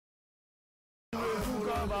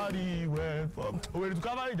Calvary went from to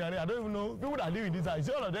Calvary, I don't even know people that live in this house.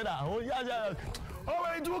 See all of them that way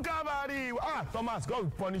to Calvary. Thomas, God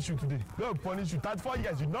will punish you today. God will punish you. 34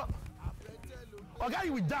 years, you know. Okay,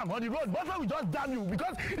 you will damn on the road. Most people will just damn you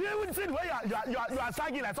because you even see the way you are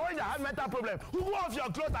sagging like someone that has mental problem. Who go off your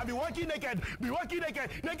clothes and be walking naked,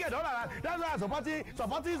 naked, all that. That's why supporting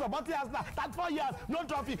us now. 34 years, no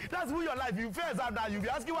trophy. That's who your life. You fair exam now. You be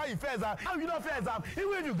asking why you fair exam. How you not fair exam?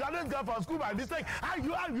 Even if you graduate girl from school by mistake, how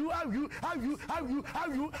you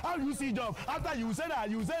see job? After you say that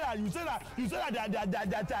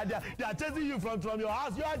they are chasing you from your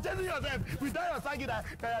house. You are chasing yourself without your sagging that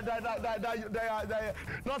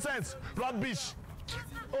nonsense, rubbish.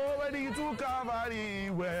 Oh, when you took Calvary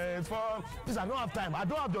went from. Please, I don't have time. I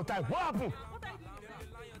don't have your time. What happened?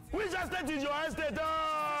 Which estate is your estate?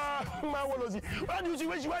 Man, why do you see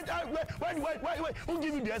when she went? Wait. Who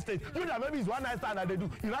give you the estate? You know, maybe it's one night stand that they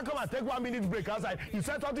do. You now come and take 1 minute break outside. You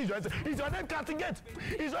said something is your estate. It's your name cutting gate.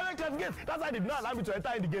 It's your name cutting gate. That's why they did not allow me to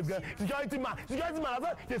enter in the gate, girl. Security man.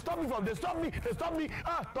 They stop me.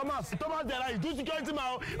 Thomas, there is do security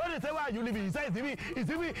man. When they say where are you living, he says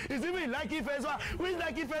it's even Lucky Face one. Which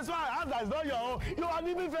Lucky Face one? That's not your own. You are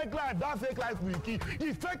living fake life. That fake life will kill.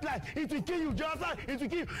 It's fake life. It will kill you. Just like it will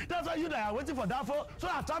kill you. That's why you that are waiting for that phone. So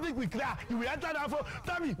that traffic will clear. You will enter that phone.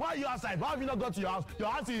 Tell me, why are you outside? Why have you not got to your house? Your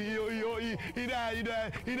house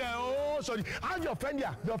oh, sorry. How's your friend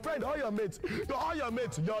here? Your friend, all your mates,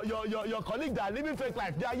 your colleagues that are living fake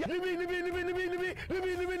life. They are here. Living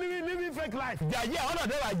fake life. They are here. All of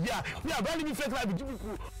them are here. We are living fake life with you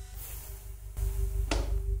people.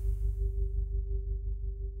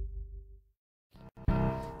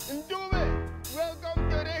 Welcome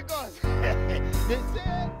to Lagos. They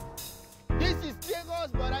say this is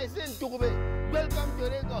Lagos, but I say Ndube. Welcome to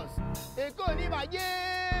Lagos. Eko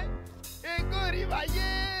Ribaye.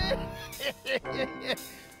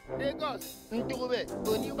 Lagos, Ndube,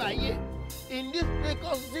 Onibaye. In this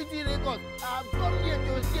Lagos city, Lagos, I have come here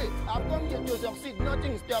to stay. I have come here to succeed.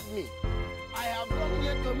 Nothing stopped me. I have come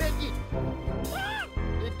here to make it.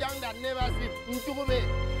 The tongue that never sleeps. Ndube.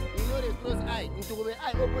 You know the close eye. Ndube, I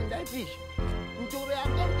open that fish. Ndube,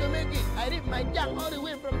 I've come to make it. I reap my tongue all the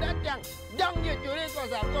way from that tongue. Down here to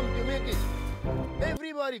Lagos, I've come to make it.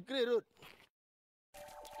 Everybody clear road.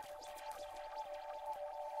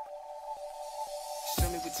 Show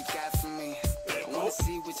me what you got for me. I wanna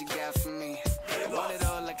see what you got for me. I want it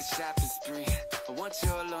all like a shopping spree. I want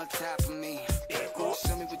you all on top of me.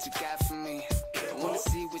 Show me what you got for me. I wanna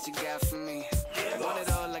see what you got for me. I want it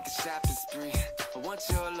all like a shopping spree. I want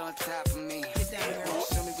you all on top of me.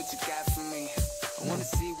 Show me what you got for me. I wanna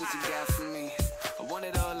see what you got for me. I want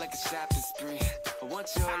it all like a shopping spree. I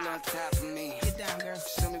want you all on top of me.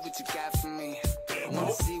 Show me what you got for me. I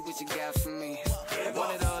wanna see what you got for me. I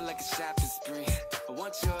want it all like a shopping spree. I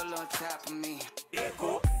want you all on top of me.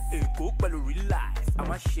 Eko, but real life.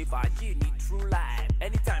 I'm a shaper, need true life.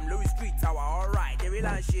 Anytime Louis Street, I was alright. The real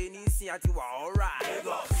and shady, see I was alright.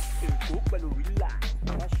 Eko, but real life.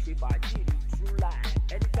 I'm a shaper, need true life.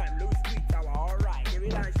 Anytime Louis Street, I was alright. The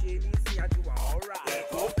real and shady, see I was alright.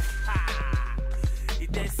 Eko, ha.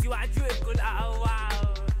 It is you, I do it good. Wow.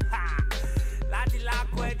 Ha. Lati la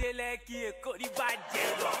kwe de leki, Eko, di bad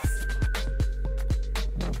Lagos.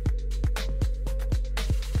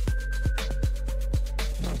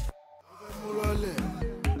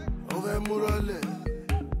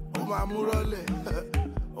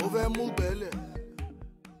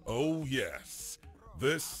 Oh yes,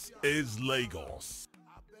 this is Lagos.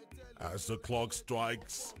 As the clock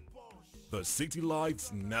strikes, the city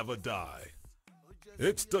lights never die.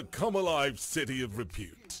 It's the Come Alive City of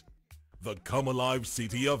Repute, the Come Alive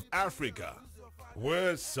City of Africa,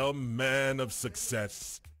 where some men of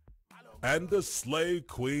success and the Slay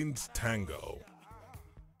Queens tango.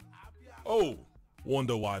 Oh,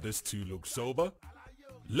 wonder why this two look sober?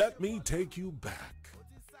 Let me take you back.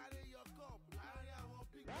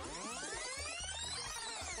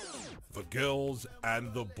 The girls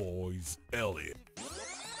and the boys Elliot,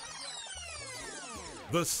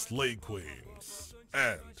 the Slay Queens,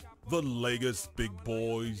 and the Lagos big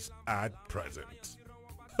boys at present.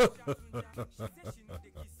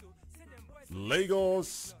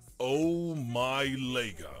 Lagos, oh my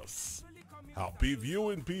Lagos. Happy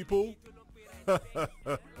viewing, people. She's a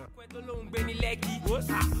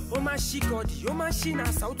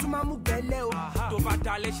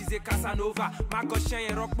Casanova.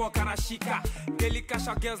 Makoshen rock more Karashika. Daily cash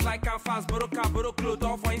out girls like our fans. Boroka, Boroklo,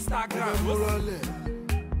 off for Instagram.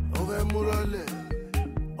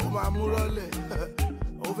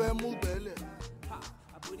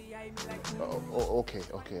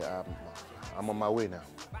 Okay. I'm on my way now.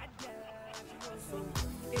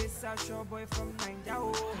 It's a show boy from Ninja.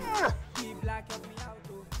 Oh, he black up me out.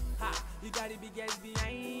 Oh, ha, you got the biggest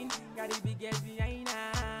behind, got the biggest behind.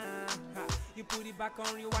 Ha, you put it back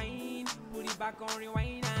on rewind, put it back on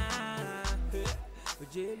rewind.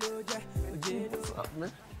 What's up,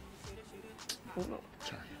 man? Hold on.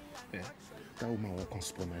 Yeah. That woman won't come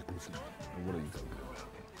spoil my groove now. And what are you talking about?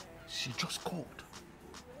 She just called.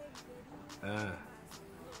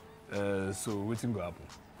 So what's going to happen?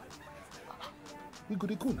 We go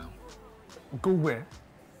now. Go where?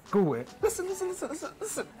 Go where? Listen.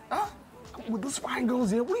 Huh? With those fine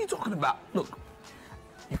girls here, what are you talking about? Look,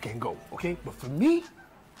 you can go, okay? But for me,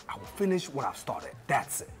 I will finish what I've started.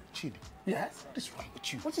 That's it. Chidi. Yes? What is wrong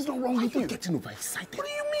with you? What is not wrong with you? You're getting overexcited. What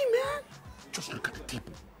do you mean, man? Just look at the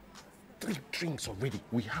table. 3 drinks already.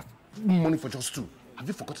 We have money for just 2. Have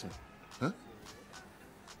you forgotten? Huh?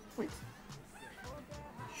 Wait.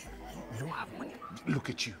 You don't have money. Look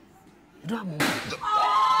at you. You don't have money.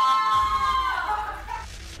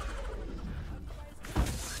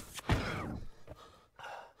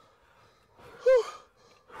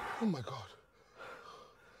 Oh my God.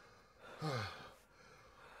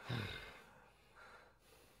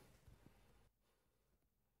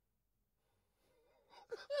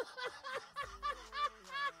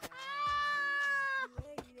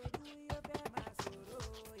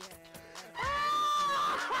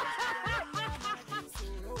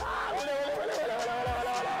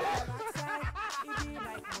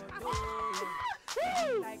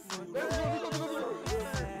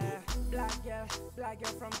 Black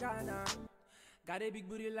girl from Ghana. Got a big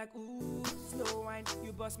booty like ooh, slow wine,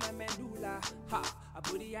 you bust my medulla. Ha, a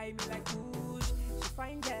booty eye me like ooh. She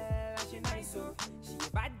fine girl and she nice so. She a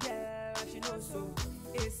bad girl and she knows so.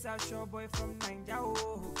 It's a show boy from Ninja.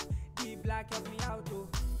 Oh, the black help me out. Oh,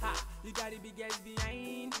 ha, you got the biggest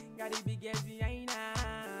behind, got the biggest behind.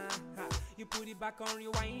 Ha, you put it back on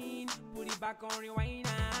rewind, put it back on rewind.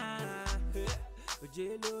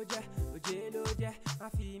 Ojelo je, I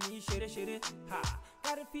feel me shere, ha.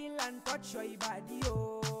 Gotta feel and touch your body,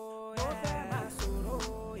 oh, yeah. My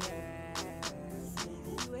sorrow, yeah.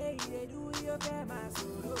 The way they do your my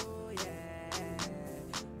sorrow,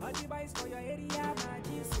 yeah. All the boys for your area, my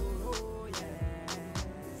sorrow, yeah.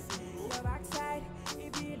 Your backside,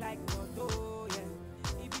 it be like moto,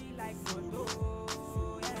 yeah. It be like moto,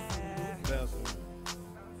 yeah. That's one.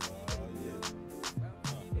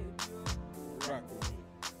 Rock with me.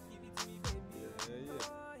 Yeah.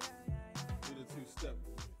 Do the 2-step.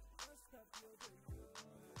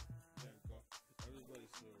 Everybody,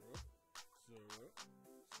 let's go.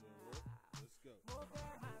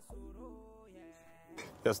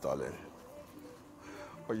 Yes, darling.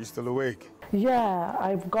 Are you still awake? Yeah,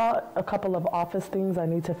 I've got a couple of office things I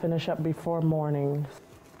need to finish up before morning.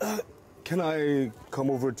 Can I come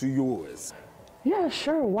over to yours? Yeah,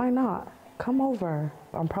 sure, why not? Come over.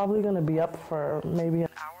 I'm probably gonna be up for maybe an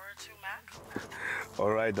hour or 2 max. All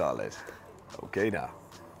right, darling. Okay now.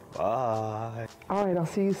 Bye. All right, I'll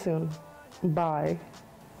see you soon. Bye.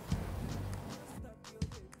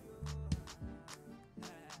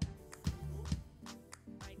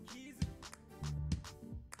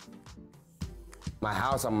 My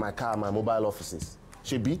house and my car, my mobile offices.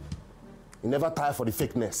 Shebi, you never tire for the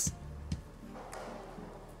fakeness.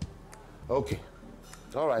 Okay.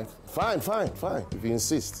 All right. Fine. If you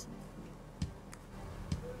insist.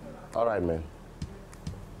 All right, man.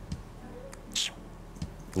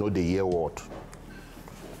 No, the year what?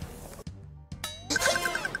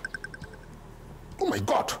 Oh my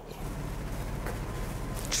God!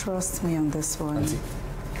 Trust me on this one.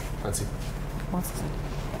 Auntie. What is it?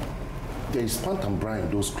 There is pant and bra in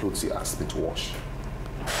those clothes you asked me to wash.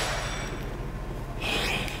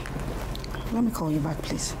 Let me call you back,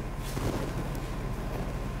 please.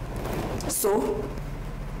 So?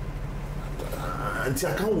 Auntie,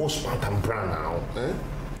 I can't wash pant and bra now. Eh?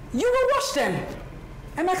 You will wash them.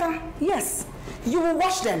 Emeka, yes, you will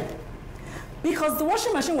wash them. Because the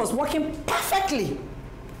washing machine was working perfectly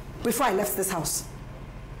before I left this house.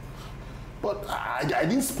 But I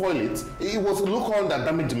didn't spoil it. It was a low current that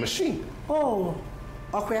damaged the machine. Oh,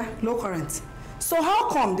 okay, low current. So how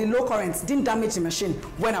come the low current didn't damage the machine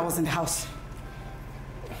when I was in the house?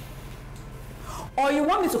 Or you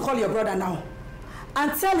want me to call your brother now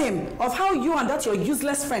and tell him of how you and that your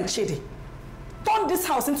useless friend Chidi turned this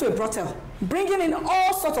house into a brothel, bringing in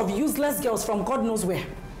all sorts of useless girls from God knows where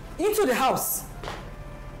into the house?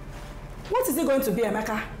 What is it going to be,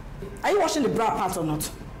 Emeka? Are you washing the bra part or not?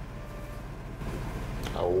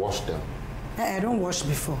 I'll wash them. I don't wash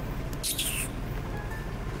before.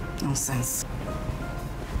 Nonsense.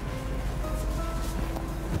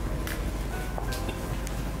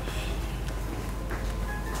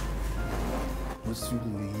 supposed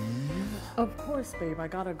to leave? Of course, babe. I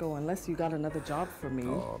gotta go unless you got another job for me.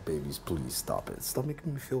 Oh, babies, please stop it. Stop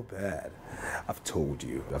making me feel bad. I've told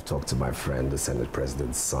you. I've talked to my friend, the Senate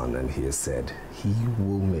President's son, and he has said he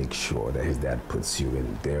will make sure that his dad puts you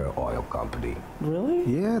in their oil company.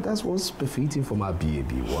 Really? Yeah, that's what's befitting for my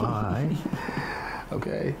baby. Why?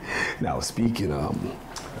 Okay. Now, speaking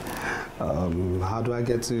how do I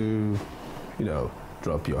get to,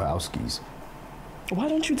 drop your house keys? Why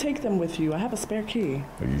don't you take them with you? I have a spare key.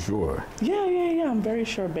 Are you sure? Yeah. I'm very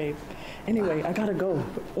sure, babe. Anyway, I gotta go.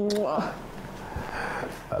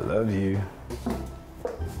 I love you.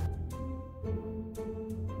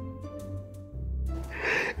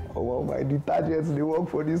 Oh, well, my detergents, they work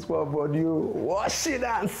for this one, but you wash it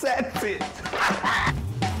and set it.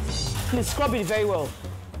 Please scrub it very well.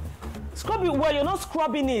 Scrub it well, you're not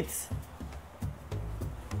scrubbing it.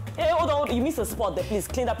 Hey, hold on, you missed a spot there. Please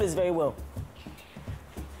clean that place very well.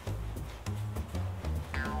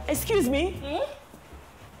 Excuse me?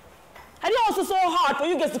 I didn't also so hard for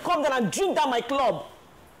you guys to come down and drink down my club.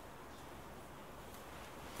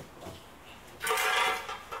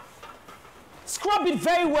 Scrub it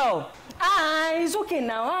very well. It's okay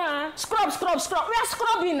now. Scrub. We are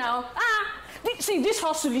scrubbing now. See, this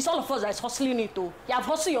hustle is all of us that's hustling it too. You have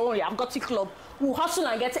hustled your own, you have got a club. We'll hustle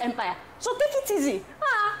and get empire. So take it easy.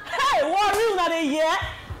 Hey, what real now they hear?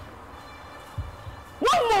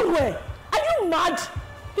 One more way. Are you mad?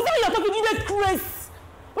 Is that what you're talking? You get crazy.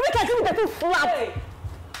 We can keep getting flat. Hey.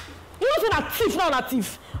 You don't say that thief now, that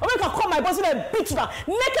thief. Or we can call my boss in a bitch now.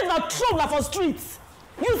 Naked and throw now for streets.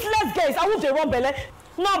 Useless guys, I won't run belly.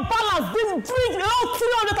 Now balance, this drink,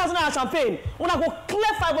 300,000 naira champagne. When I go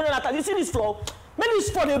clear 500,000, you see this floor? Maybe this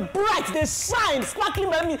spot, they bright, they shine, sparkling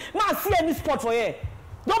by me. Now I see any spot for here.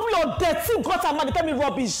 Don't be your dirty gutter man, they tell me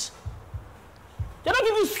rubbish. They don't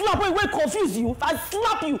give you slap when we confuse you. I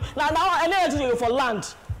slap you. Now I need to for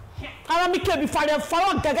land. I want me to be fighting for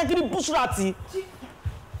bush ratty.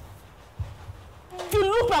 If you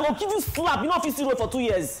look like I'll give you slap, you know if you see for 2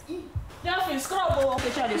 years. Yeah, if you scrub,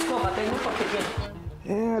 okay, try to scrub, but then you talk again.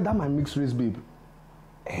 Yeah, that my mixed race, babe.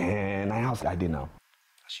 And I house I did now.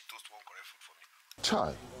 She toast one correct food for me.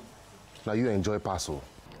 Chai. Now you enjoy Paso.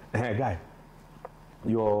 Hey, guy.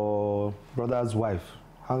 Your brother's wife,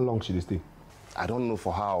 how long should they stay? I don't know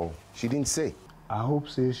for how. She didn't say. I hope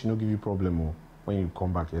say she no give you problem when you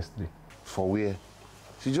come back yesterday. For where?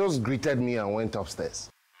 She just greeted me and went upstairs.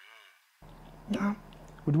 Yeah.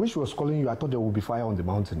 With the way she was calling you, I thought there would be fire on the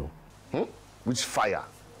mountain. Which fire?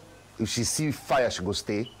 If she see fire, she go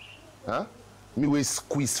stay. Huh? Me wey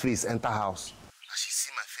squeeze face, enter house. As she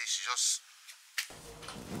see my face, she just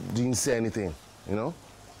didn't say anything, you know?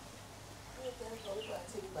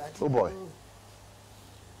 Oh boy.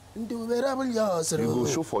 You go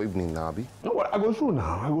show for evening now, Abi? No, I go show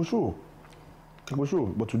now. I go show.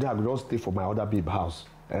 But today I go just stay for my other babe house.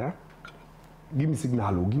 Eh? Give me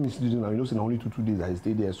signal. Give me signal. You know, say only 2 days I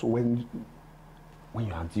stay there. So when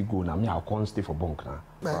your auntie go now, me I'll come stay for bunk now.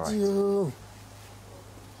 But you.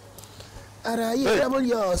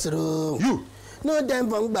 You. No damn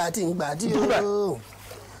bunk batting, but you.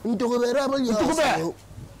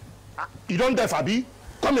 You don't deaf, Abi?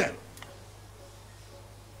 Come here.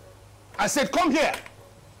 I said, come here.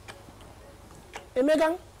 Hey,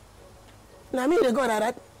 Megan. Now me they go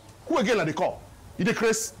that. Who again are they call? You the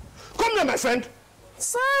Chris? Come here, my friend.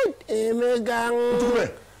 Side. Hey,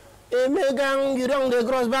 Megan. Hey, Megan, you don't the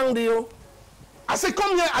cross boundary. I said,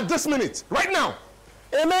 come here at this minute, right now.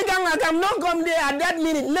 Hey, Megan, I cannot come there at that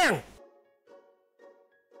minute now.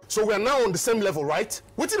 So we are now on the same level, right?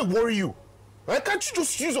 What did it worry you? Can't you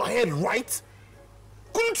just use your head, right?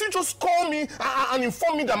 Couldn't you just call me and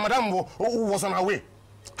inform me that Madame was on her way?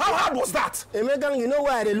 How hard was that? Hey, Megan, you know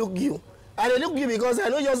why I look you? I look you because I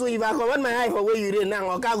know just if I command my eye for where you there now,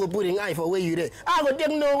 or I go putting eye for where you there. I go take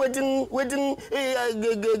no waiting,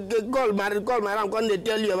 call Madame, come they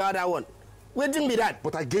tell you about that one. Waiting be that.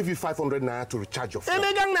 But I gave you 500 naira to recharge your phone. Hey,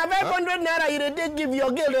 Megan, now 500 naira, you take give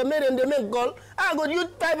your girl the maid and the make call. I go use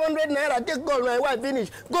 500 naira, take call my wife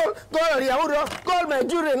finish. Call my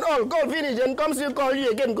children all, call finish and come still call you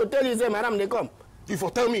again, go tell you say Madam they come. If you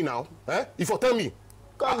tell me now, If you tell me.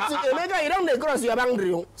 Come see, Megan, you don't cross your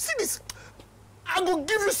boundary. See this. I go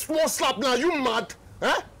give you small slap now, you mad?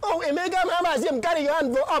 Oh, Megan, Mama, see him carry your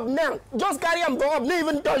hand for up now. Just carry him for up, don't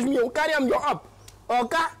even touch me, carry him your up.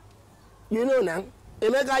 Okay? You know now.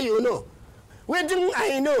 Emeka, you know. Waiting,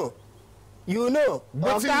 I know. You know.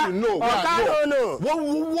 What do you know? No.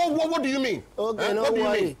 What do you mean? Okay, no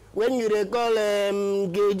worry. When you recall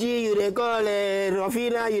Geji, you recall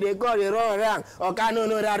Rofina, you recall Rorang. Okay,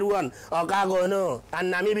 no, that one. Okay, go no.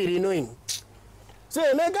 And Nami be knowing. So,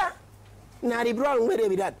 Emeka, Now the problem where they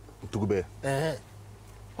be that. Tugube.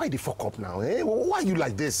 Why the fuck up now? Eh? Why are you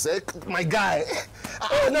like this? Eh? My guy.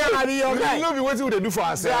 Now I be your guy. You know what they do for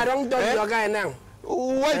us. I don't touch your guy now.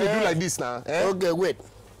 Why they do like this now? Eh? Okay, wait.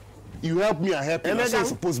 You help me, I help you. That's how it's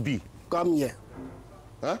supposed to be. Come here.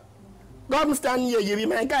 Huh? Come stand here. You be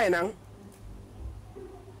my guy now.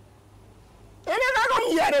 Emeka,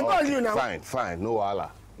 come here. They call you now. Fine. No wahala.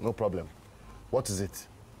 No problem. What is it?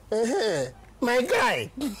 My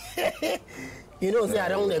guy. You know, say I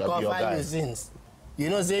don't cover you since. You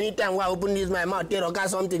know, say anytime I open this my mouth, there or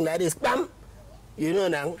something like this, bam. You know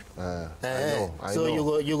now. I so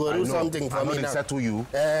know. you go do something for me now. Settle you.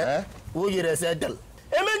 Who you dey settle?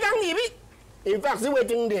 Emeka, in fact, see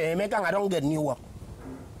waiting there. Emeka, I don't get new work.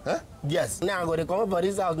 Huh? Yes. Now I go to come for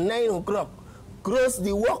this house 9 o'clock. Cross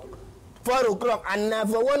the walk 4 o'clock, and now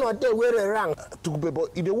for 1 or 2 wear a rank.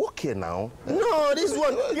 But you dey work here now. No, this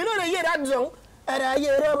one. You know they hear that song.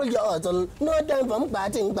 No time for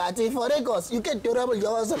party for records. You get to rebel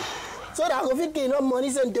your hustle. So that I go fit enough money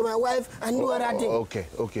sent to my wife and do other thing. Okay,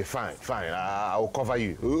 fine. I will cover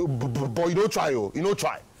you. But you don't try, You don't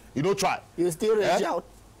try. You still reach out.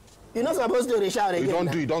 You're not supposed to reach out again.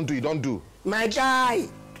 You don't do. My guy.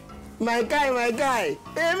 Emeka.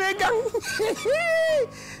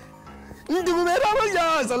 You do me rebel your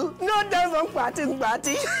hustle. No time for party.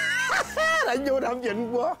 I know I'm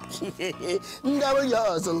getting work. Double your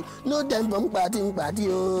hustle. No time for party.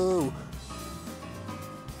 Oh.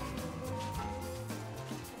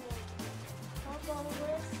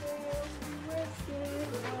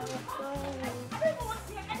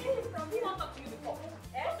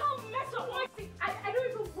 I don't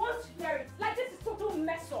even want to hear it. Like, this is total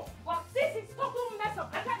mess up. What? This is total mess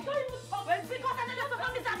up. I can't even talk. Well, because I don't know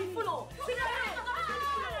if I'm full.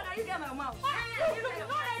 You get my mouth.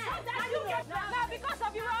 Now, because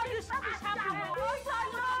of you, all this stuff is happening. Don't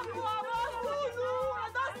start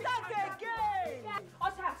again.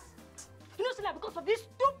 Osas, you know, like, because of this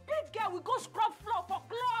stupid girl, we go scrub floor for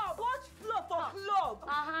club. What floor for club?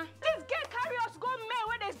 This girl carry us go men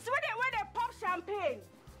when they pop champagne.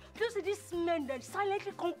 You see, these men then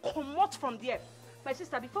silently come out from there. My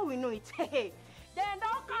sister, before we know it, hey, they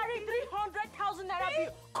don't carry 300,000 naira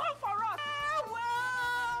bill. Come for us.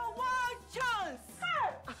 Well, one chance.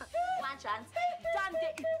 One chance? Damn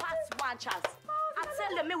day it passed one chance. I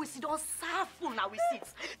tell them, we sit on Saful now we sit.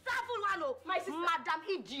 Saful one, oh, my sister. Madam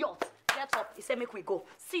idiot. Get up. He said, make we go.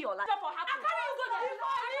 See your life. I can't even go there.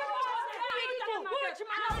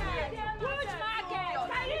 Which market?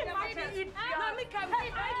 Can you imagine? Mommy, can we?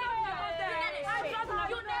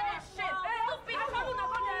 You need a shit.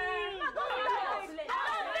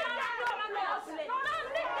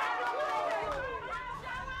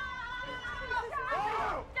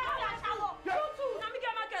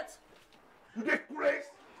 You get crazy?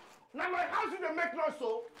 Now my house you make noise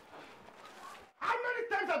so. How many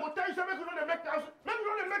times I go tell you make you know they make noise? Make you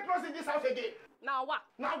know they make noise in this house again. Now what?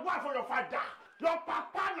 Now what for your father? Your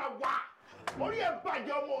papa now what? Only a bad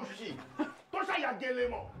your moshi. Tosha ya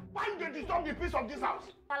gelemo. Why you dey disturb the peace of this house?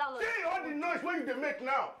 See all the noise when you make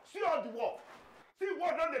now. See all the wall. See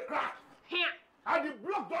what on the crack. Here. And the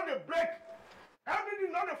block on the break.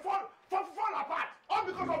 Everything on the fall apart. All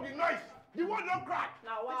because of the noise. The wall don't crack.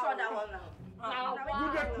 Now what? Which one that one now? Now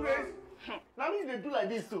you get crazy. Now me they do like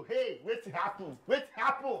this too. Hey, wait happen.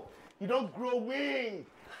 You don't grow wings.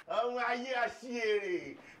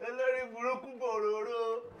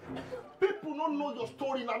 People don't know your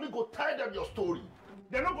story. Now me go tell them your story.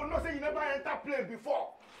 They're not gonna know say you never enter plane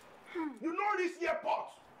before. You know this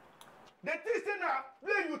airport. The thing say now,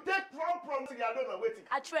 plane you take from the I don't know waiting.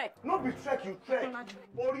 I trek. No be trek, you trek.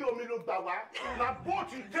 Ori omi no bawa. Now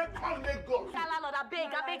boat you take come Lagos. Lord, I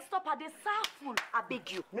beg, stop at the Saful. I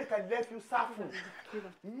beg you. Make I let you suffer.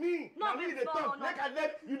 Me, no, me they talk. No. Make I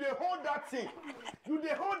let you they hold that thing.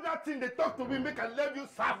 They talk to me. Make I let you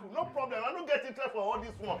suffer. No problem. I don't get interest for all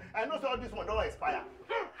this one. I know so all this one don't expire.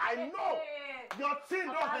 I know your thing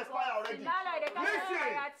don't expire already.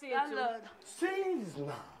 Listen, since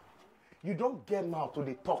now you don't get mouth to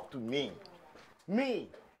they talk to me. Me,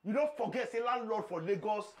 you don't forget say landlord for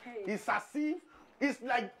Lagos. It's as if it's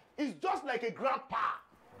just like a grandpa.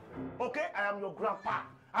 Okay, I am your grandpa.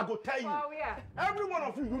 I go tell you. Oh, yeah. Every one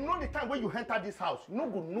of you know the time when you enter this house. You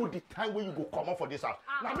go know the time when you go come up for this house.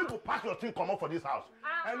 Now me go pack your thing come up for this house.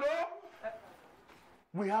 Hello?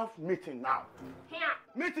 We have meeting now. Here.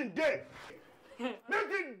 Meeting day.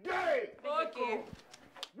 Meeting day. Okay.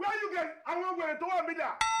 Where you get? I want to go to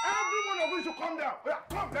media. Every one of you should come down. Yeah,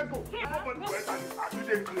 come, let's go. Nobody go enter this house. You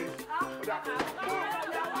dey crazy. Go.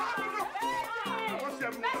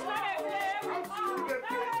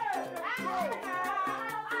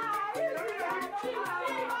 I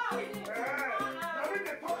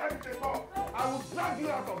will drag you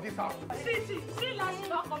out of this house. See, let's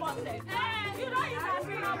talk about sex. You know you have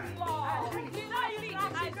to have law. You know you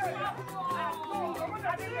have to have law. No. Don't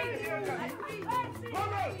touch me.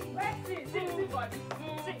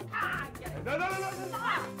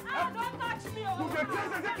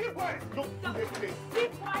 Keep quiet. No,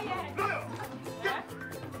 keep quiet. No.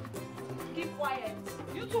 Keep quiet.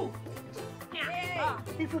 You too.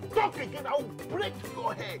 If you talk again, I will break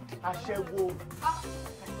your head. Ashewo.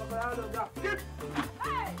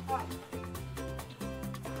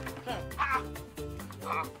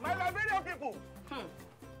 My Liberian people.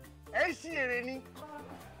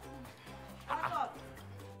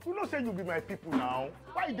 You know say you be my people now.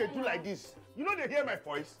 Why you dey do like this? You know they hear my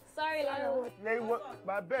voice. Sorry, Lalo.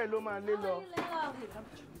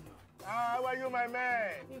 How are you, my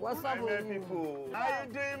man? What's my up with you? People? How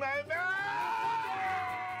you doing, my man?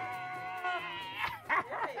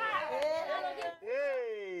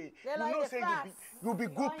 Hey, you know say you be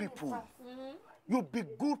good people. You be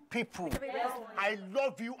good people. I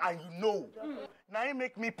love you and you know. Now you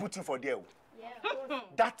make me put you for there.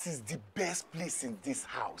 That is the best place in this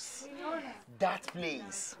house. That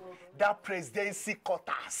place. That presidency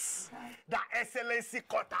quarters. That excellency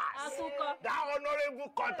quarters. That honorable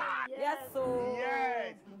quarters. Yes, so.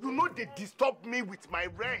 Yes. You know they disturb me with my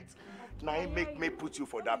rent. Now you make me put you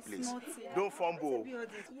for that place. Don't fumble.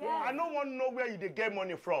 I don't want to know where you they get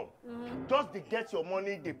money from. Just they get your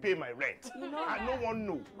money, they pay my rent. I don't want to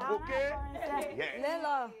know. Okay? Yes.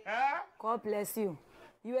 Lelo. God bless you.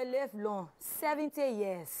 You will live long, 70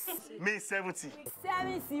 years. Me 70.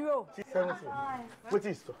 70. 70. What is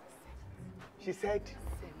it? She said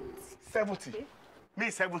 70.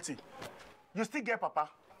 Me 70. You still get papa?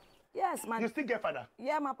 Yes, man. You still get father?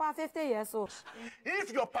 Yeah, my papa 50 years old.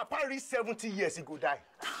 If your papa reach 70 years, he go die.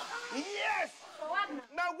 Yes!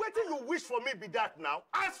 Now, what do you wish for me be that now?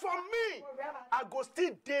 As for me, I go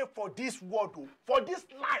still there for this world, for this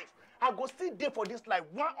life. I go still there for this life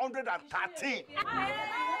 113. Now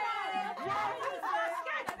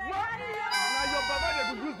your papa they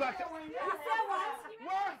go use back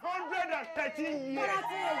 113 years.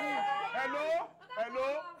 Hello?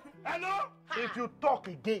 If you talk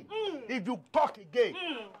again,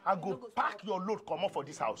 I go pack your load, come up for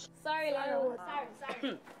this house. Sorry, Lalo.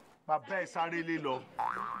 Sorry. Papa, sorry, Lilo.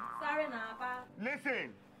 Sorry, Napa.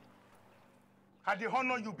 Listen, I did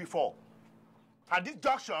honor you before. At this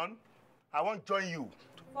junction, I want to join you.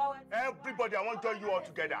 Everybody, I want to join you all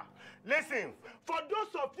together. Listen, for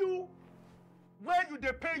those of you where you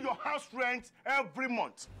they pay your house rent every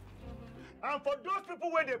month, and for those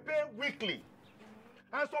people where they pay weekly,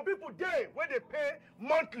 and some people there where they pay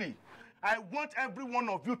monthly, I want every one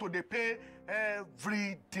of you to they pay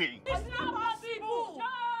every day. It's not possible. No.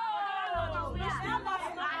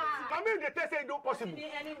 I mean, they say it's not possible.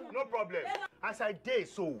 No problem. As I did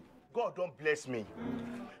so, God don't bless me.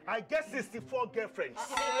 I get 64 girlfriends.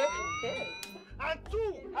 And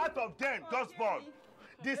 2 out of them just born.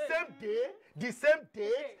 The same day, the same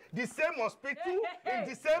date, the same hospital, in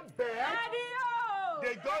the same bed.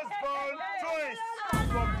 They just born twins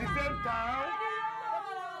from the same town.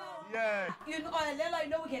 Yeah. You know, Lela, you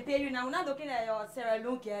know we can pay you now. We're not looking at your Sarah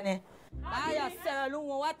Loon, Kenny. Your Sarah Loon,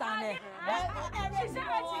 what on it? Who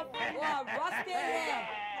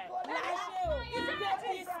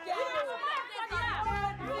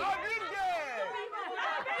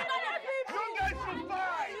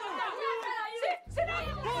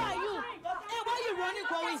are you? Hey, why you running,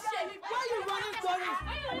 Corey? Why you running, Corey?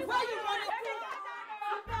 Why you running?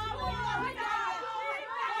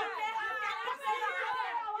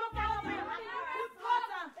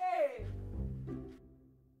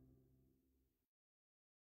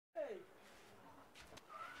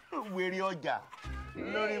 Where you ọjà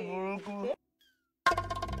lórí burúkú.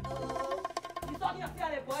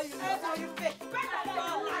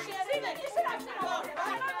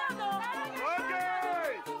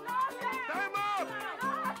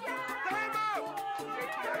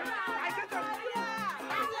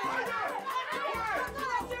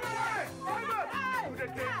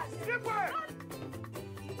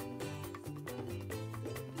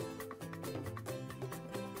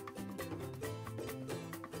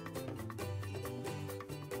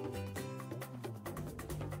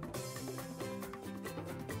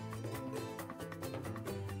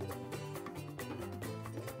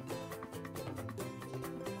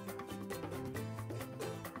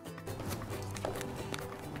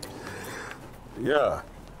 Yeah.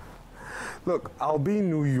 Look, I'll be in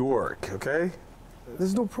New York, okay?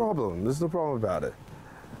 There's no problem. There's no problem about it.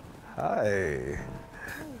 Hi.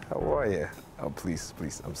 How are you? Oh, please,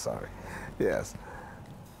 please, I'm sorry. Yes.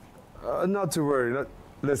 Not to worry.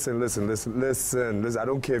 Listen. I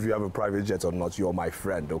don't care if you have a private jet or not. You're my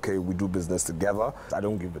friend, okay? We do business together. I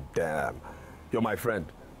don't give a damn. You're my friend.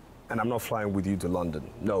 And I'm not flying with you to London.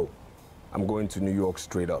 No. I'm going to New York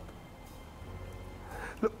straight up.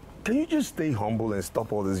 Look, can you just stay humble and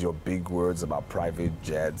stop all these your big words about private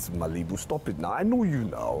jets, Malibu? Stop it now. I know you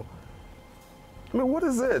know. I mean, what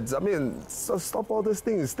is it? I mean, so stop all these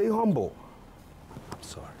things. Stay humble. I'm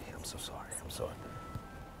sorry. I'm so sorry. I'm sorry.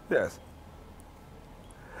 Yes.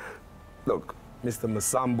 Look, Mr.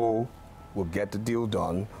 Masambo will get the deal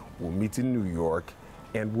done. We'll meet in New York,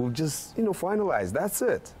 and we'll just, finalize. That's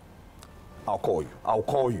it. I'll call you. I'll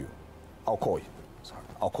call you. Sorry,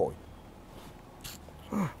 I'll call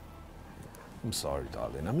you. I'm sorry,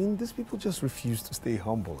 darling. I mean, these people just refuse to stay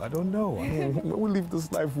humble. I don't know. I mean, when we live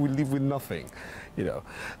this life, we live with nothing,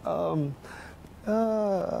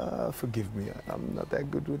 Forgive me. I'm not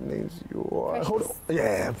that good with names. You are. Precious. Hold on.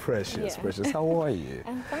 Yeah, Precious. Yeah. Precious. How are you?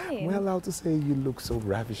 I'm fine. Am I allowed to say you look so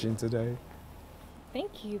ravishing today?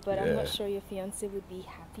 Thank you, but I'm not sure your fiance would be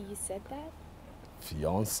happy you said that.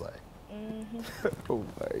 Fiance? Mm-hmm. Oh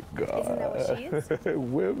my God. Isn't that what she is?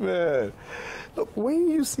 Women. Look, when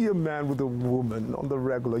you see a man with a woman on the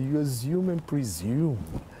regular, you assume and presume.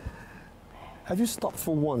 Have you stopped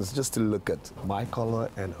for once just to look at my color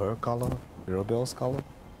and her color, Mirabelle's color?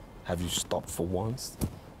 Have you stopped for once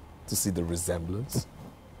to see the resemblance?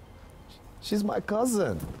 She's my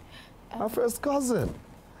cousin, my first cousin.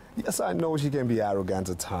 Yes, I know she can be arrogant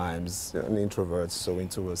at times, an introvert, so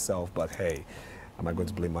into herself, but hey, am I going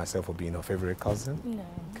to blame myself for being her favorite cousin? No.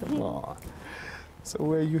 Come on. So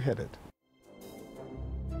where are you headed?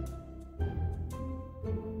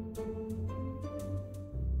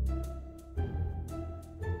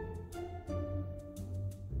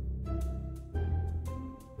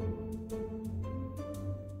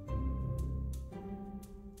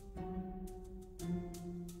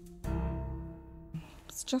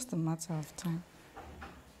 It's just a matter of time.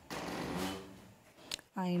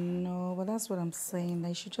 I know, but that's what I'm saying.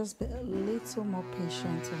 I should just be a little more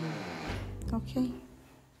patient. Okay?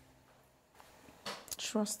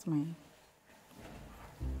 Trust me.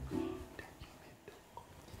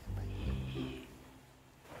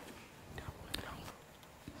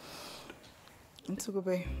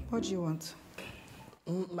 Ntugube, what do you want?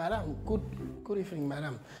 Madam, good evening,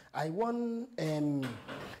 madam. I want a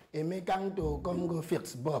mechanic to come go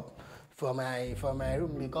fix Bob for my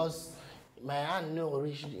room because my aunt no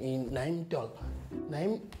reach in 9 tall.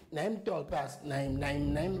 9 tall past 9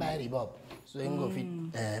 by the Bob. So he go fit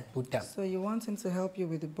put up. So you want him to help you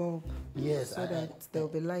with the bulb? Yes. So that there will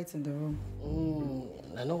be light in the room.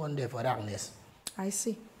 I no one there for darkness. I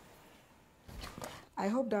see. I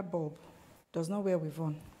hope that bulb does not wear weave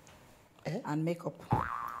on and makeup.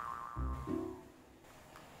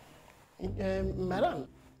 Madam?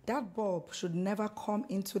 That bulb should never come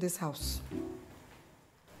into this house.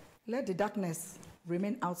 Let the darkness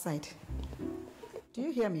remain outside. Do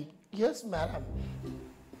you hear me? Yes, madam.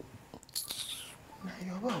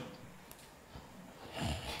 Your bulb.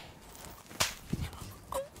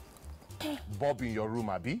 Bob in your room,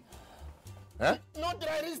 Abi? Eh? Not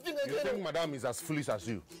try this thing again. You think madam is as foolish as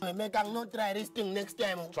you? Make her not try this thing next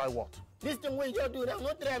time. Try what? This thing when you do now,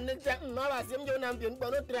 not try next time. Mama, same you champion,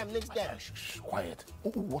 but not try next time. Shh, quiet.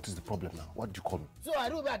 Oh, what is the problem now? What did you call me? So I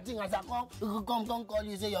do bad thing as I come call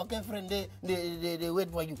you, say your girlfriend, they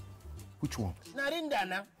wait for you. Which one? Narinda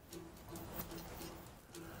now.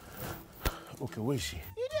 Okay, where is she?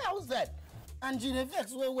 You there outside. And she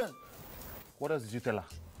reflects well. What else did you tell her?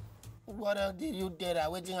 What else did you tell her?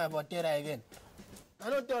 Waiting about tell her again.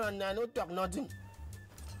 I don't tell her, I don't talk nothing.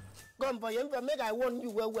 Come for you, make I warn you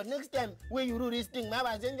well. Next time when you do this thing,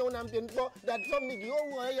 I send you that somebody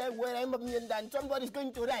where I'm and somebody's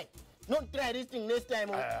going to die. Don't try this thing next time.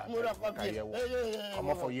 Come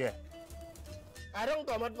on for you. I don't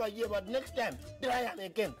come out for you, but next time try and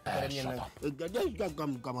again. Shut up. Just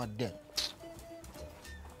come out there.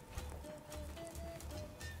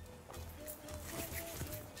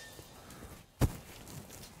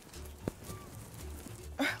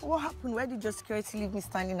 What happened? Why did your security leave me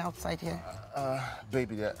standing outside here?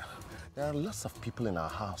 Baby, there are lots of people in our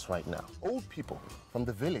house right now. Old people from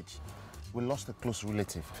the village. We lost a close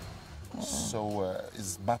relative. So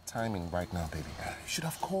it's bad timing right now, baby. You should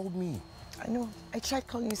have called me. I know. I tried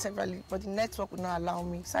calling you severally, but the network would not allow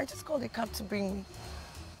me. So I just called a cab to bring me.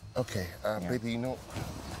 Okay, baby,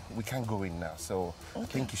 we can't go in now. So I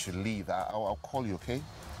think you should leave. I'll call you, okay?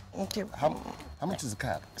 Okay. How much is the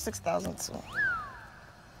cab? 6,000 too.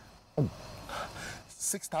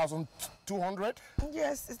 6,200?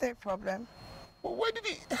 Yes, is there a problem? Well, where did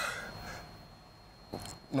he...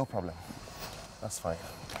 No problem. That's fine.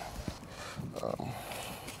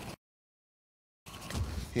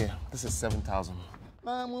 Here, this is 7,000.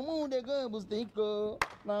 Now mumu the girl stick.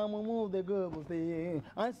 Now mumu the girl stick.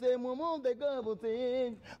 I say mumu the girl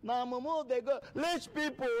stick. Now mumu the girl. Rich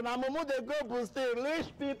people. Now mumu the girl stick.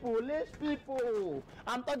 Rich people. Rich people.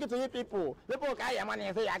 I'm talking to you people. People carry your money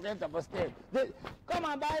and say you're going to stick. Come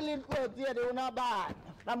and buy little clothes here. They will not buy.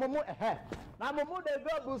 Now mumu. Now mumu the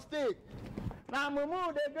girl stick. Now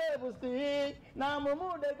mumu the girl stick. Now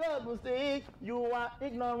mumu the girl stick. You are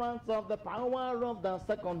ignorant of the power of the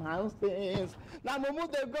second hand things. Now mumu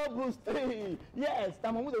the girl stick. Yes,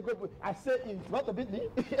 now mumu the girl. I say it. What a bit.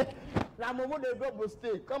 Now mumu the girl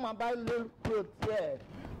stick. Come and buy little clothes here.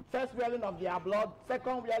 First wearing of their blood,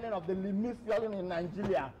 second wearing of the limits wearing in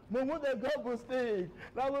Nigeria. Mumu the girl stick.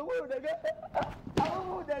 Now mumu the girl. Now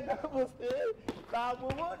mumu the girl stick. Now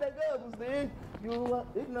mumu the girl stick. You are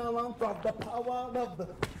ignorant of the power of the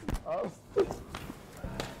house.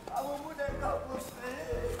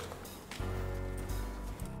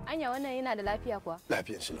 Anya wannan yana da lafiya kuwa?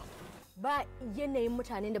 Lafiyar shi lau. Ba yanayin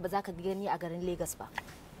mutanen da ba za ka gani a garin Lagos ba.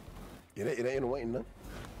 Ire-iren wa'annan?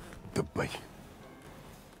 Dubbai.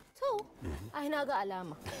 To, ai na ga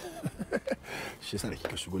alama. Shi yasa da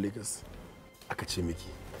kika shigo Lagos, aka ce miki,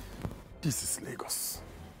 this is Lagos.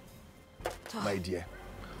 My dear.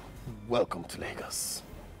 Welcome to Lagos.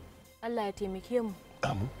 Allah ya taimake mu.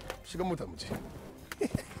 Amu, shiga mota mu je.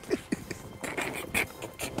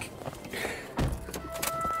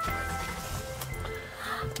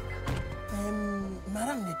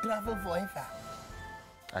 Madam, they travel forever.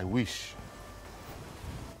 I wish.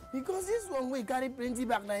 Because this one way carry plenty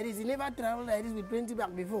back like this. He never traveled like this with plenty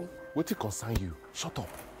back before. What it concern you? Shut up.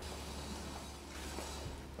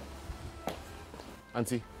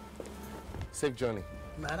 Auntie, safe journey.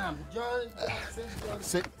 Madam,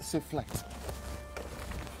 Safe flight.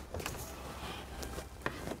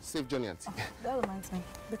 Safe journey, Auntie. That reminds me.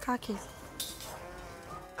 The car keys.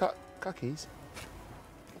 Car keys?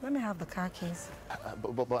 Let me have the car keys.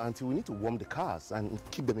 But Auntie, we need to warm the cars and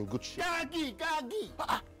keep them in good shape. Car key.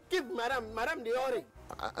 Give Madam the hurry.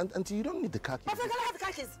 Auntie, you don't need the car keys. I gotta have the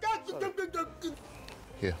car keys.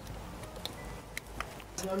 Here.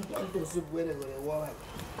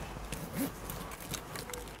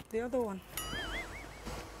 The other one.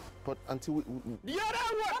 But Auntie, The other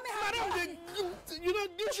one! Madam, you know,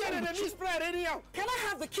 this year and the misflight anyhow. Can I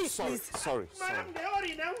have the keys, please? Sorry. Madam, they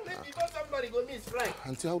hurry now. Maybe because somebody go misflight.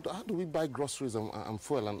 Auntie, how do we buy groceries and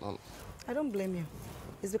fuel and... I don't blame you.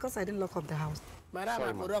 It's because I didn't lock up the house. Madam,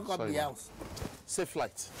 I could lock up the house. Safe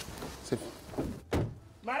flight. Safe.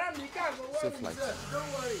 Madam, you can't go Safe worry, flight. sir.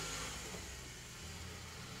 Don't worry.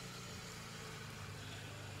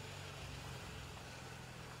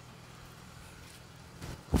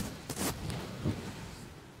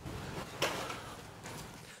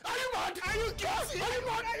 Are you crazy? Are you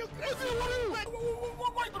mad? Are you crazy? What are you? Why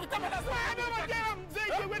are you going to tell me that? I never get him.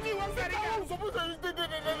 Say when you want to I'm supposed to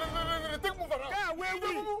take move around. Yeah, where we?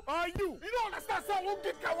 Are you? You don't understand, sir. We'll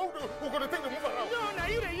get car. We're going to take the move around. No, now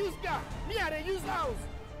you the use car. Me, I the use house.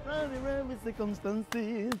 Run with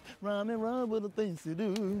circumstances, run with the things to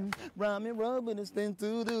do, run with the things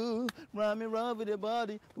to do, run with the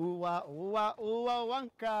body. Ooh ah, one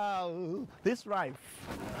cow, this rife.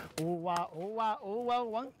 Ooh ah,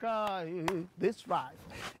 one cow, this rife.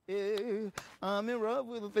 I'm in love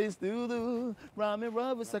with the things to do, run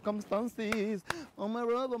with circumstances. I'm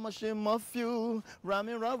in love with machine of you, run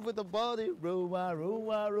with the body.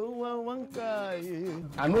 One cow.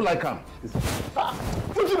 I know like him.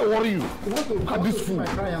 What do you worry you? You want to have this food?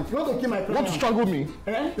 You want to kill my clients? You want to strangle me?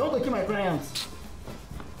 Eh? You want to kill my clients?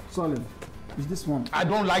 Solid. Is this one? I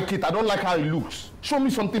don't like it. I don't like how it looks. Show me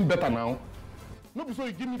something better now. No, before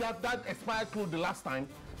you give me that expired clothes the last time,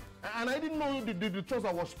 and I didn't know the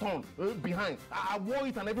trouser was torn behind. I wore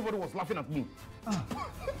it and everybody was laughing at me. Shut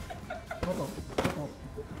up.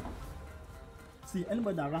 See,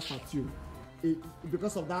 anybody that laughs at you,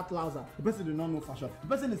 because of that trouser, the person do not know fashion. The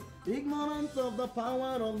person is ignorant of the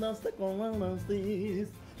power of the second one things.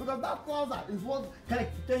 Because that trouser is what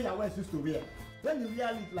Kenya West used to wear. When you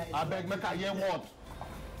wear it like... I beg, make I hear what?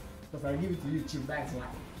 Because I give it to you cheap, that's why.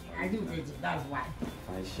 I give it to you cheap, that's why.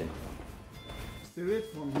 I see.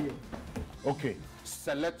 Straight from here. Okay,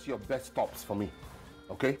 select your best tops for me.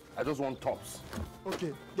 Okay? I just want tops.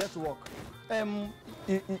 Okay, get to work.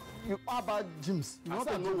 You how about gyms? You I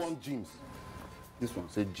said I don't want gyms. This one,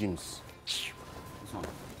 say gyms. This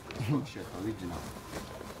one, shirt, original.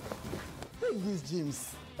 Take these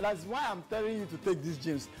gyms. That's why I'm telling you to take these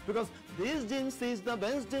gyms. Because This James is the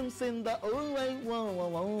best James in the whole way.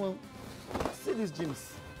 See this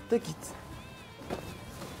James. Take it.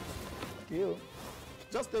 Okay.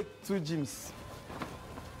 Just take 2 gyms.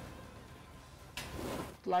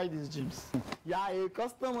 Try these gyms. Yeah,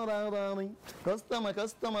 customer, don't worry,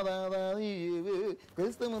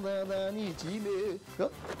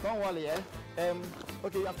 eh?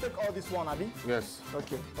 Okay, you have to take all this one, Abi? Yes.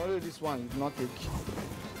 Okay, only this one, do not take.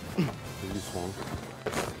 Take this one.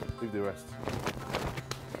 Take the rest.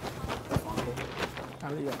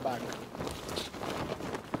 Carry your bag.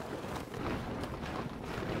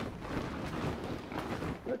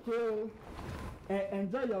 Okay.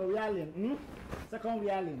 Enjoy your realing. Second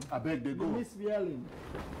realing. I beg they go. You miss realing.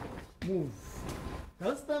 Move.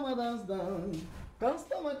 Customer dance down.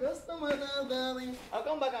 Customer dance down. I'll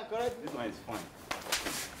come back and correct. This one is fine.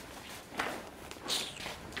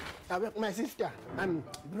 I beg my sister and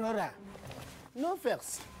brother. No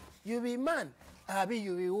first. You be man. Abi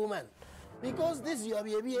you be woman. Because this your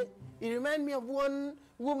baby, it remind me of one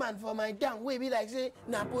woman for my town. We be like say,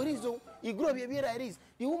 na police so you grow baby like this.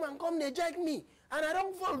 The woman come they jack me. And I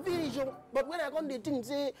don't fall finish. But when I come they think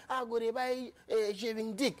say I go to buy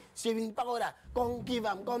shaving dick, shaving powder, come give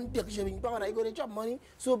them, come take shaving powder, I go to chop money.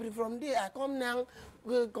 So from there I come now,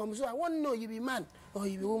 come so I want to know you be man or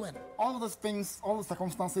you be woman. All those things, all the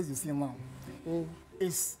circumstances you see now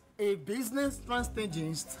is a business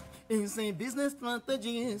strategist. It's a business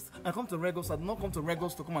strategist. I come to Regos. I do not come to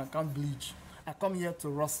Regos to come and count bleach. I come here to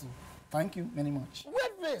rustle. Thank you very much.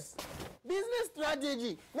 Wait first. Business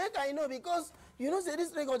strategy. Make I know because you know say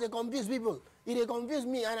this record they confuse people. It they confuse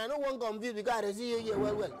me and I don't want to confuse because I see you here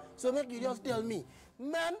well. So make you just tell me,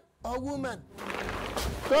 man or woman?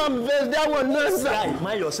 Come face that one nonsense. Guy,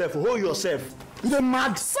 mind yourself. Hold yourself. You're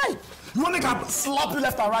mad. Say. You want to make a slap you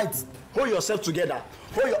left and right. Hold yourself together.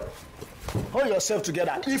 Hold yourself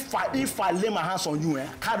together. If I lay my hands on you,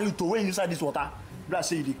 carry you to where inside this water, let's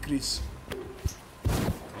say you decrease.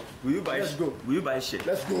 Will you buy? Let's go. Will you buy shit?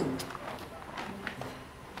 Let's go.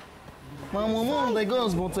 Mama, the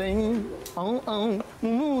girls go saying,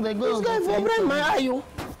 the girls. This guy for break my eye, you.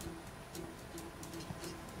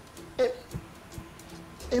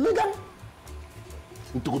 Emeka.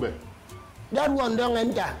 Ntugube. That one don't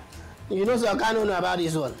enter. You know so I can't know about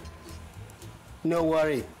this one. No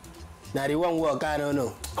worry. Now the one work I don't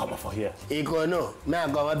know. Come for here. He go know. Me I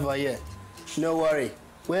come out for here. No worry.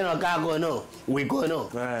 When I can't go know, we go know.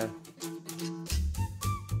 Right.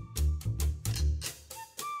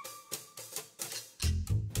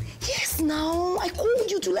 Yes, now I called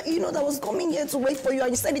you to let you know that I was coming here to wait for you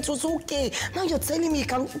and you said it was okay. Now you're telling me you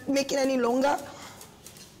can't make it any longer?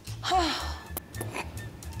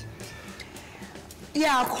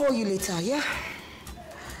 Yeah, I'll call you later, yeah?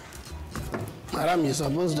 Madam, you're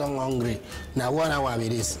supposed to be hungry. Now 1 hour with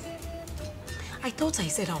this. I thought I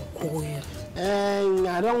said I'll call you.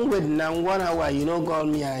 I don't wait now 1 hour. You don't call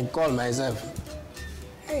me, I call myself.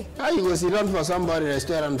 Hey. How you go sit down for somebody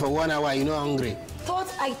restaurant for 1 hour, you know hungry? Thought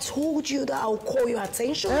I told you that I'll call your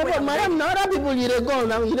attention. But madam, now other people you don't call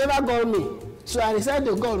now, you never call me. So I decided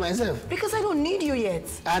to call myself. Because I don't need you yet.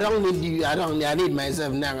 I don't need you, I need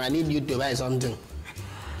myself now. I need you to buy something.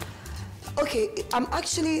 Okay, I'm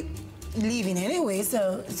actually leaving anyway,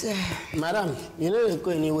 so... Madam, you know you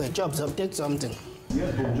go anywhere, chop some, take something.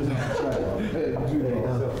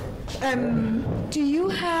 Do you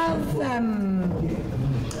have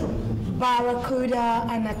barracuda,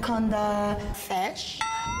 anaconda, fish,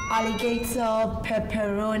 alligator,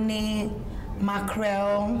 pepperoni,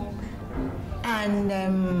 mackerel,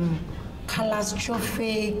 and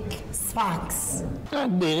catastrophic sparks?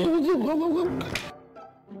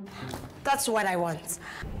 That's what I want.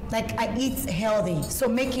 Like, I eat healthy, so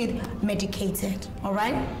make it medicated, all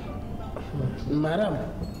right? Madam,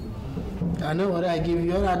 I know what I give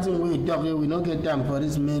you. All that thing we talk, we don't get time for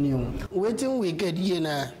this menu. Waiting we get here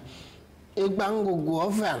now, a bango go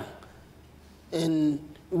off, and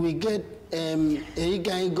we get a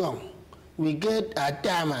guy gong, we get a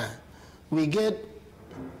tama, we get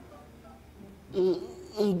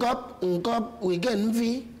ngop, we get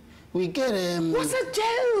mvi, we get What's a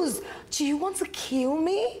dose? Do you want to kill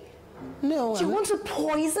me? No. Do you want to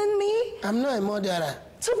poison me? I'm not a murderer.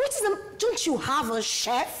 So what is don't you have a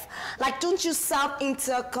chef? Like, don't you serve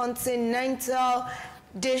intercontinental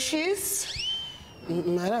dishes?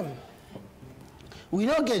 Madam, we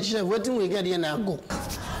don't get chef. What do we get here now? Go.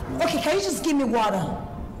 Okay, can you just give me water?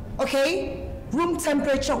 Okay? Room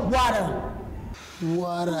temperature water.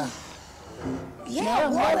 Water. Yeah,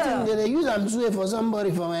 Madam, water. They use I'm sweet for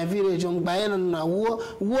somebody from my village.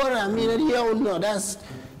 Water, I mean, no, that's...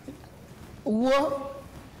 What?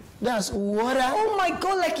 That's water. Oh my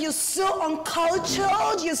God, like you're so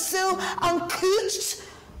uncultured, you're so uncouth.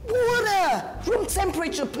 Water. Room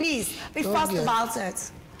temperature, please. Be fast about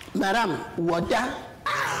it. Madam, water.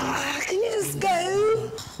 Can you just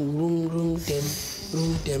go? Room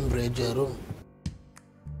temperature, room.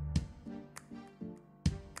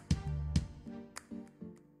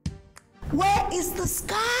 Where is the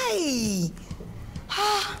sky?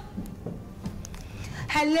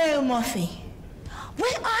 Hello, Murphy.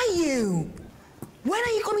 Where are you? When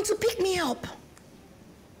are you coming to pick me up?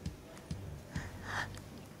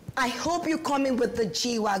 I hope you're coming with the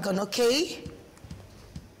G-Wagon, okay?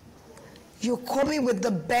 You're coming with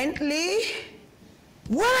the Bentley?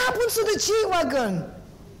 What happened to the G-Wagon?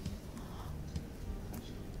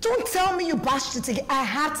 Don't tell me you bashed it again. I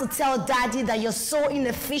had to tell Daddy that you're so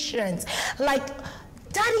inefficient. Like,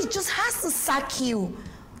 Daddy just has to sack you.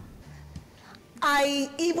 I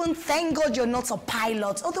even thank God you're not a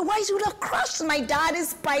pilot. Otherwise, you would have crashed my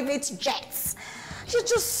daddy's private jets. You're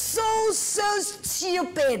just so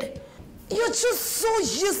stupid. You're just so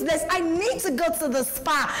useless. I need to go to the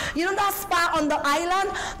spa. You know that spa on the island?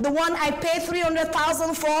 The one I pay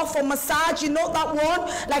 $300,000 for massage. You know that one?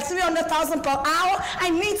 Like $300,000 per hour. I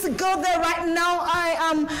need to go there right now. I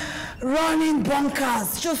am running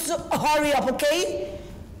bonkers. Just hurry up, okay?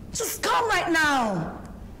 Just come right now.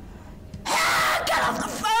 Get off the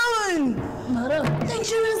phone! Madam.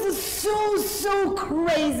 Nigerians are so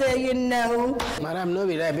crazy, you know. Madam, no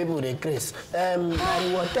be like people they crazy.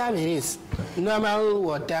 Water it is. Normal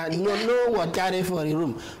water, no water for the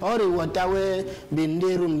room. All the water where been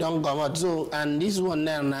the room don't come out. So, and this one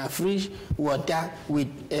now fresh water with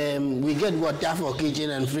we get water for kitchen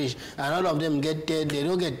and fridge, and all of them get they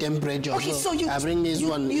don't get temperature. Okay, so you I bring this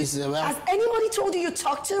one. Has anybody told you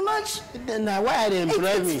talk too much? Then now why they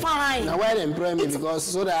employ me? It's fine. Now why they employ me? Because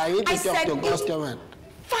so that I need to talk to customer.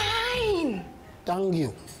 Fine. Thank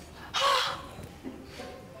you.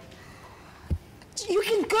 You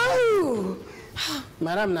can go.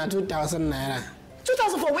 Madam, na 2,000 naira.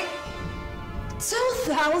 2,000 for wait.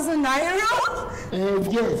 2,000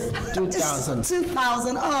 naira? Yes, 2,000.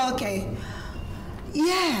 2,000. Oh, okay.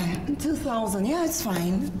 Yeah, 2,000. Yeah, it's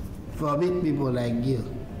fine. For big people like you.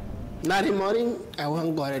 Now in the morning, I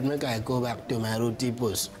won't go ahead make I go back to my routine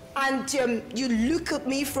post. And you look at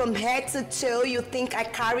me from head to toe, you think I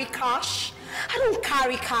carry cash? I don't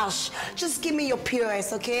carry cash. Just give me your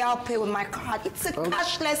POS, okay? I'll pay with my card. It's a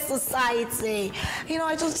cashless society. You know,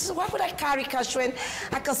 why would I carry cash when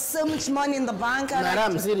I got so much money in the bank?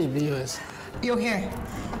 Madam, see the POS. You're here.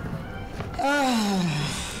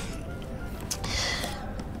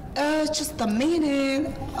 Just a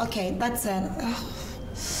minute. Okay, that's it.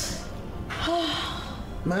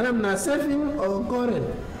 Madam, na saving or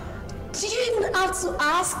current? Do you even have to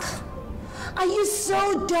ask? Are you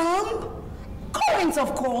so dumb? Current,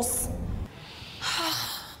 of course.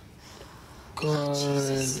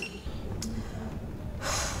 Current.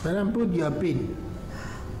 Madam, put your pin.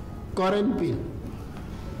 Current pin.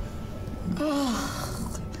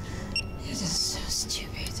 Oh, you're just so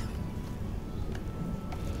stupid.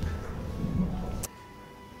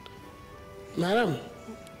 Madam,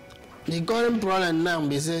 the current problem now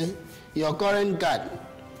be say your current card,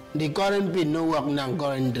 the current pin no work now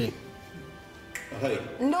current dream. Hey.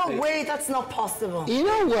 No way, that's not possible. You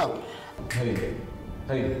know what? Hey,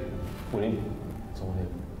 William.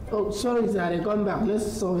 Oh, sorry, sir. I come back.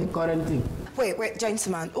 Let's solve the current thing. Wait,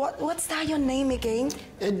 gentlemen. What's that your name again?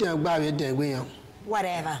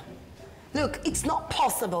 Whatever. Look, it's not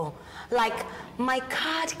possible. Like, my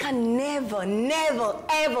card can never,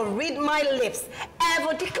 ever read my lips,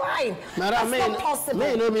 ever decline. Madam, that's not possible.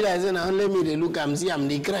 May no be like saying only me they look and see I'm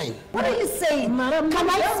decline. What are you saying? Madam, can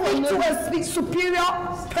I speak to a superior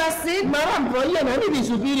person? Madam, but you are not be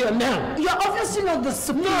superior now. You're obviously not the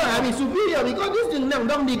superior. No, I be superior because this thing now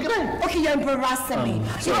don't decline. Okay, you're embarrassing me.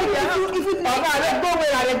 So if you let's go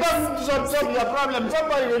where I go solve your problem.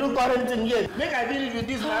 Somebody will do current thing here. Make I deal with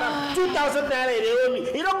this, madam. 2,000 naira they owe me.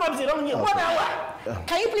 You don't come to wrong here. 1 hour.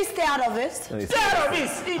 Can you please stay out of it? Stay out of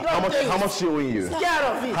this. How much is she owing you? Stay out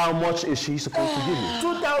of it. How much is she supposed to give you?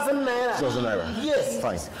 2,000 naira. 2,000 naira. Yes.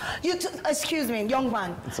 Fine. Excuse me, young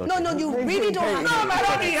man. Okay. No, you really don't have to. No,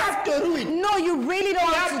 madam, you have to do it. No, you really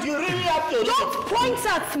don't have to. You really have to do it. Don't point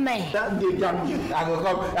at me. That day, I will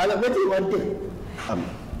come. What do you want?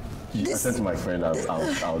 I said to my friend, I'll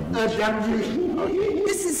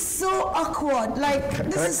This is so awkward. Like,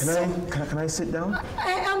 Can I sit down?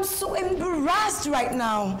 I am so embarrassed right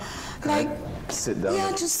now. Like, sit down.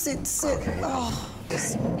 Yeah, just sit. Okay. Oh.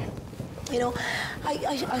 You know,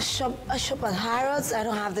 I shop at Harrods. I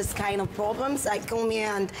don't have this kind of problems. I come here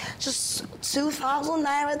and just 2,000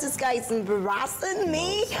 naira. This guy is embarrassing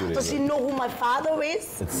me. Does he know who my father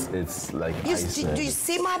is? It's like Do you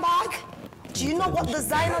see my bag? Do you know what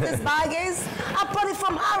designer this bag is? I bought it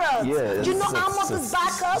from Harrods. Yeah, Do you know how much this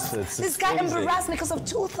bag costs? This guy embarrassed me because of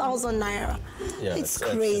 2,000 naira. Yeah, it's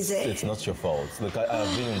crazy. It's not your fault. Look,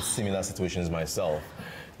 I've been in similar situations myself,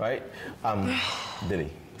 right? Billy,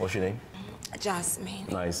 what's your name? Jasmine.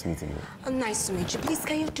 Nice meeting you. Nice to meet you. Please,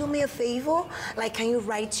 can you do me a favor? Like, can you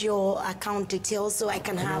write your account details so I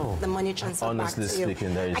can have the money transferred back to you? Honestly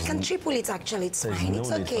speaking, I can triple it, actually. It's fine. No It's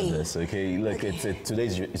need okay. for this, okay? Look, today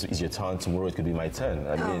is your turn. Tomorrow it could be my turn.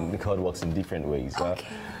 I mean, the card works in different ways. Okay.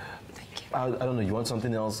 I don't know. You want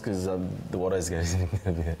something else? Because the water is getting...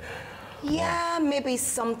 Yeah, maybe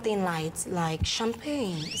something light, like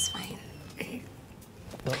champagne. It's fine.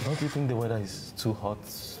 Don't you think the weather is too hot?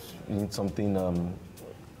 You need something,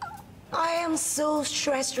 I am so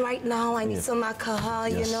stressed right now. I need some alcohol,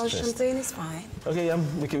 you know. Stressed. Champagne is fine. Okay,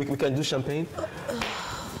 we can do champagne.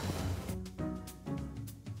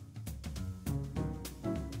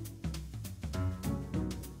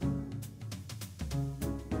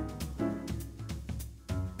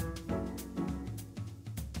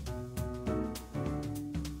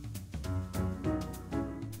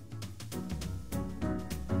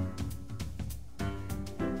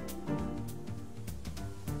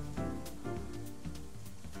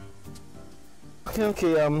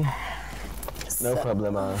 Okay, no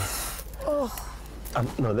problem.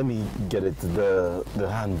 No, let me get it. The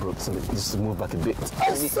hand broke, so just move back a bit.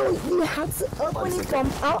 Oh, so you had to open it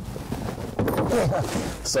from out?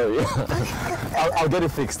 Sorry. I'll get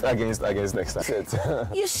it fixed against next time.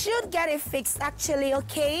 You should get it fixed, actually,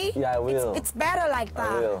 okay? Yeah, I will. It's better like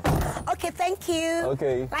that. I will. Okay, thank you.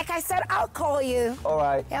 Okay. Like I said, I'll call you. All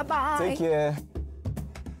right. Yeah, bye. Take care.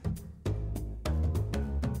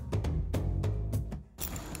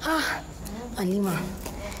 Alima,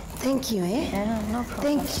 thank you, eh? Yeah, no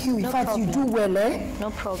problem. Thank you. In No fact, problem. you do well, eh?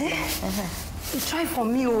 No problem. You try for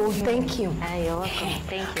me, oh, thank you. You're welcome.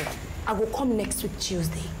 Thank you. I will come next week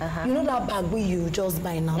Tuesday. You know that bag where you just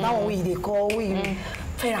buy now? That one they call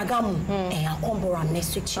Ferragamo. I'll come borrow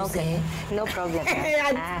next week Tuesday. Okay. No problem.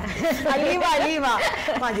 Alima.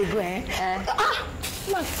 Man, they go, eh?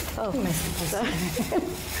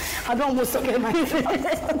 I don't almost forget my if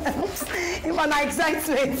I'm not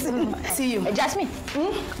excited. See you. Jasmine.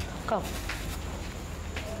 Come.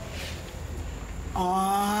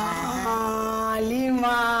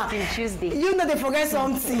 Lima. Tuesday. You know they forget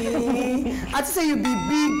something. I just say you be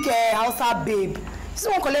big Hausa babe. You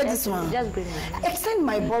won't collect this one. Just bring it. Extend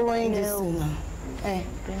my borrowing this one.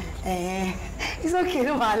 It's okay,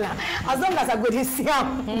 no matter. As long as I go to see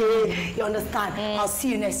him, you understand. I'll see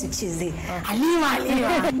you next week Tuesday.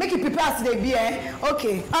 Alima. Make it prepare today, be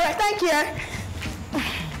okay. All right, thank you.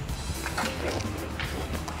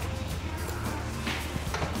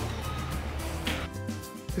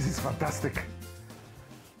 This is fantastic.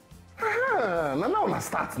 Now let's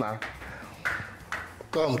start now.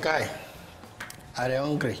 Come, Kai. Are you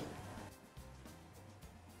hungry?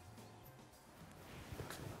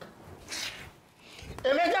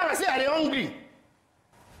 Emeka, I say, are you hungry?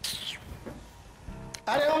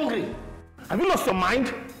 Are you hungry? Have you lost your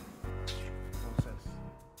mind? Nonsense.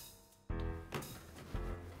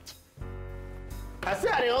 I say,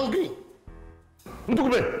 are you hungry?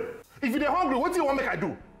 Ndukube, if you're hungry, what do you want me to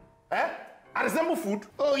do? I resemble food.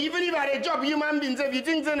 Oh, even if I chop human beings, if you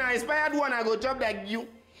think I inspired one, I go chop like you.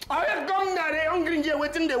 I will come down there hungry here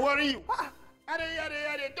waiting they worry you. Are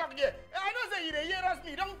talk here. I don't say you hear us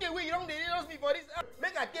me. Don't take away, you don't hear us me for this.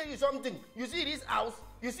 Make I tell you something. You see this house?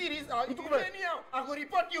 You see this house? Anyhow, I go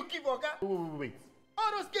report you Kivoka. Wait.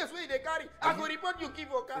 All those cases where they carry, I go report you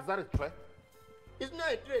Kivoka. Is that a threat? It's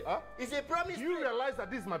not a threat. Huh? It's a promise. Do you realize that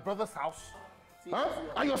this is my brother's house?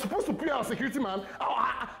 And you're supposed to pay our security man,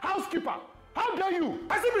 our housekeeper. How dare you?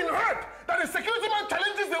 Has it been heard that the security man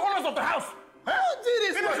challenges the owners of the house?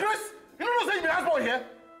 Serious, in disgrace? You don't know saying the houseboy here?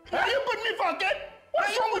 You put me forget?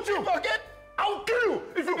 What's wrong with you? Forget? I'll kill you.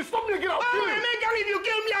 If you disturb me again, I'll kill you. Emeka, if you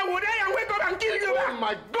kill me, I will die and wake up and kill you. Oh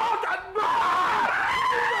my God!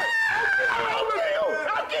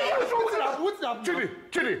 I'll kill you.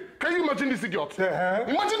 Chidi, can you imagine this idiot?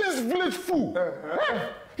 Imagine this village fool.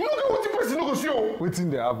 You know what the person no go see you. Waiting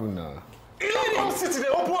they happen now. You don't come sit in the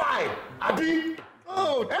open eye, Abi.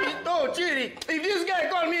 Chidi, if this guy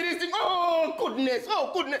call me this thing, oh goodness.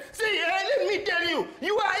 See, let me tell you,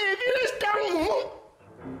 you are a village town.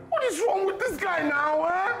 What is wrong with this guy now,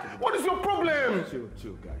 What is your problem? Chill,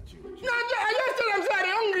 guy, chill. No, I just tell him, sorry,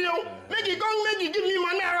 hungry, Make it come, give me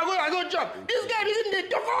money, I go chop. This guy isn't the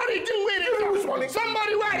talk all the thing where Give me which money?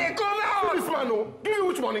 Somebody where they cover Give this man, no. Give me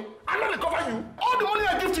which money? I'm not gonna cover you. All the money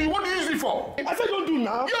I give to you, what do you use it for? I said don't do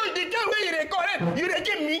now. Yo, the girl where you correct, you they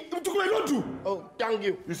give me. Don't do. Oh, thank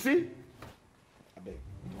you. You see?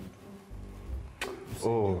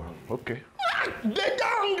 Oh, okay. They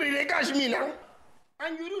hungry, they catch me now.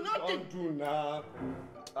 And you do nothing. Don't do now.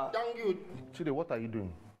 Thank you. Chidi, what are you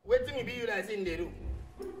doing? Wait till me be you that in the room.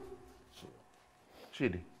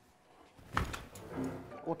 Chidi,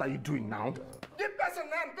 what are you doing now? The person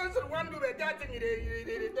want to do better thing,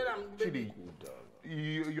 they tell them. Chidi,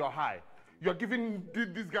 you're high. You're giving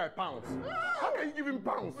this guy pounds. How can you give him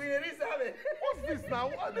pounds? What's this now?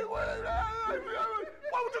 Why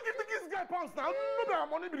would you give this guy pounds now? No, that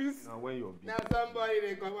money, please. Now when you're big. Now somebody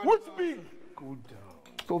they come. What's big? Go down.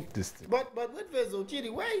 Stop this thing. But wait first, Chidi,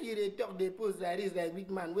 why you they talk they post like this like big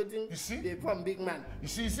man? Waiting. You see? They from big man. You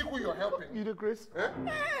see who you're helping? You the Chris? Eh?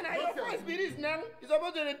 Now your voice be this now. You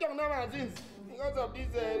supposed to talk now since because of this.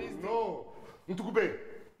 No, Ntukube.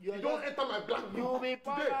 You don't enter my black book. You be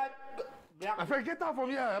powered. I beg, get out from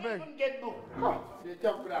here, I beg. Get book. They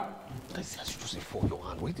talk now. I see, I should just say for your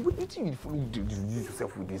hand. Wait, you use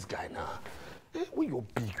yourself with this guy now. When you're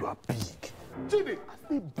big, you are big. Jimmy, I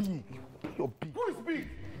say big. You're big. Who is big?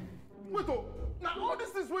 Wait, now all this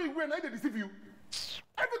is where you went, I did deceive you.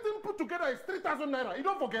 Everything put together is 3,000 naira. You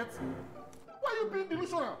don't forget. Why are you being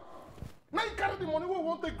delusional? Now you carry the money we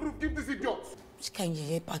won't take group, give this idiot. Which kind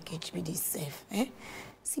of package be this safe? Eh?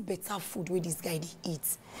 See better food where this guy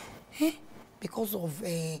eats. Eh? Because of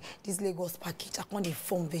this Lagos package, I can't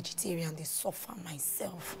form vegetarian, they suffer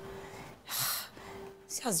myself.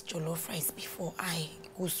 See as jollof rice before I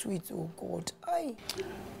go sweet, oh God.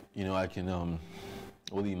 You know, I can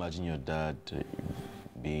only imagine your dad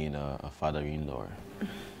being a father-in-law.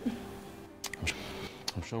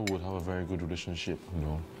 I'm sure we'll have a very good relationship, you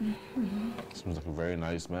know. Seems like a very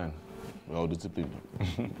nice man, well disciplined.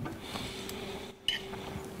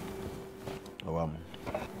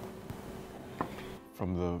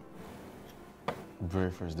 From the very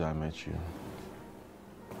first day I met you,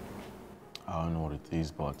 I don't know what it is,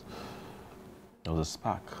 but there was a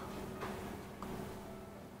spark.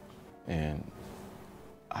 And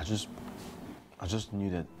I just knew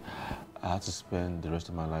that I had to spend the rest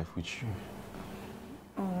of my life with you.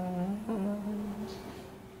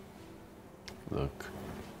 Look,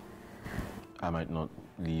 I might not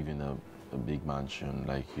live in a big mansion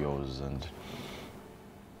like yours, and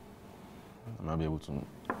I might be able to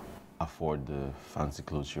afford the fancy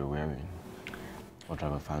clothes you're wearing or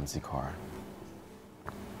drive a fancy car.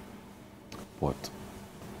 But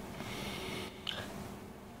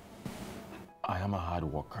I am a hard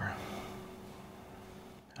worker,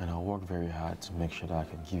 and I work very hard to make sure that I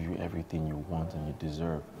can give you everything you want and you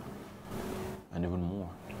deserve, and even more.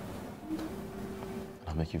 And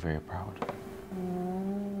I'll make you very proud.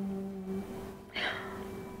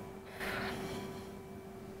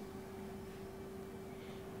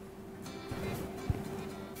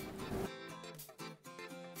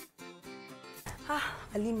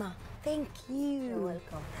 Halima, thank you. You're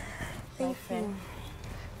welcome. Thank you.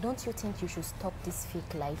 Don't you think you should stop this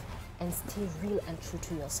fake life and stay real and true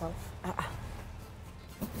to yourself?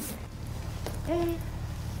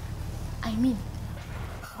 I mean,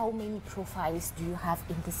 how many profiles do you have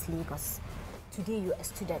in this Lagos? Today you're a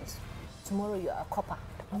student, tomorrow you're a copper,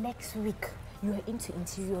 next week you're into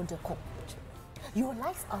interior decor. Your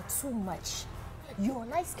lights are too much. Your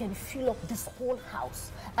lights can fill up this whole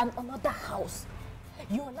house and another house.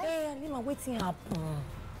 Your life. Hey, Halima, waiting happen.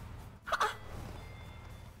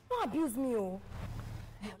 Don't abuse me, oh.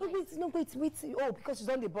 No, wait. Oh, because you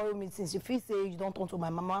don't borrow me since you feel say you don't turn to my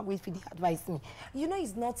mama, wait for the advice me. You know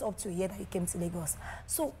it's not up to a year that you came to Lagos.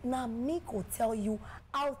 So now me will tell you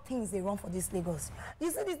how things they run for this Lagos.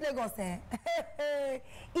 You see this Lagos, eh?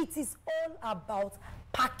 It is all about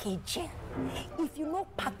packaging. If you know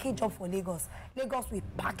package up for Lagos, Lagos will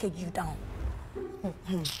package you down.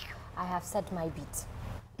 I have said my bit.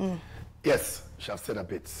 Yes, she has said a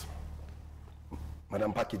bit.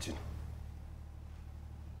 Madam Packaging,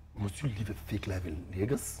 must you live a fake life in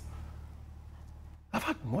Lagos? I've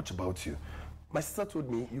heard much about you. My sister told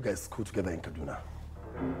me you guys school together in Kaduna.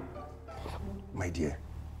 My dear,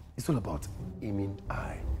 it's all about aiming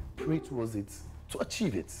high, pray towards it, to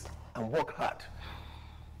achieve it, and work hard.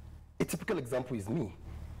 A typical example is me.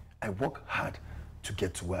 I work hard to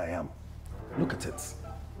get to where I am. Look at it.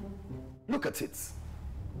 Look at it.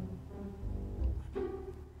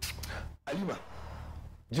 Halima,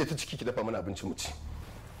 je ta ciki ki dafa mana abinci mu ci.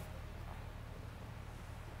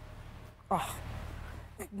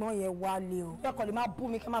 ẹ̀gbọ́n yẹn wálé o bẹ́ẹ̀ kọ́ lè má bú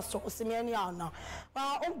mi kẹ́ máa sọ̀rọ̀ sí mi ẹni àná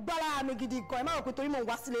ó ń gbára mi gidi gan ẹ má rò pé torí mò ń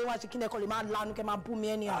wá sílé wá ṣe kí ni ẹ̀kọ́ lè má lanu kẹ́ máa bú mi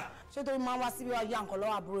ẹni àná ṣé torí máa ń wá síbí wá yá nǹkan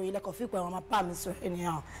lọ́wọ́ àbúrò yìí lẹ́kọ̀ọ́ fípẹ́ wọn máa bá mi sọ ẹni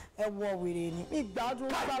àná ẹ wọ wèrè ni mi gbádùn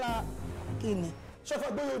gbára kí ni. ṣọfọ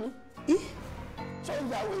gbóyè ni ṣọ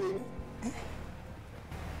ìyá wèrè ni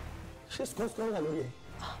ṣé skọ́skọ́ wà lórí ẹ.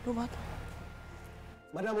 ló bá tán.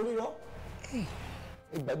 madam onírọ́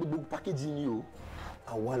ìgbà gbogbo pákéjì ni o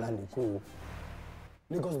àwa la lè kó o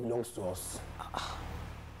Lagos belongs to us.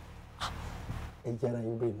 ẹ yára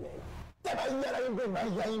yín brain mẹ. tẹ́lá yára yín brain mẹ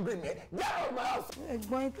yára yín brain mẹ get out of my house.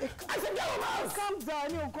 ẹ̀gbọ́n ẹ get out of my house. calm down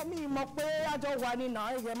ní nǹkan mi mọ̀ pé àjọ wà ní náà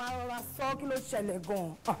ẹ̀yẹ máa rọra sọ kí ló ṣẹlẹ̀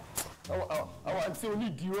gan-an. àwọn àti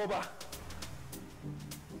onídìí rọ́bà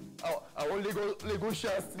àwọn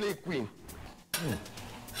Lagosian slay queen.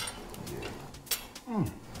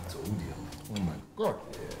 Oh my God.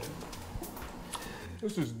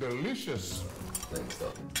 This is delicious. Thanks,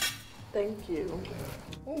 Doc. Thank you.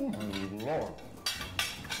 Oh my Lord.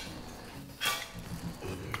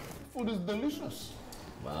 Food is delicious.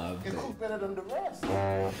 You cook better than the rest.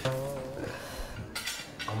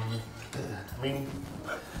 I mean,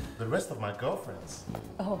 the rest of my girlfriends.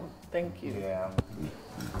 Oh, thank you. Yeah.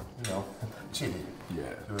 You know, Chidi. Yeah.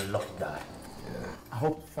 You're a lucky guy. Yeah. I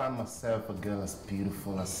hope to find myself a girl as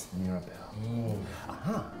beautiful as Mirabelle.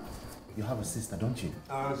 Uh-huh. You have a sister, don't you?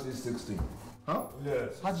 She's 16. Huh?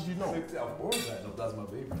 Yes. How did you know? 16, of course I know. That's my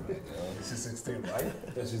baby, right? She's 16, right?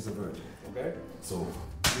 Yeah, she's a virgin, okay? So,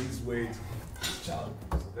 please wait for this child,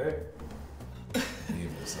 okay?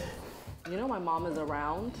 Behave yourself. You know my mom is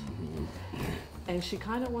around, and she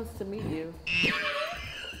kind of wants to meet you.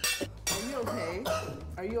 Are you okay?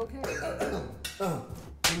 Are you okay?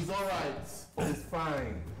 He's all right. He's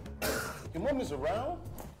fine. Your mom is around?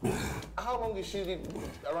 How long is she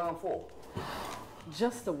around for?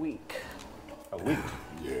 Just a week. A week?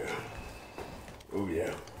 Yeah. Oh,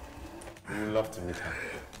 yeah. We would love to meet her.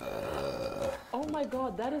 Oh my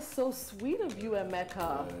God, that is so sweet of you,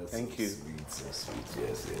 Emeka. Thank you. Sweet, so sweet.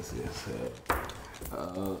 Yes.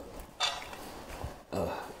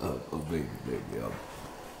 Baby.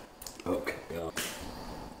 Okay.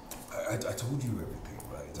 I told you everything,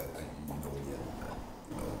 right?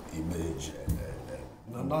 You know, image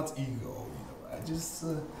and not ego.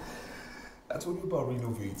 I told you about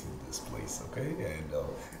renovating this place, okay? And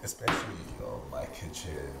especially my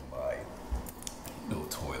kitchen, my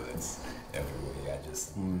toilets everywhere. I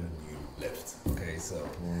just need a new lift, okay? So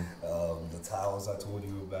the towels I told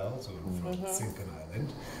you about from Sinkin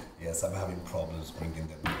Island, yes, I'm having problems bringing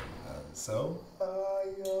them in.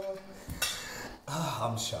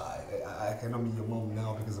 I'm shy. I cannot meet your mom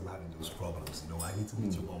now because I'm having those problems. I need to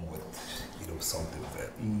meet your mom with, something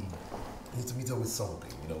very. I need to meet her with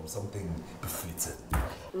something, something befitting.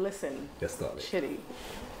 Listen, Yes, darling. Chitty,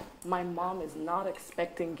 my mom is not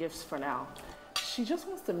expecting gifts for now. She just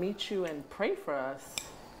wants to meet you and pray for us.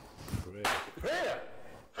 Prayer?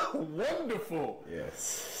 Wonderful.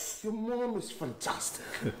 Yes. Your mom is fantastic.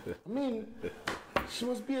 I mean, she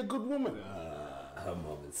must be a good woman. Her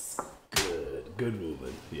mom is good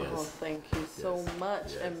woman. Yes. Oh, thank you so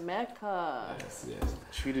much, Emeka. Yes.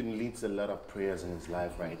 Trudon leads a lot of prayers in his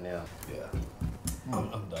life right now. Yeah.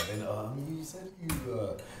 I'm done. And you said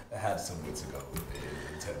you had somewhere to go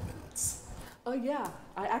in 10 minutes. Oh yeah,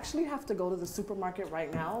 I actually have to go to the supermarket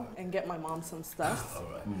right now and get my mom some stuff. All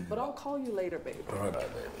right. But I'll call you later, baby. All right,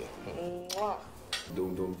 baby. Mwah.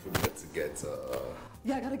 Don't forget to get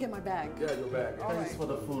Yeah, I gotta get my bag. Yeah, your bag. All Thanks right. for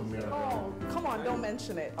the food, Mira. Oh, come on, don't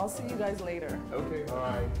mention it. I'll see you guys later. Okay. All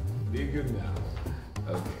right. Be good now.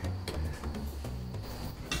 Okay.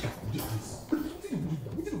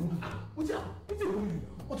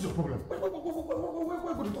 What's your problem? Why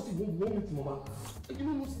go to toss it one meeting, Mama? You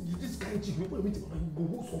know, this kind of chick, we put a meeting, Mama, you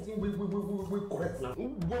go something we correct now.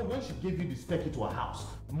 When she gave you the spec to her house,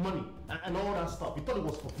 money, and all that stuff, you thought it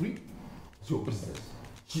was for free? It's your business.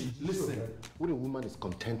 Listen, when a woman is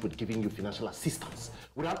content with giving you financial assistance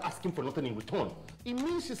without asking for nothing in return, it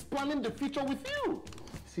means she's planning the future with you.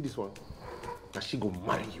 See this one? Now she go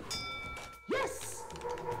marry you. Yes!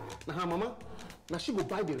 Now, Mama, now she go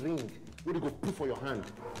buy the ring. Where you go put for your hand?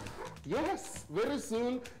 Yes, very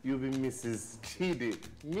soon you'll be Mrs. Chidi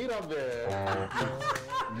Mirabelle.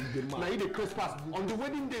 Now you the Christmas. On the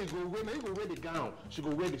wedding day, you go wear the gown. She go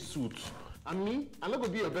wear the suit. And me, I'm not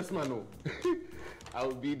gonna be your best man, no. I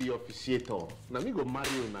will be the officiator. Now me go marry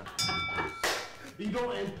you now. You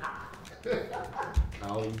don't enter.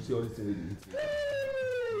 Now you see all this thing.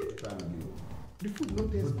 Try to do. The food no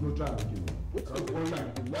taste. No try to do. Why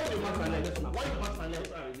you match my leg? Why you match my leg?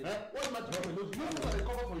 Why you match my leg? You know what they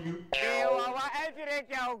cover for you? Hey,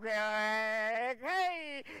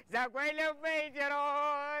 Zakwele Fejero,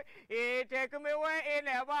 take me away in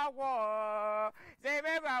a war. Say,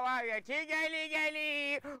 Baba, you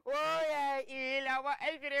tigally, oh, yeah, Ilawa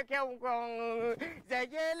African Kong.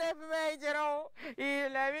 Zakele Fejero,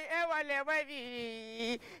 Ilavi ever never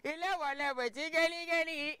be. Ilawa never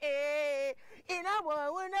tigally, eh. In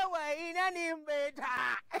our winner, in an imbeta.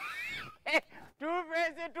 Two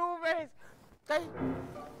face. Okay.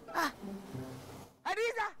 Ah.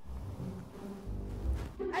 Adiza!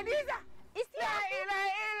 It's Adiza!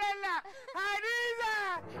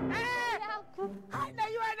 How do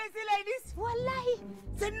you understand like this? Wallahi.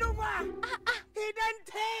 Senuma! He don't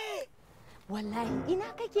take! Wallahi,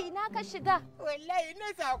 ina ka shiga? Wallahi,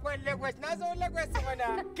 ina sakon Lagos, na zo Lagos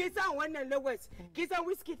mana. Kisan wannan Lagos, kisan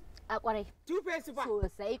whiskey. A kwarai. Two-face fa.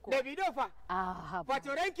 Sosai ko. Davido fa.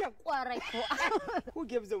 Patorankin. Kwarai ko. Who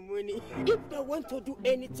gives them money? If they want to do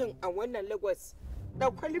anything on wannan Lagos,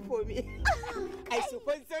 they'll call it for me. I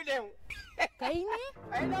sponsor them. Kai ne?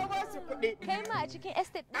 I know what's the kuɗi. Kai ma a cikin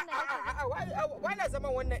estate ɗin nan. Why na zama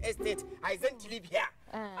wannan estate? I don't live here.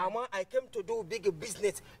 I came to do big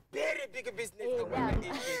business, very big business.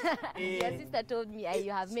 Your sister told me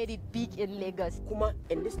you have made it big in Lagos. Kuma,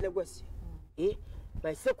 in this Lagos,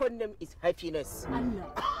 my second name is Happiness.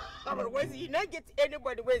 Otherwise, you not get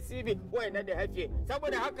anybody when see me who are not happy.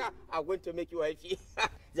 Somebody haka, I want to make you happy.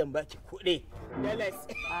 Zambaki kuɗi. Dallas.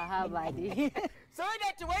 Buddy. So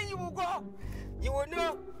that when you will go, you will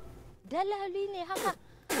know. Dalali ne haka.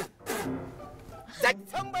 That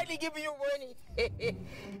somebody give you money.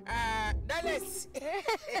 Dallas.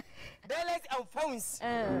 Dallas and phones.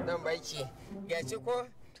 Zambaki. Yes, you go.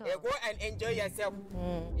 Go and enjoy yourself.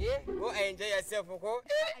 Go and enjoy yourself. Go.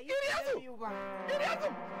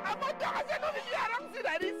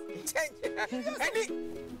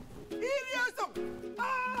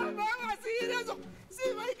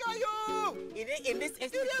 In this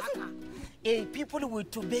people will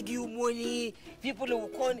to beg you money. People will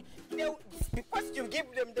call because you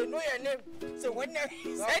give them, they know your name. So when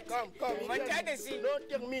they said, come. Don't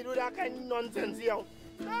tell me do that kind of nonsense here.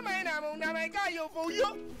 No, my guy, you for you.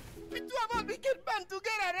 We two about we get band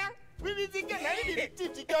together. We need to get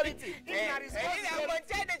security.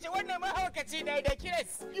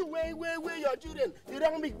 You wait, your children. You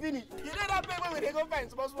don't make finish. You don't pay when they go find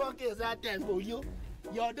supposed to work that time for you.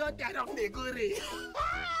 Your daughter don't make good.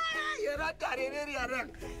 You're not carrying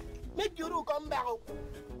around. Make you come back.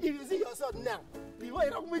 If you see your son now, we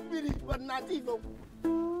wait on with me, but not even.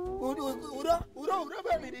 Ura,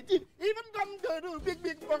 even come to do big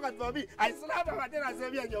pocket for me. I slap him and then I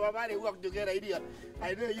say, you and your mama work together, idiot.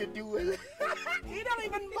 I know you do well. You don't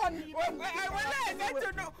even want me. I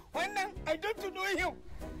don't know him.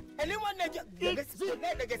 Anyone that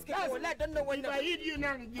don't know when I eat you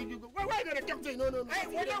now, why are you going to talk to you? No.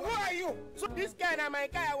 Who are you? So this guy and my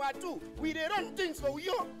guy are two. We run things for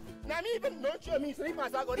you. Now even not show me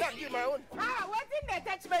slippers. I go down give my own. What in the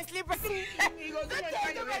touch my slippers? He goes to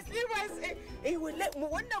my slippers. He will let me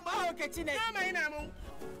wonder about kitchen.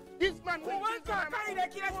 This man will want to carry the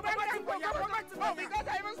kids back because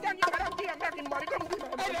I was standing around here back in Morgan.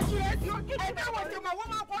 I don't want to my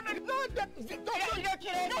woman for the blood. Don't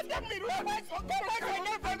tell me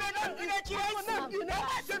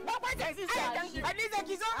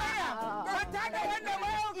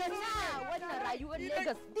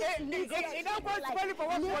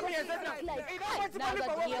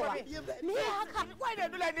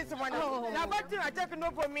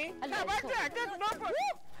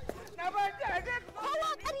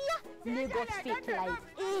Lagos fake life.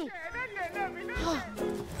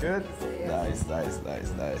 Good.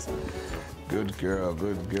 Nice. Good girl.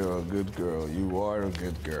 You are a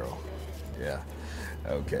good girl. Yeah.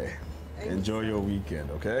 Okay. Enjoy your weekend,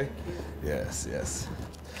 okay? Yes.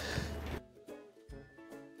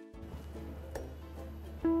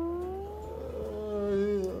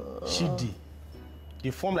 Shidi.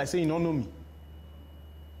 They form like saying you don't know me.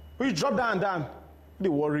 When you drop down, they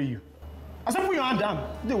worry you. I said put your hand down,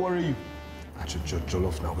 they worry you.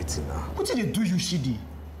 Jollof now waiting now. What did they do you, Shidi?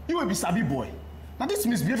 You will be sabi boy. Now this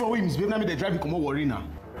misbehavior way misbehave, now they drive you come worry now.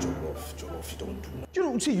 Jollof, you don't do that. You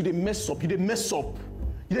know, see, you they mess up. You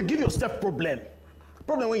they give yourself problem.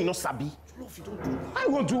 Problem when you not sabi. Jollof, you don't do that. How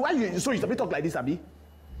you gonna do? Why you so you sabi talk like this, Abi?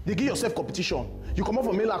 They give yourself competition. You come up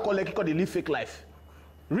from Mela call Lekki because they live fake life.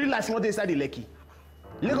 Real life not inside the Lekki.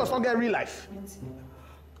 Lagos not get real life.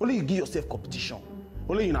 Only you give yourself competition.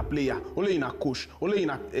 Only you a player. Only you a coach. Only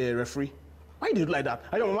you a referee. Why you do like that?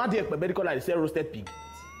 I your mama dey medical like they sell roasted pig.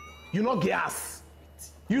 You not gas.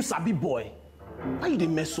 You sabi boy. Why you dey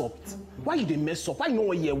mess up? Why you no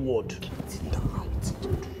want hear word?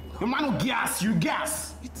 Your man no gas. You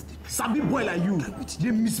gas. Sabi boy like you,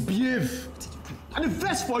 they misbehave. And the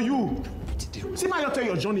best for you. See, my you tell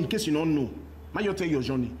your journey in case you don't know. My you tell your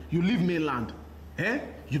journey. You leave mainland.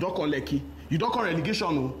 You don't call Lekki. You don't call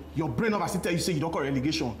relegation. No. Your brain over tell you say you don't call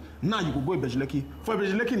relegation. Now you go Ebejileki. For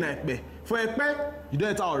Ebejileki na Ekpe. For Ekpe, you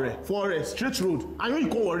don't enter Ore. For Ore, straight road. And when you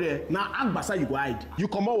come Ore, now Agbasa you go hide. You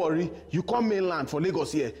come out Ore, you come mainland for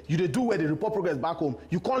Lagos here. You dey do where they report progress back home.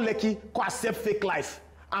 You come Lekki, go accept fake life.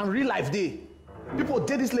 And real life day. People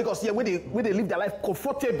did this Lagos here where they live their life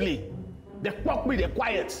comfortably. They talk me, they're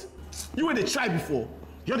quiet. You where they try before.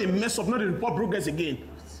 You're the mess up, not the report progress again.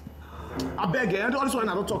 I beg you, all this one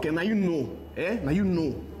I don't talk, now you know. Now you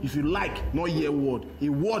know. If you like, not hear word. A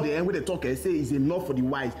word when they talk, say is enough for the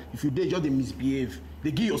wise. If you dare just they misbehave.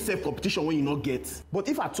 They give yourself competition when you not get. But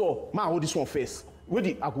if at all, man, hold this one first.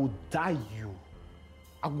 I will die you.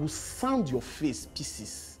 I will sound your face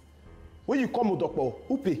pieces. When you come with doctor,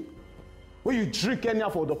 who pay? When you drink anyhow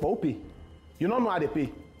for doctor, who pay? You don't know how they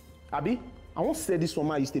pay. Abi, I won't say this one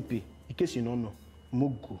man used to pay. In case you don't know.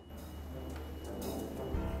 Mugu.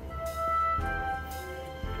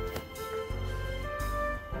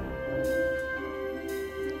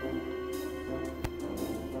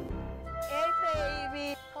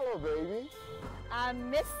 Baby, I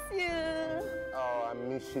miss you. Oh, I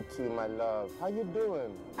miss you too, my love. How you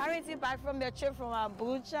doing? Aren't you back from your trip from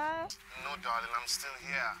Abuja? No, darling, I'm still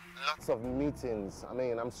here. Lots of meetings. I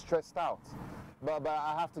mean, I'm stressed out. But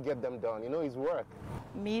I have to get them done. You know, it's work.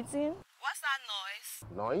 Meeting? What's that noise?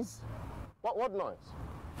 Noise? What noise?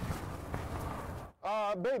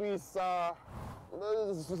 Baby, it's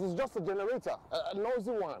just a generator, a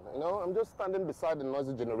noisy one, you know? I'm just standing beside the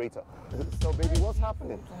noisy generator. So, baby, what's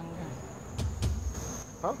happening?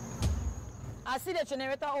 Huh? I see the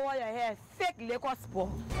generator over your head. Fake Lagos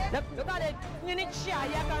sport. Look at the unit chair.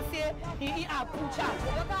 You can see he Abuja.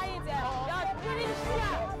 Look at it there. The unit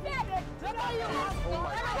chair. Look at you. Oh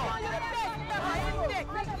my God. I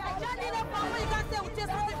just need a power. You can say we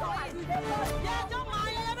just want it. Yeah, don't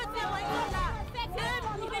mind everything when you do that. Same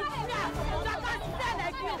unit chair. You can stand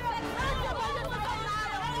like you.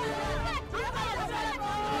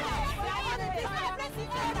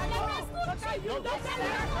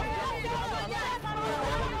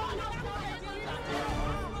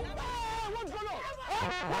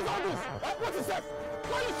 What's all this? What is that?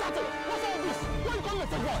 Why are you shouting? What's all this? Why are you calling a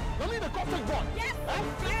fake boy? You mean the call fake boy? Yes, I'm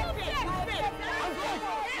fake.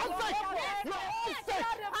 I'm fake. You're all fake.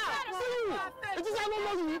 See, it is I don't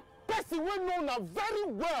know you. Person we know now very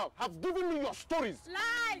well have given me your stories.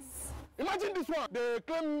 Lies. Imagine this one. They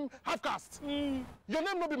claim half caste. Your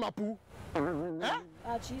name no be Mapu.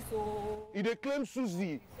 They claim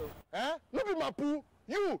Susie. No be Mapu.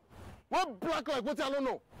 You. What black like what I don't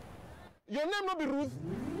know. Your name no be Ruth.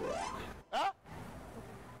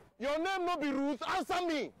 Your name no be Ruth. Answer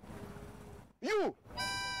me. You.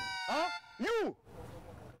 You.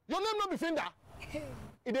 Your name no be Finda.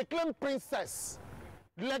 They claim princess.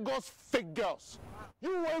 Lagos fake girls.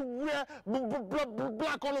 You wear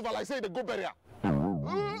black all over like say they go burial.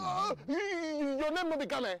 Your name no be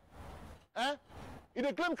Kame.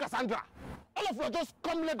 They claim Cassandra. All of you just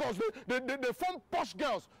come Lagos. They form posh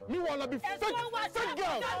girls. You wanna be fake girls.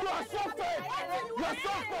 You are so fake. You are so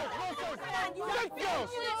fake. Nonsense. Fake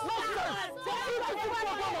girls. Nonsense.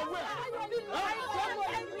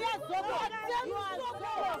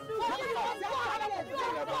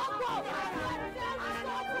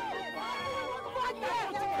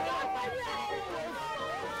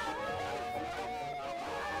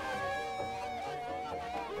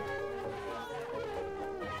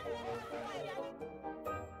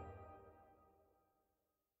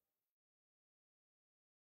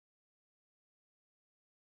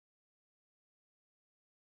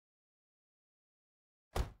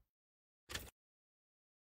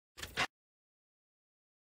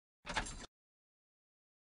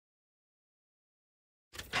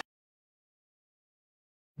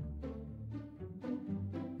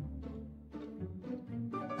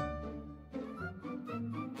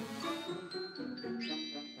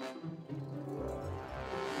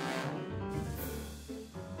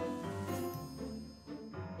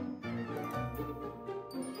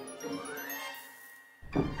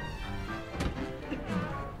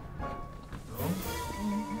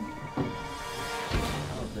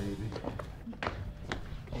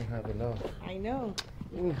 Have enough. I know.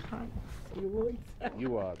 You won't.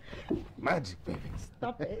 You are magic, baby.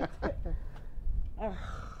 Stop it.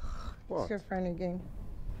 What? It's your friend again.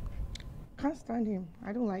 Can't stand him.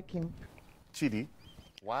 I don't like him. Chidi,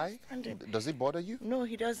 why? Does it bother you? No,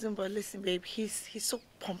 he doesn't. But listen, babe, he's so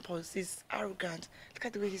pompous. He's arrogant. Look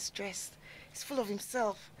at the way he's dressed. He's full of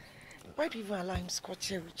himself. Why do you even allow him scotch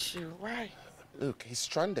here with you? Why? Look, he's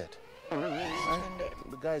stranded.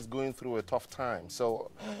 The guy is going through a tough time,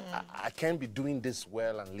 so I can't be doing this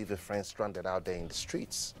well and leave a friend stranded out there in the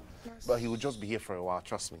streets. But he will just be here for a while,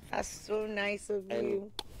 trust me. That's so nice of And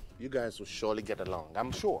you. you guys will surely get along,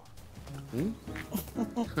 I'm sure.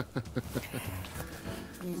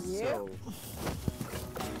 Yeah. So,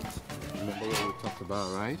 remember what we talked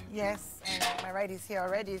about, right? Yes, and my ride is here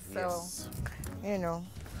already, so, Yes. you know.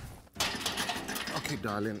 Okay,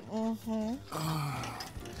 darling. Mm-hmm.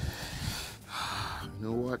 You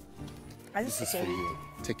know what? I This just is for you.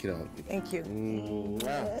 Take it out. Thank you.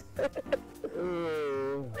 Mwah.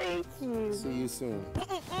 Thank you. See you soon.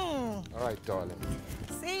 All right, darling.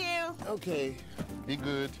 See you. Okay. Be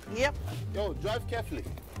good. Yep. Yo, drive carefully.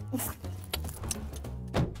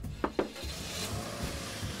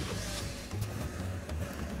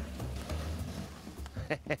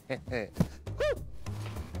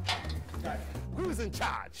 Who is in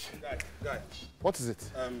charge? Guy. What is it?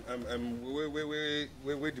 Where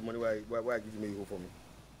the money why I give you me for me?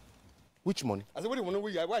 Which money? I said, where the money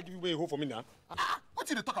why I give you me for me now? What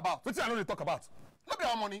did they talk about? What I know they talk about? Not be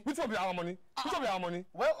our money. Which one be our money? Which one be our money?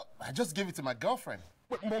 Well, I just gave it to my girlfriend.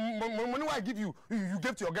 Money why I give you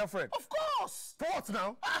gave to your girlfriend? Of course. For what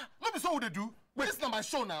now? Let me see what they do. This is not my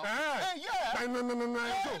show now. Hey, yeah. No.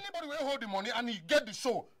 Anybody will hold the money and you get the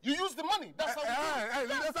show. You use the money. That's how you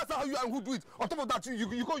do it. That's how you and who do it. On top of that, you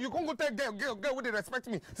can't go tell girl where they respect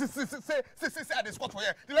me. Say I dey squat for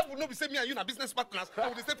here. The level no be say me and you na business partners. I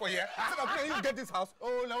will stay for here. Say that me and you get this house.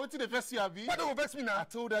 Oh, now what did they vex you, Abi? Why don't vex me now? I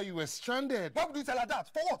told her you were stranded. Why would you tell her that?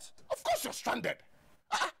 For what? Of course you're stranded.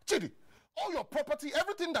 Chidi, all your property,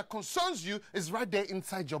 everything that concerns you is right there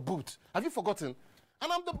inside your boot. Have you forgotten?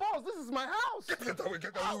 And I'm the boss. This is my house. Get away.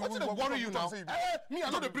 What's it worry you now? Me, I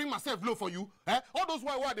know they bring myself low for you. All those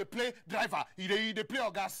why they play driver, they play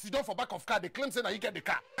or gas, sit down for back of car, they claim say that you get the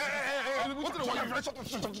car. What's it worry you? Shut.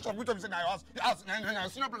 Which one is in our house? House.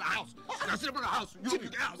 Senior brother house. Senior brother house. You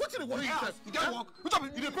get house. What's it worry you? You get work. Which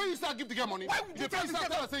one? You pay you start give the girl money. Why would you pay you start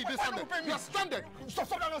tell her say you stranded? You are stranded.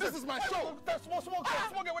 Stop. This is my show. Small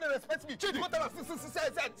girl when they respect me. Chidi. Go tell her say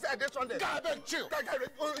I get stranded. Guy, beg, chill.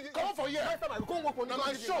 Come on for here. You can't work on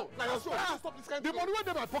my show. Stop this kind the money went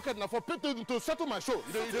in my pocket now for pay to settle my show.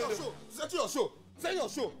 Settle your show. Say your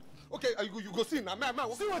show. Okay, you go see now.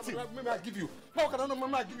 See what I give you. How can I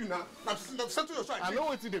know I give you now? Now settle your show. I know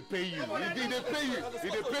what they pay you.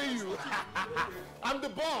 They pay you. I'm the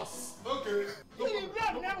boss. Okay. Get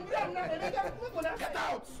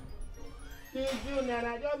out.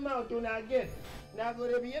 Now go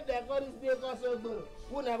to be if that God is there so good.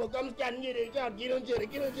 Who never comes can get it out, get on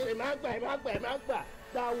Jerry, mark by.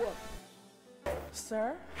 That work.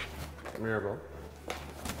 Sir? Mirabel,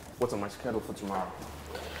 what's on my schedule for tomorrow?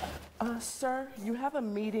 Sir, you have a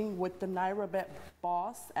meeting with the NairaBet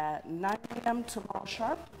boss at 9 a.m. tomorrow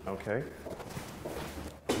sharp. Okay.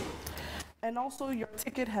 And also, your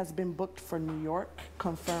ticket has been booked for New York,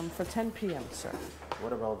 confirmed for 10 p.m., sir.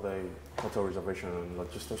 What about the hotel reservation and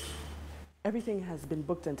logistics? Everything has been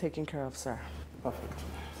booked and taken care of, sir. Perfect.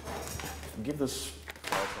 Give this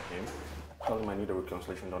file to him. Tell him I need a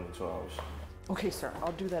reconciliation done in 2 hours. Okay, sir.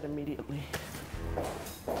 I'll do that immediately.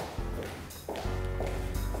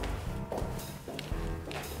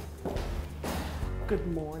 Good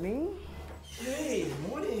morning. Hey,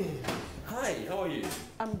 morning. Hi, how are you?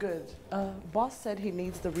 I'm good. Boss said he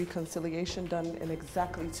needs the reconciliation done in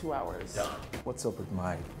exactly 2 hours. Done. What's up with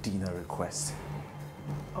my dinner request?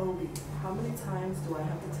 Obi, how many times do I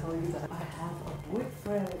have to tell you that I have a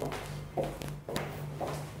boyfriend?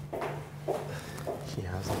 She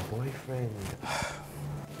has a boyfriend.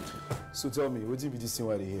 So tell me, what did you be this thing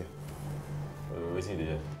while they're here? What's in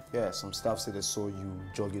there? Yeah, some staff said they saw you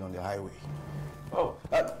jogging on the highway. Oh.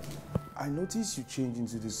 I noticed you changed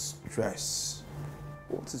into this dress.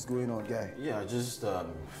 What is going on, guy? Yeah, I just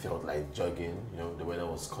felt like jogging. You know, the weather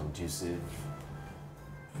was conducive,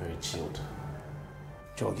 very chilled.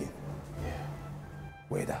 Jogging? Yeah.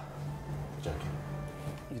 Weather? Jogging.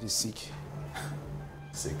 You sick?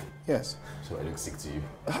 Sick? Yes. So I look sick to you?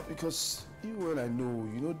 Because you and I know,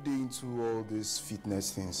 you're not into all these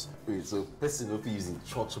fitness things. Wait, so person of you is in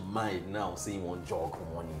church mind now saying one jog for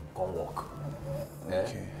morning, come walk.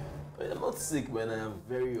 Okay. I'm not sick, man. I am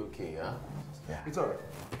very okay, huh? Yeah. It's alright.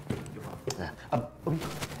 Yeah.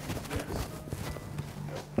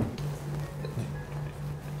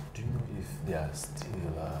 Do you know if they are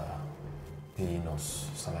still paying us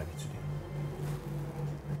salary today?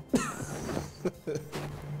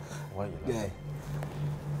 Why you laughing?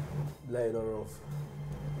 Guy, light her off.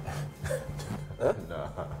 No,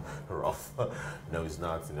 rough. No, it's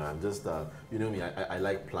not. You know, I'm just, you know me, I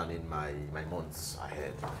like planning my months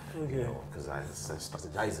ahead. Okay. You know, because I'm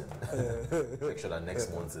strategizing. Make sure that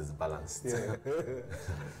next month is balanced. Yeah.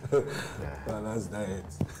 Balanced diet.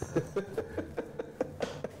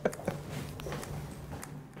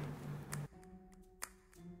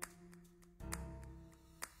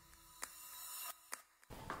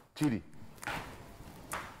 Chidi.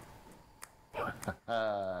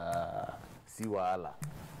 See wahala.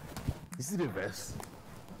 You see the verse?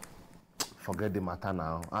 Forget the matter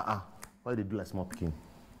now. Why they do like small pikin?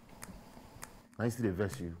 Now you see the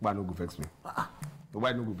verse you. Why no go vex me?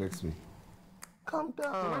 Why no go vex me? Calm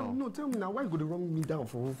down. No, tell me now. Why you go to run me down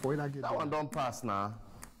for when I get that one don't pass now.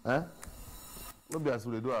 Eh? No be as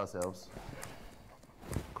we do ourselves.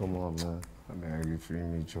 Come on, man. I mean, you free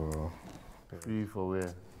me, Joe. Free for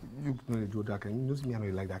where? You know do that kind. You know me, I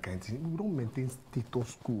don't like that kind of thing. We don't maintain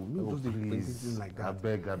status quo. We just maintain things like that. I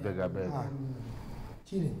beg.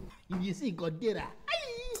 Chidi, if you see Godera,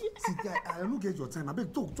 see, I don't get your time. I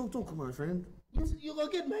beg, talk, my friend. You go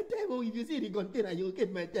get my time. Oh, if you see the container, you will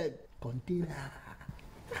get my time. Container.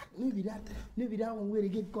 Maybe that one where they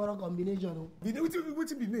get color combination. Oh.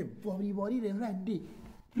 What's be name? For everybody, they right there.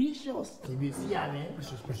 Precious. If you see her, man.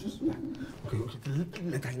 Precious. Okay.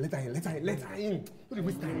 Let her in. What do you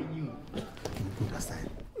waste time? You. Go that side.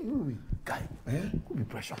 Guy, who be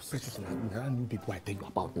Precious? Precious now. New people I tell you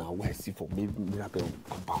about now. Where I see for maybe miracle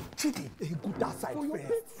compound. Cheating. Go that side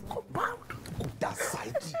first. Compound. Go that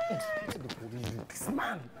side. This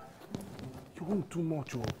man, you want too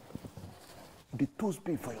much, oh. The toast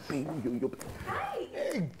pay for your pay. Hi.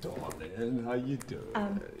 Hey, darling. How you doing?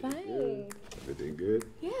 I'm fine. Everything good?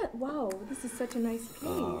 Yeah, wow, this is such a nice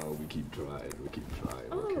place. We keep trying.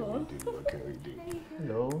 Oh. What can we do?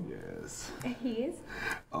 Hello? Yes. He is?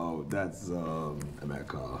 Oh, that's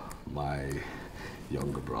Emeka, my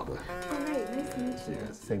younger brother. All right, nice to meet you.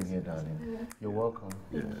 Yes. Same here, darling. You're welcome.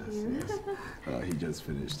 Yes. He just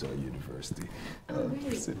finished university.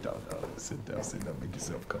 Sit down, make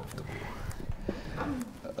yourself comfortable.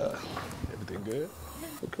 Everything good?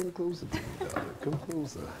 Well, come closer to me, darling. Come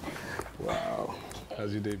closer. Wow.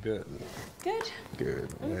 How's your day been? Good.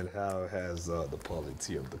 Good. And how has the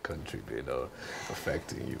polity of the country been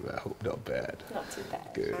affecting you? I hope not bad. Not too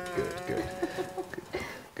bad.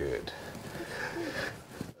 Good.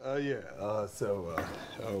 So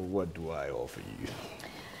what do I offer you?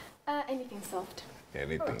 Anything soft.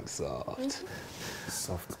 Anything soft. Mm-hmm.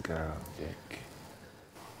 Soft girl, dick.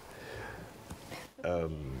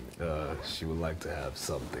 She would like to have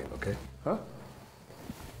something, okay? Huh?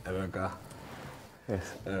 Emeka?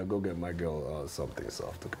 Yes. Go get my girl something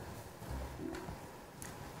soft, okay?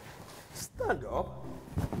 Stand up.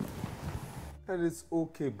 And it's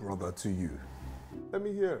okay, brother, to you. Let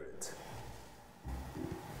me hear it.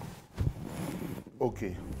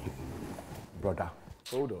 Okay, brother.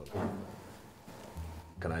 Hold on.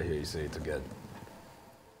 Can I hear you say it again?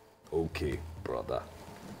 Okay, brother.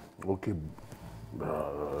 Okay,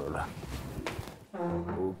 brother.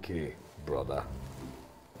 Okay, brother.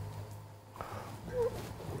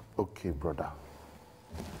 Okay, brother.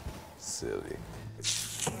 Silly.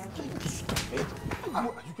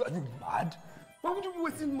 Are you mad? Why would you be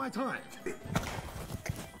wasting my time?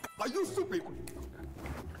 Are you stupid?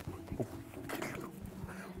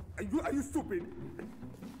 Are you stupid?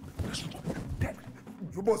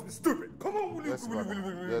 You must be stupid. Come on, will you? Yes,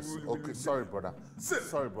 brother. Yes, okay, sorry, brother.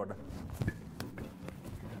 Sorry, brother.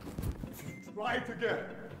 Try it again.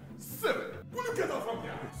 Silly. Will you get out from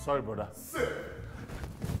here? Sorry, brother. Silly.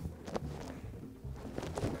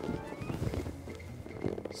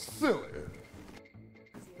 Silly.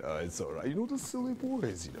 It's all right. You know the silly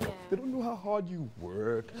boys, you know. Yeah. They don't know how hard you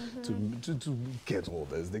work to get all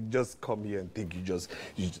this. They just come here and think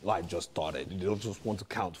life just started. They don't just want to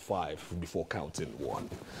count 5 before counting 1.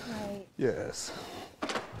 Right. Yes.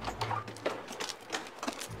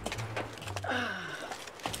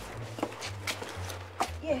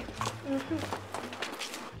 Yeah.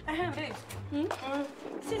 Babe.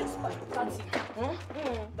 See this party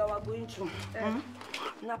that we're going to.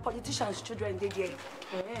 Now politicians' children, they get.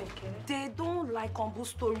 They don't like Kombu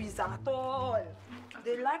stories at all.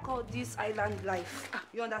 They like all this island life.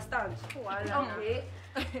 You understand? Okay.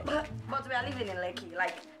 but we are living in Lekki.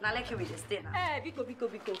 Like, now Lekki we just stay now. Hey,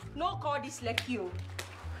 Biko. No call this Lekki.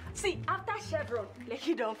 See, after Chevron,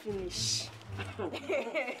 Lekki don't finish.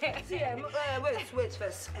 See, wait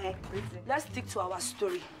first. Let's stick to our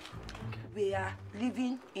story. We are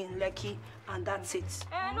living in Lekki, and that's it.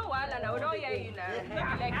 No, we don't hear you now.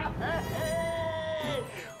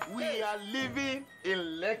 We are living in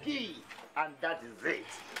Lekki, and that is it.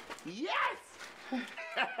 Yes!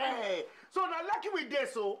 Hey, so now lucky with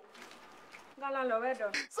this, so. So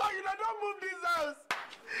you don't move this house.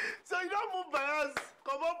 So you don't move my house.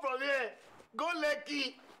 Come up from here. Go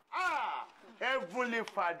Lekki. Ah, Heavenly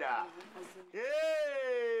Father.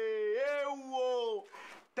 Hey, whoa.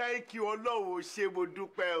 Thank you, Allah. Shebo.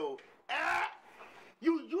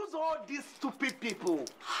 You use all these stupid people.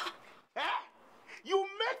 You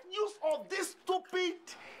make use of these stupid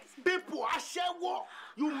people. Ashewo.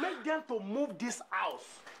 You make them to move this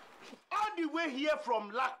house. All the way here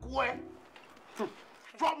from Lakwe.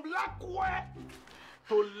 From Lakwe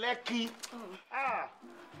to Lekki.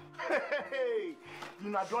 Hey, you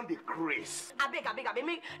not done the craze. I beg,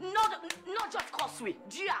 me. Not just cost we.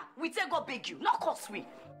 Dear, we take go beg you, not cost we.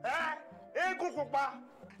 Hey, Kukuba.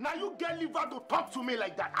 Now you get liver to talk to me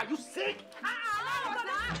like that. Are you sick?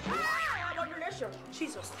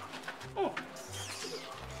 Jesus.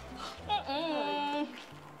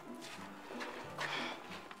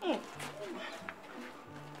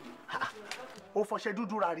 O fọṣẹ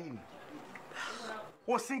dúdú ra rí ni.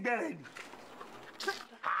 O sín gbẹ́rẹ́ ni.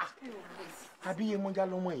 Àbí Yemọja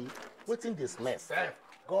lọmọ yìí. Wetin dey smell sef?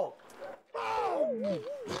 God.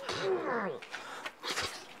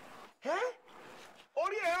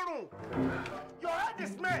 Orí ẹ̀rùn. Your head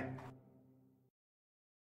is smell.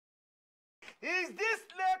 Is this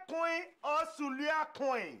Lekun or Sulia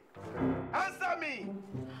coin? Answer me.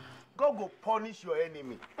 God go punish your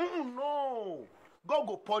enemy. No. God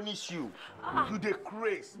go punish you. You dey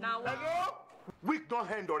craze. Now hello? Week don't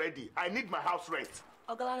end already. I need my house rent.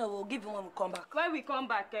 Ogalano will give you when we come back. When we come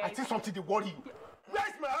back, I think something they worry you.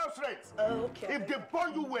 Where's my house rent? Okay. If they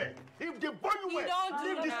burn you well, leave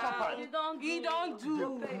this compound. You don't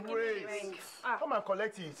do. Craze. Come and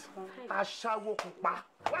collect it. Ashawo kupa.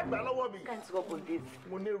 Why do I not want me? Can't go with this.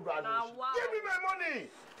 Money rubbish. Give me my money.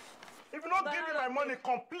 If you don't give me my money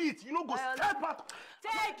complete, you know go step out.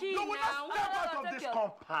 Take it. You will not step out of this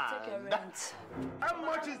compound. Take your rent. How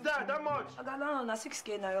much is that? How much? Ogalano, na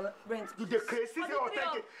 6K na your rent. You the crazy or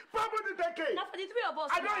 10K? Probably 10K. Now for the three of us.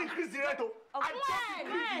 I don't increase the rent. I don't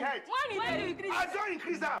increase the head. When you increase? I don't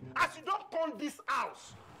increase that. As you don't turn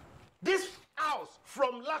this house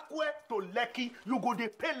from Lakwe to Lekki, you go dey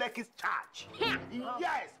pay Lekki's charge.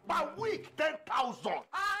 Yes, per week 10,000.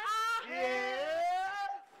 Yeah.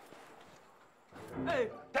 Hey,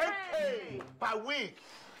 10K per week.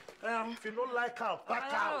 If you don't like her,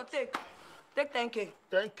 back out. Take 10K.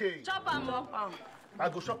 10K. Chop am up. I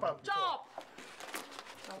go shop am.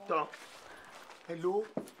 Chop. Hello,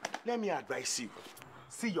 let me advise you.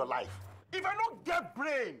 See your life. If I don't get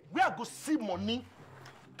brain, where I go see money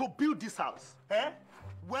to build this house?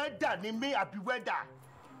 Whether they may I be whether.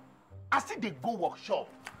 I still they go workshop.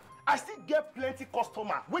 I still get plenty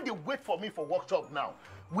customer when they wait for me for workshop now.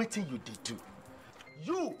 Waiting you did do.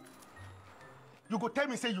 You go tell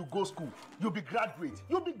me say you go school. You be graduate.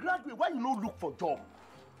 Why you no look for job?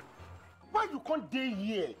 Why you can't dey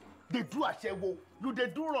here? They do ashewo. You dey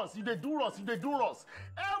do runs.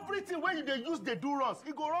 Everything when you dey use dey do runs,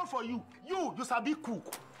 it go run for you. You sabi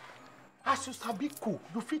cook. As you sabi cook,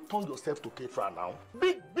 you fit turn yourself to caterer now.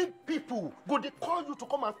 Big people go dey call you to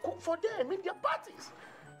come and cook for them in their parties.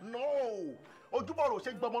 No. Ojúbọ̀rọ̀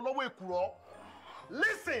ṣe gbọmọ lọ́wọ́ èkùrọ́.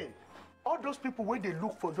 Listen, all those people wey dey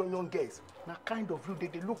look for young girls, na kind of you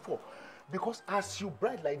they look for. Because as you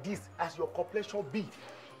bright like this, as your complexion be,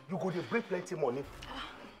 you go dey bring plenty money.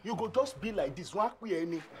 You go just be like this, one pay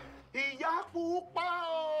any. Iya pupa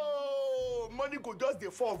o! Money go just dey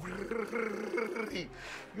fall.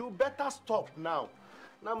 You better stop now.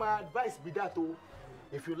 Now my advice be that oh,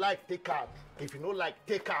 if you like, take am. If you no like,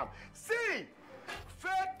 take am. See,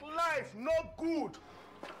 fake life no good.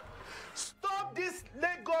 Stop this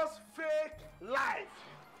Lagos fake life.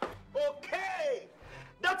 Okay.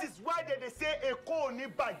 That is why they say Eko ni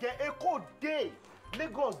bàjẹ́, Eko dey.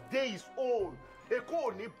 Lagos day is old.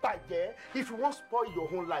 Eko ni bàjẹ́. If you want spoil your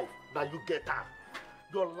own life, now you get out.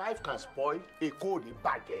 Your life can spoil. Eko ni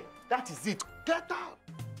bàjẹ́. That is it. Get out.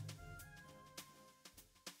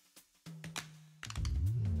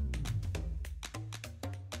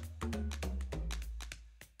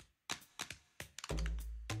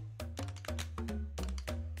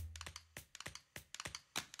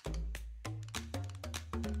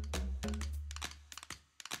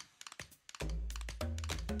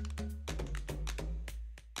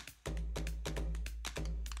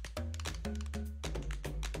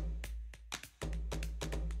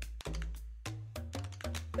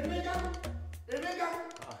 Emeka,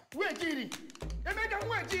 where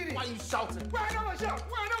Jiri? Why are you shouting? Why I never shout?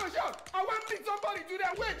 I want to meet somebody do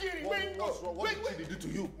that. Where Jiri? What did Jiri do to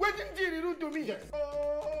you? What did Jiri do to me? Yes.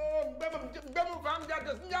 Enough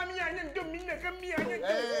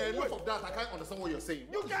of that. I can't understand what you're saying.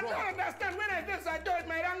 You cannot understand when I first started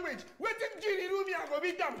my language. What did Jiri do me? I go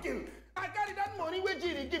be damn kill. I carry that money where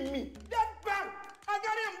Jiri give me. That bank. I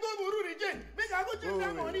carry him go Buru Region. Make I go change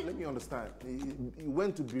that money. Let me understand. You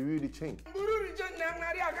went to Buru the chain. Buru Region,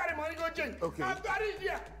 I carry money go change. Okay. I carry it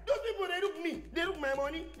there. Those people, they look me. They look my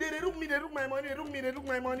money. They look me. They look my money. They look me. They look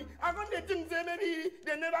my money. I got the thing say maybe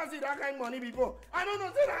they never see that kind of money before. I don't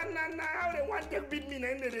know say how they want to beat me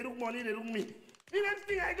and they look money. They look me. The next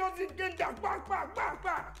thing I just see get back.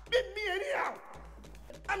 Beat me anyhow.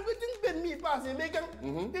 I'm waiting for me pass. They make them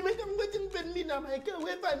waiting for me now. I can't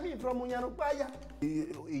wait for me from Yanopaya.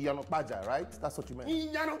 Yanopaya, right? That's what you meant.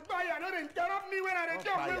 Yanopaya, don't interrupt me when I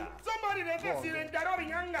talk. Somebody they just interrupt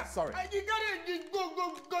in anger. Sorry. I go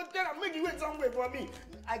tell them make you wait somewhere for me.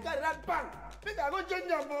 I got that bank. Think I go change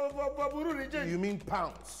them for Buru Region. You mean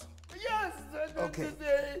pounds? Yes. Okay.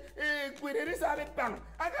 With Elizabeth Bank.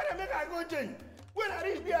 I gotta make I go change. When I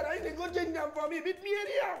reach there, I need to go change them for me. Beat me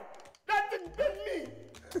anyhow. That thing beat me.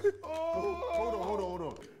 Hold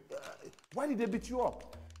on. Why did they beat you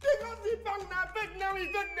up? Because the bank now big now is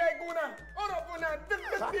big there gonna. All of them big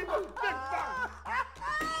people, big bank.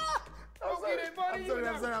 I'm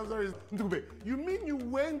sorry. Ndube, you mean you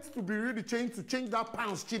went to Buru the chain to change that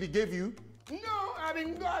pounds Chidi gave you? No, I've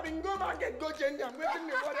been go back and go change them. Waiting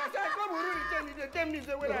me what I said. I come Buru the chain. They tell me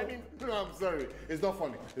the way I mean. No, I'm sorry. It's not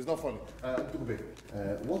funny. Ndube,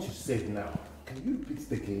 what you said now, can you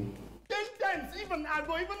repeat it again? 10 times, even I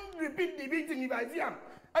go even repeat the beating if I see him.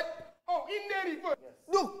 In there report. Yes.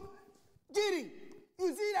 Look, Jiri,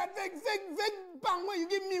 you see that fake bang where you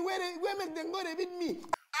give me where make them go they beat me.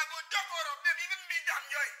 I go talk all of them, even beat them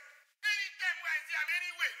joy. Anytime where I see them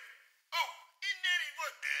anyway. In there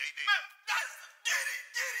report. That's Jiri,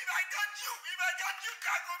 if I catch you,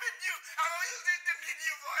 I go beat you. I will use it to beat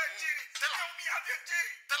you for her, Jiri. Tell me how you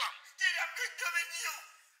Jiri. Tell him. Jiri, I'm going to beat you.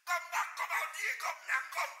 Come back, come out here, come now,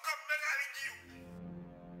 come back with you.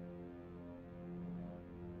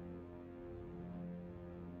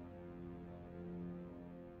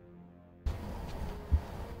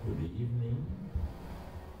 Good evening.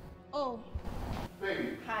 Oh.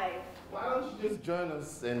 Baby. Hi. Why don't you just join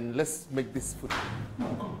us and let's make this food?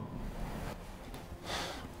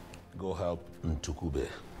 Go help Ntukube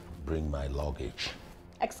bring my luggage.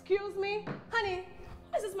 Excuse me? Honey,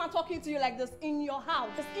 why is this man talking to you like this in your house?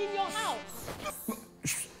 It's in your house.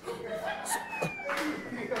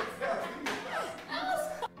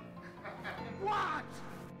 What?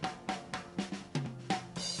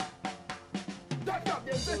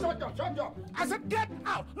 Shut up. I said get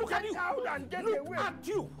out. Look at you. Out and get away. Look at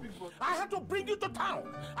you. I had to bring you to town.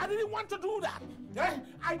 I didn't want to do that.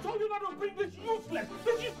 I told you not to bring this useless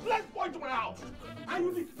boy to my house. And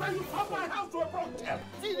you turn my house to a brothel.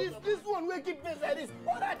 See this one will keep this like this.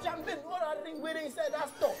 All that champagne, all that ring waiting inside that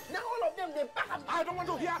store. Now all of them they pack up. I don't want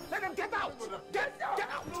to hear. Let them get out. Get out.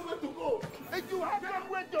 Nowhere to go. If you have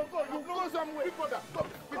somewhere to go, you go somewhere.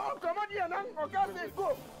 Come on here now. Okay, say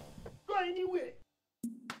go. Go anywhere.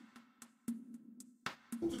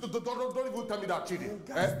 Don't even tell me that, Chidi.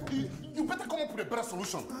 You better come up with a better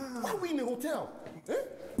solution. Why are we in a hotel?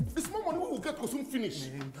 The small money we will get will soon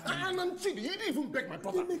finish. And Chidi, you didn't even beg my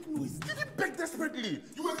brother. You didn't beg desperately.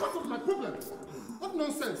 You were part of my problem. What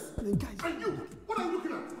nonsense. And you, what are you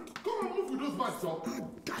looking at? Come on, move with those bags, Joe.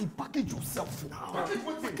 Guy, package yourself now.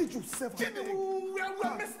 Package yourself. Chidi, we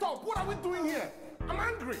are messed up. What are we doing here? I'm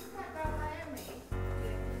angry.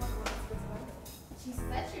 She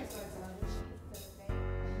said she was going to lunch.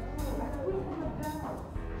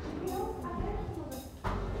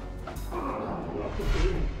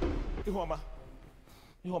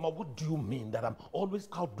 Ihoma, what do you mean that I'm always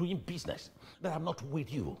out doing business, that I'm not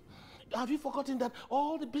with you? Have you forgotten that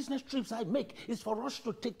all the business trips I make is for us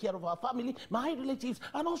to take care of our family, my relatives,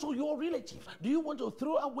 and also your relatives? Do you want to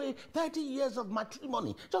throw away 30 years of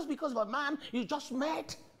matrimony just because of a man you just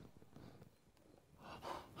met?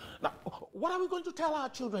 Now, what are we going to tell our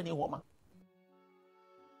children, Ihoma?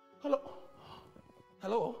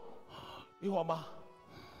 Hello? Ihoma?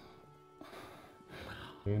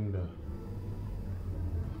 Linda.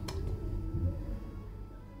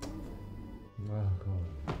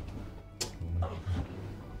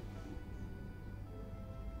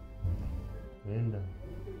 Linda.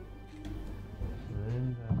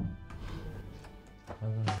 Oh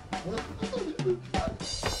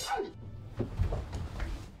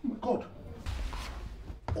my God.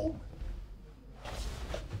 Oh.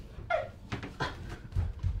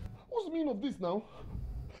 What's the meaning of this now?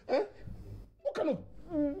 What kind of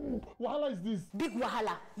wahala is this? Big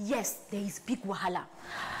wahala. Yes, there is big wahala.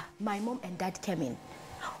 My mom and dad came in.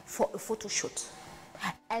 for a photo shoot.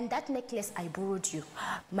 And that necklace I borrowed you,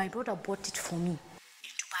 my brother bought it for me in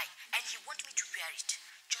Dubai, and he wants me to wear it.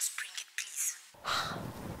 Just bring it, please.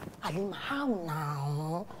 Halima, how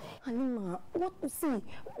now? Halima, what you see?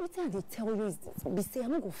 What I dey tell you is be say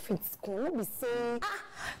I'm not go fit school. No be say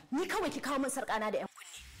ni kawai ki kawo min sarƙana da ƴan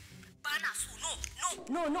kunne. Ba na so,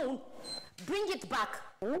 no. Bring it back.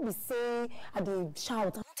 No be say I dey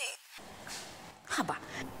shout. Haba.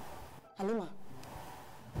 Halima.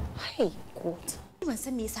 Hey, God. Ban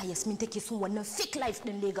san me yasa Yasmin take son wannan fake life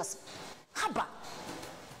din Lagos. Haba.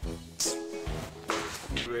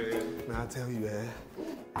 Now I tell you,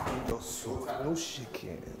 just so no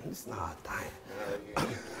shaking. It's not our time.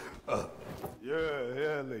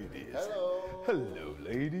 Yeah, ladies. Hello,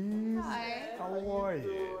 ladies. Hi. How are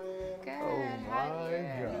you? Good. Oh my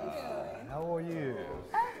God. How are you?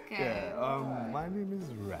 Okay. Yeah. My name is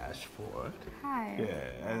Rashford. Hi.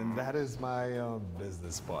 Yeah, and that is my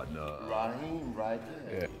business partner. Rahim, right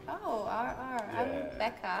there. Yeah. Oh, I'm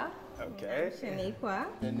Becca. Okay. Shaniqua.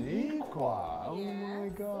 Shaniqua. Oh my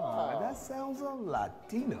God. That sounds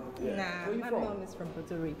Latino. Nah, my mom is from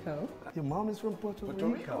Puerto Rico. Your mom is from Puerto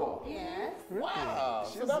Rico? Yes. Really? Wow.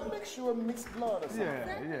 So that makes you a mixed blood or something.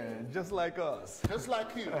 Yeah, just like us. Just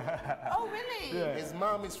like you. Oh, really? Yeah. His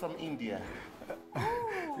mom is from India.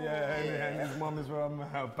 Yeah, and his mom is from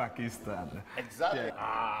Pakistan. Exactly. Yeah.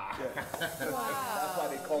 Ah. That's why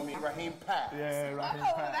they call me Rahim Pat. Yeah, Rahim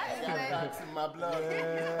Oh, Pat. that's I got Pats in my blood.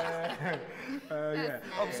 Yeah.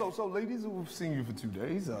 Yeah. So ladies, we've seen you for 2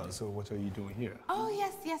 days. So what are you doing here? Oh,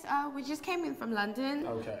 yes. We just came in from London.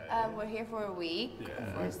 Okay. We're here for a week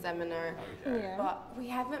for a seminar. Okay. Yeah. But we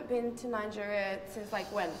haven't been to Nigeria since like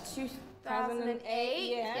when?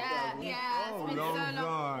 2008? Yeah. It's been so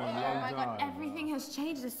long. Oh my God, everything has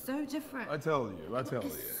changed. It's so different. I tell you.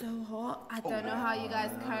 It's so hot. I don't know how you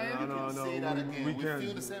guys cope. No. Say that again. We can't.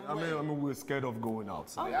 feel the same I way. mean, we're scared of going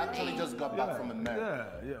outside. We actually just got back from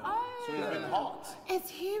America. Yeah. Oh, So it's been hot. it's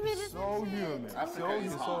humid, isn't So it? humid. Africa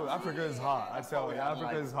is hot. Africa is hot. I tell we you, had,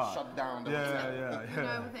 Africa like, is hot. shut down the Yeah. You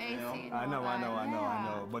know, with the AC and I know. all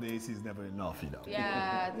that. But the AC is never enough, you know.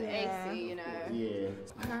 Yeah, the AC, you know.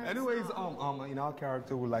 Yeah. Anyways, in our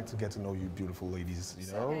character, we like to get to know you, beautiful ladies. You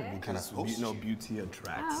know, Okay. because Kinda host you. beauty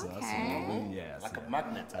attracts Oh, us. okay. You know? Yes. Like a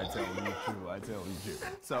magnet. I tell you true.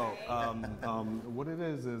 So, what it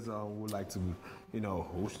is we like to,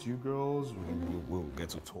 host you girls. We'll get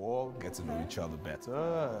to talk, get to know each other better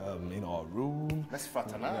in our room. Let's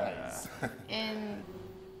fraternize. In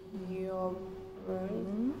your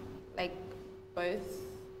room? Like both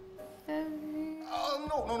of you? Oh,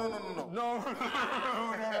 no.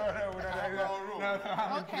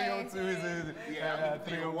 Okay. 302 is Yeah,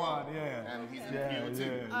 301. Yeah. And he's in PO2.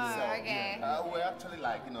 Oh, okay. We're actually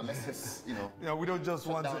like, let's just, Yeah, we don't just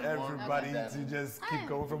want down everybody one, to just keep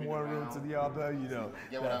going from one room to the other,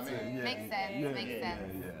 Get what I That's mean? it, yeah. Makes sense, Yeah, makes yeah,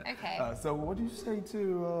 sense. yeah. Okay. So what do you say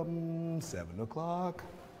to 7 o'clock?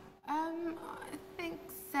 I think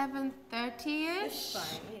 7:30-ish. That's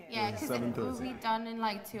fine, yeah. Because it will 7:30. be done in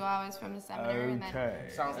like 2 hours from the seminar. And then, Okay.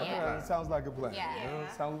 Sounds like a plan. Sounds like a plan. Yeah.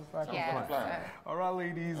 Sounds like a Yeah. plan. All right,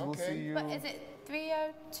 ladies, we'll see you. but is it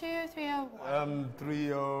 302, 301?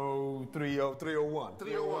 301. 301.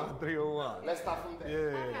 301. Let's start from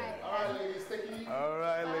there. Yeah. All right, ladies, take it easy. All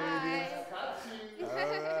right, ladies. Catch you. All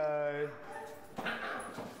right.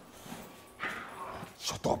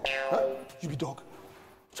 Shut up. You be dog.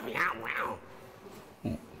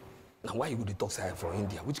 Now why you go to talk side from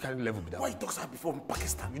India? Which kind of level be that? Why you talk side before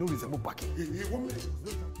Pakistan? You know this about Pakistan. Hey, 1 minute.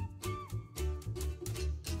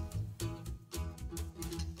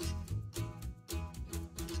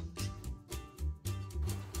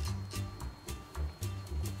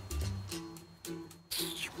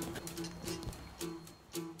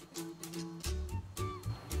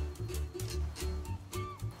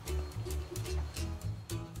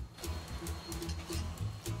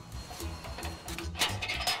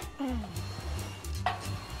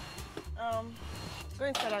 Go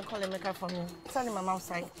inside and call Emeka for me. Tell him I'm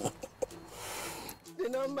outside. The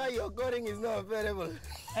number you're calling is not available.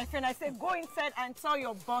 My friend, I said go inside and tell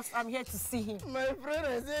your boss I'm here to see him. My friend,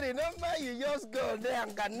 I said the number you just called there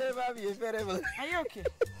can never be available. Are you okay?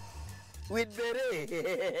 With beret.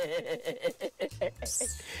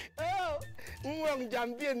 Oh,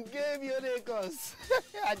 champion gave you the course.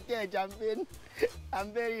 I tell champion,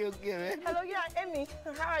 I'm very okay, man. Hello, yeah, Amy.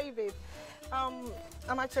 How are you, babe?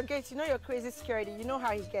 I'm at your gate. You know your crazy security. You know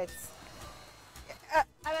how he gets.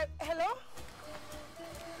 Hello?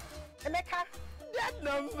 Emeka? That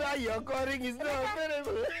number you're calling is not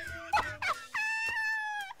available.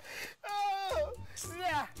 Oh,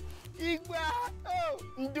 yeah. Igba. Oh,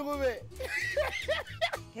 Ndugube.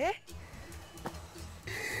 Hey.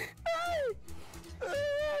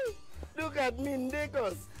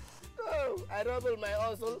 records. Oh, I double my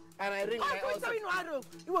hustle and I ring my hustle.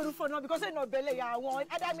 You want to for now because I know belly. I want.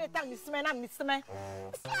 I don't make time. Fine.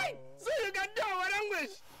 So you can do our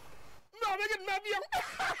language. No, make it maybe.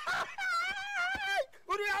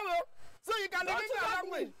 What do you have? So you can make our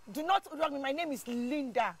language. Do not wrong me. My name is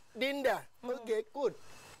Linda. Linda. Okay, good.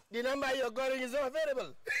 The number you're calling is not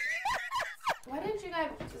available. Why didn't you guys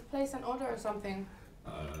just place an order or something?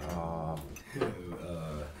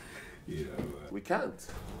 We can't.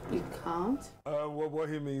 You can't? What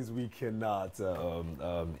he means, we cannot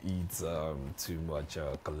eat too much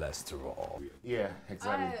cholesterol. Yeah,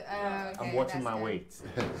 exactly. I'm watching my weight.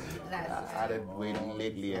 I added weight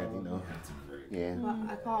lately, and you know. Yeah. Well,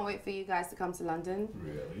 I can't wait for you guys to come to London.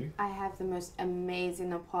 Really? I have the most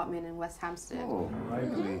amazing apartment in West Hampstead. Oh,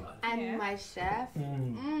 really? And my chef,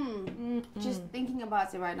 just thinking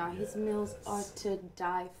about it right now, his meals are to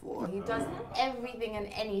die for. He does everything and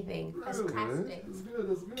anything. Fantastic.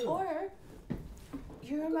 That's good. Or,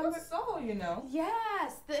 you remember? So, you know.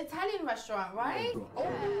 Yes, the Italian restaurant, right?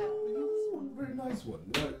 Very nice one.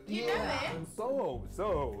 You know it? So.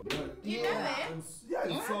 You know it? Yeah,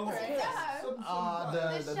 so.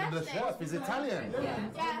 The chef is Italian. Yeah.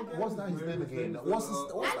 What's that his name again? What's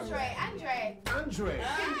Andre. Andre.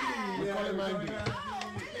 Yeah. We call him Andre.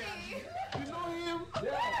 You know him?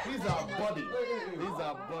 Yeah. He's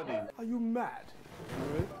our buddy. Are you mad?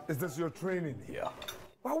 Is this your training here?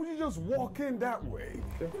 Why would you just walk in that way?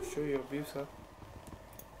 Show your view, sir.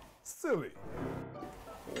 Silly.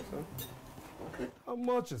 Yes, sir. Okay. How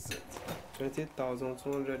much is it?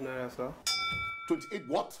 28,200 naira, sir. 28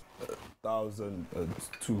 what?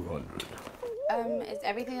 1,200. Is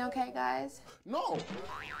everything okay, guys? No.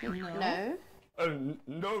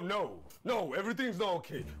 No? No, everything's not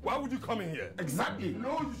okay. Why would you come in here? Exactly.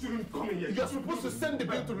 No, you shouldn't come in here. You're supposed to send the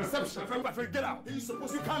bill to reception. My friend, get out. You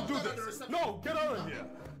can't do this. No, get out of here.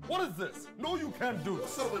 What is this? No, you can't do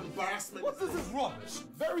this. What sort of embarrassment? What is this rubbish?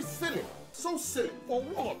 Very silly. So silly. For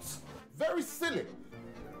what? Very silly.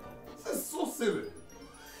 This is so silly.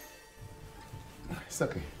 It's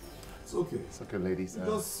okay. It's okay. It's okay, ladies.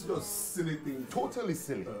 Just silly things. Totally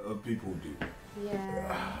silly. People do.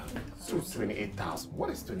 Yeah. So 28,000. What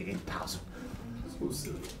is 28,000? So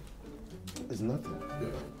silly. It's nothing. Yeah.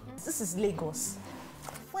 This is Lagos.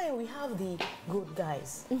 When we have the good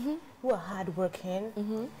guys who are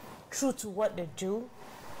hardworking, true to what they do,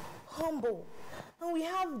 humble, and we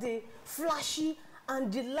have the flashy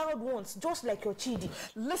and the loud ones, just like your Chidi.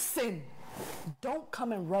 Listen, don't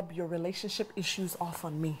come and rub your relationship issues off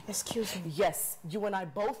on me. Excuse me. Yes, you and I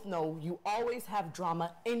both know you always have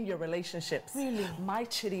drama in your relationships. Really? My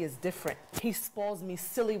Chidi is different. He spoils me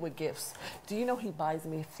silly with gifts. Do you know he buys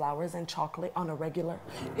me flowers and chocolate on a regular?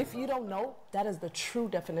 If you don't know, that is the true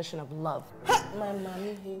definition of love. My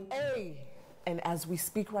mommy. Hey! And as we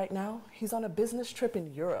speak right now, he's on a business trip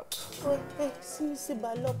in Europe. Hey, see,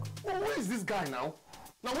 Balok. Well, where is this guy now?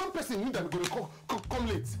 Now, one person knew that we're going to come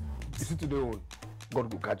late. You see today,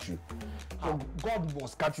 God will catch you. So God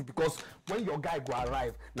must catch you because when your guy go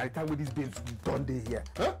arrive, now the time with these babes done day here.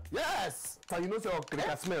 Huh? Yes. So you know say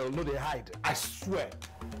your smell, no they hide. I swear,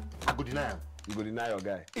 I go deny him. You go deny your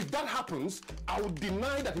guy. If that happens, I will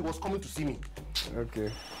deny that he was coming to see me.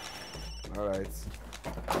 Okay. All right.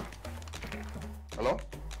 Hello?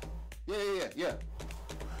 Yeah.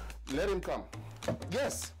 Let him come.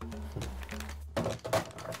 Yes.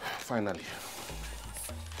 Finally.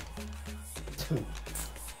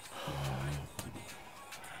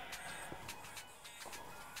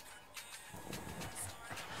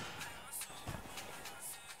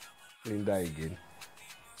 Linda again.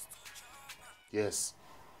 Yes.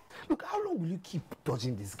 Look, how long will you keep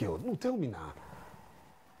dodging this girl? No, tell me now.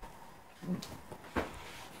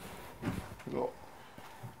 No,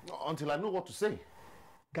 until I know what to say.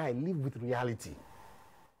 Guy, live with reality.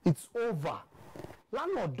 It's over.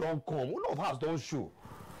 Landlord don't come. All of us don't show.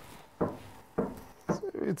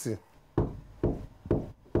 It's it.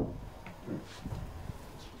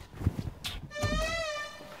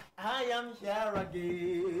 I am here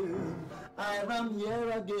again. I am here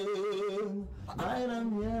again. I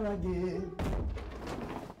am here again.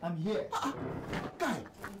 I'm here. Guy,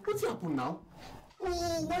 what's happened now? Oh,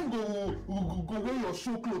 why go wear your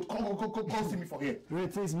show clothes? Come see me for here.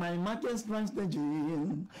 It is my market strategy.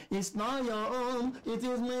 It's not your own. It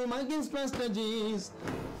is my market strategies.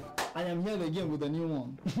 I am here again with a new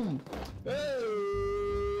one.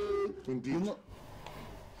 Hey! Indeed. You know,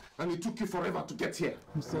 and it took you forever to get here.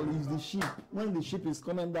 So it's the ship. When the ship is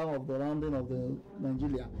coming down of the landing of the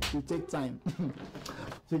Nigeria, it take time.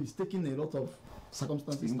 So it's taking a lot of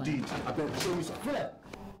circumstances. Indeed. I bet show me some. Philip,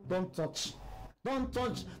 don't touch Don't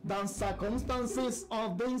touch the circumstances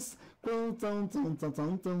of this. This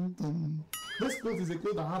cloth is a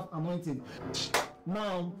cloth that have anointing.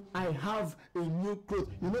 Now I have a new cloth.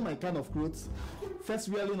 You know my kind of clothes? First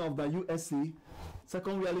wearing of the USA,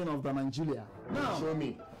 second wearing of the Nigeria. Now show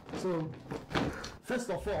me. So first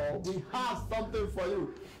of all, we have something for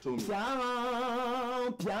you.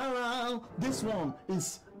 Piano. This one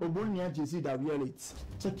is Obonia JC that wear it.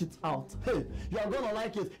 Check it out. Hey, you are gonna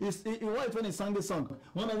like it. It was when he sang the song.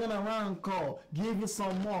 When I'm gonna run call, give me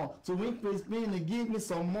some more. To win praise me, give me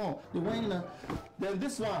some more. The winner. Then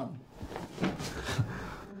this one.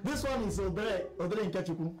 This one is Odre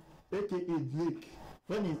Nkechukwu, aka Drake.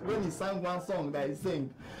 When he sang one song that he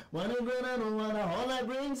sang, wanna all I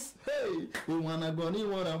brings, hey, we wanna go, you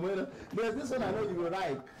wanna wait. There's this one I know you will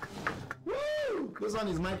like. Woo! This one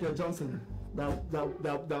is Michael Johnson. Look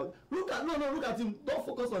at him. Don't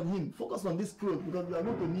focus on him. Focus on this clothes because we are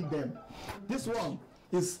going to need them. This one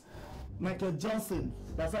is Michael Johnson.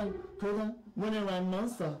 That's how when I run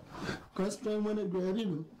monster, question when I go,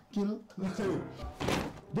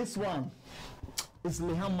 This one is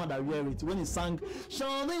Lehama that wear it when he sang is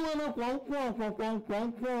one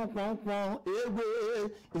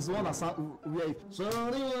that sang wear it.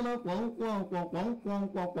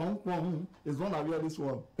 Is one that wear this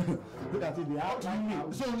one. Look at it.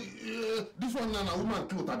 So this one is a woman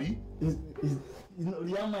clothes, Abi?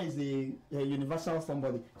 Lehama is a universal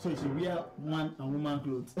somebody, so he should wear man and woman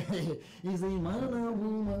clothes. He's a man and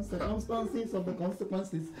woman, circumstances of the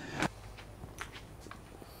consequences.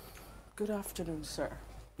 Good afternoon, sir.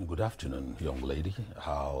 Good afternoon, young lady.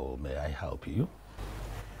 How may I help you?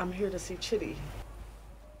 I'm here to see Chidi.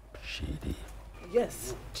 Chidi?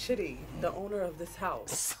 Yes, Chidi, the owner of this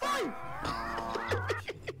house.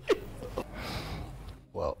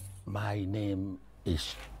 Well, my name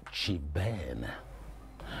is Chiben.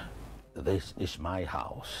 This is my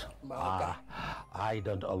house. I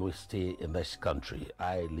don't always stay in this country.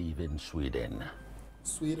 I live in Sweden.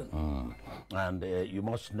 Sweden? And you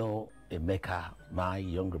must know Emeka, my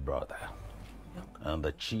younger brother. And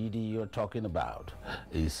the Chidi you're talking about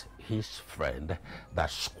is his friend that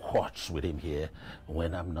squats with him here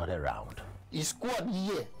when I'm not around. He squat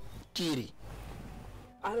here, Chidi.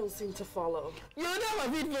 I don't seem to follow. You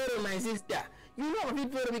never fit Pharaoh, my sister. You never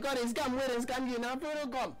fit Pharaoh because he's come where he's come, you now Pharaoh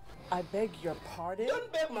come. I beg your pardon?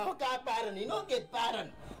 Don't beg my pardon, you don't get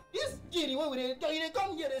pardon. This Chidi, when they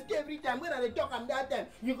come here, they stay every time. When they talk, I'm that time.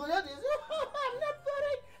 You go there, they say, I'm not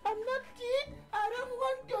sorry, I'm not kid, I don't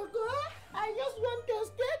want to go, I just want to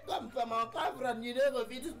stay. Come from our friend, you never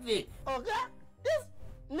fit to stay. Okay? This,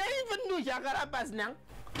 not even new Shakara pass now.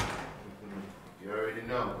 You already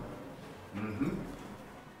know.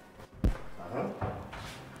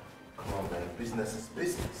 Come on, man. Business is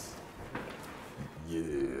business.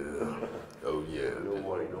 Yeah. Oh, yeah. Don't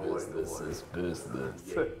worry. This is business.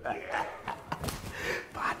 Yeah.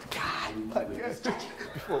 Bad guy.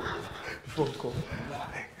 Before we go,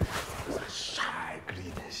 there's a shy,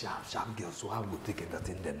 green, sharp girl, so I will take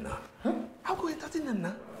entertain them now. I'll go entertain them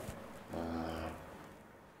now.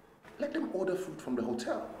 Let them order food from the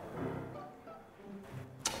hotel.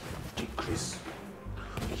 Hey, Chris.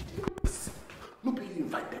 Nobody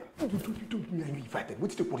invite them. You don't me and you invite them. What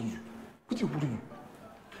did they worry you?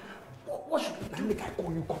 What should I make I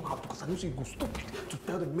call you come out? Because I know you go stupid to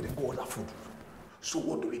tell them make them go order food. So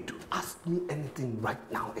what do we do? Ask me anything right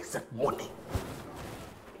now except money.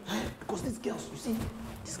 Because these girls, you see,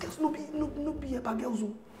 these girls no be about girls.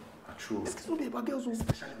 True. These girls no be about girls.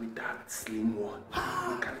 Especially with that slim one.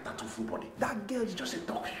 Who carry tattoo full body. That girl is just a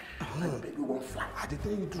dog. Like baby won't fly. I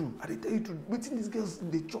tell you true. Waiting these girls,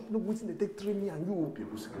 they chop, no waiting they take train me and you.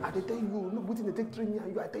 I tell you, no waiting they take train me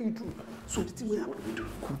and you. I tell you true. So the thing what do we do?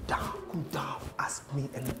 Cool down. Ask me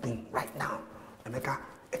anything right now. Emeka,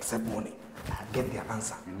 except money. I get the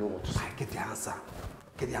answer. You know what to say. I get the answer.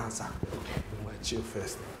 Okay. You might chill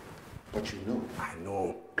first. But you know. I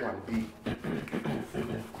know. Plan B.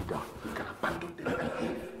 Cool down. You can abandon them.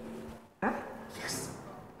 Huh? Yes.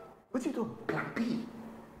 What you do? Plan B.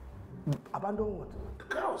 Abandon what? The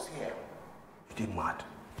girls here. You did mad.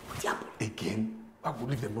 What happened? Again? I would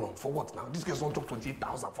leave them wrong. For what now? These girls don't talk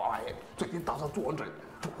 28,000 for our head. 28,200.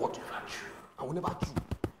 For what? I will never chew.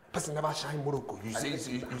 Person never shine Morocco. You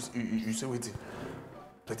say waiting.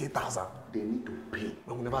 28,000. They need to pay.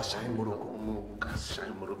 I will never shine Morocco. No, we can't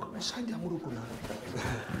shine Morocco. I shine their Morocco now.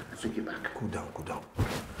 So get back. Cool down.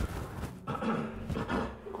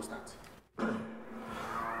 What's that?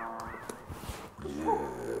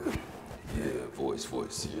 Yeah, voice,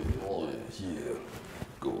 yeah.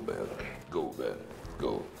 Go, man.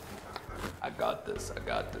 Go. I got this. You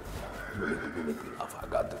make me laugh. I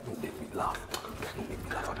got this. You make me laugh.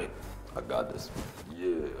 I got this.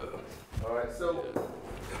 Yeah. All right, so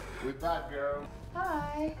we're back, girl.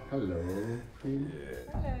 Hi. Hello.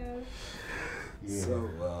 Hello. Yeah. So,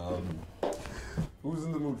 who's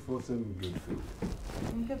in the mood for some good food?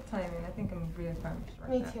 In good timing. I think I'm really famished right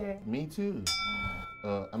Me now. too. Me too.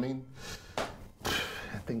 I mean,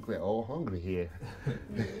 I think we're all hungry here.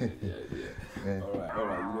 Yeah. All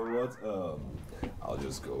right. You know what? I'll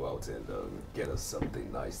just go out and get us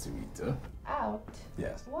something nice to eat. Out?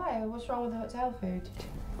 Yes. Why? What's wrong with the hotel food?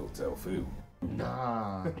 Hotel food.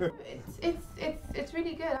 Nah. It's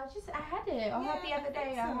really good. I had it. I had the other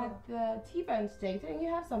day. I had the T-bone steak. Didn't you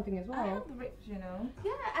have something as well? I have the ribs, you know.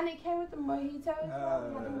 Yeah, and it came with the mojito as well.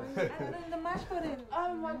 And then the mashed potato.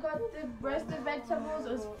 Oh my god, the roasted vegetables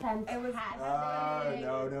was fantastic.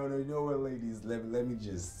 No. You know what, ladies? Let me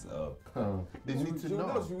just. They need to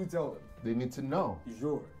know. Should we tell them? They need to know. You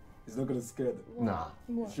sure? It's not gonna scare them. Nah.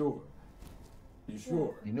 You sure? You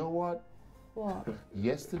sure? You know what? What?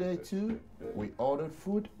 Yesterday too, we ordered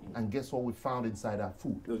food, and guess what we found inside our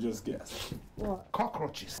food? You'll just guess. What?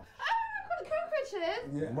 Cockroaches.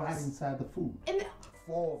 Cockroaches? Yes. Right inside the food.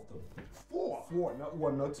 4 of them. Four. Not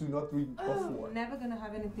 1, not 2, not 3, but 4. Never gonna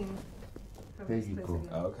have anything from There this you place go.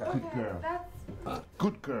 again. Okay. Good girl. That's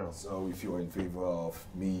Good girl. So if you're in favor of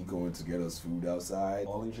me going to get us food outside,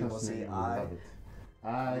 all in favor Trust me, say you will aye. love it.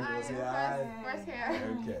 Aye. You say aye. first here.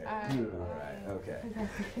 Okay. All right. Okay.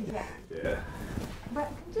 Yeah. Yeah.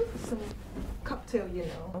 But just some cocktail, you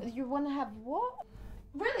know. You want to have what?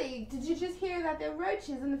 Really? Did you just hear that there are roaches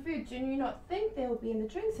in the food? Do you not think they will be in the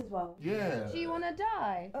drinks as well? Yeah. Do you want to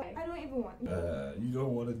die? I don't even want. You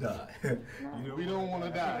don't want to die. We don't want to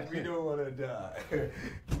die. We don't want to die.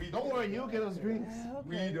 Don't worry, you'll get us drinks.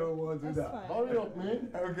 We don't want to die. Hurry up, man.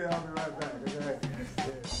 Okay, I'll be right back.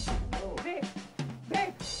 Okay.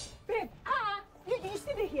 Babe. You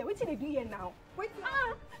still dey here. Wetin dey do here now?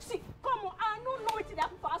 See, come on. I don't know wetin dey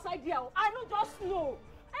happen for outside here. I don't just know.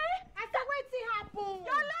 I said wetin happen.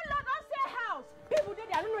 Your landlord don say house. People dey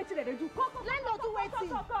there. I don't know wetin they dey do. Come. Landlord do wetin?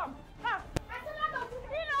 Come. I said landlord do.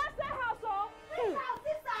 He don say house, oh.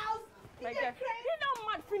 This house. My girl, he don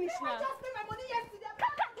mad finish now. I just pay my money yesterday.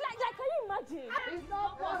 Like, can you imagine? It's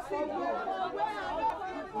not possible.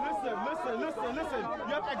 Listen.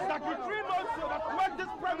 You have exactly 3 months to evacuate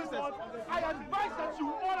this premises. I advise that you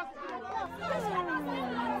order. It is not possible.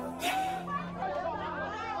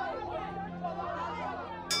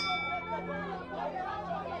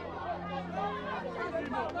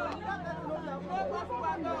 It's not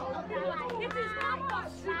possible.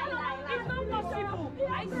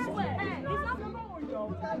 I swear. It's not possible.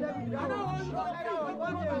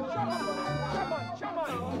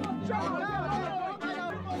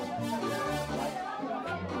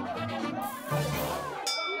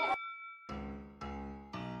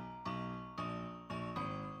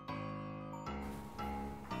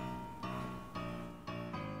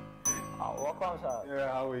 Welcome, sir.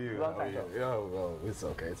 Yeah, how are you? Long time, sir. Yeah, well, it's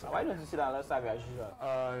okay. Why don't you sit down? Let's have your as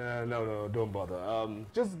usual. No, don't bother.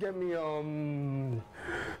 Just get me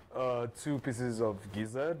 2 pieces of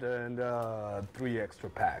gizzard and 3 extra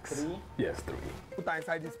packs. 3? Yes, 3. Put her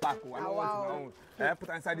inside this pack. I don't want my own. Put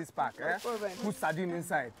her inside this pack. Put sardine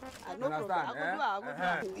inside. No problem. I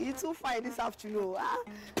go do. You too fine this afternoon.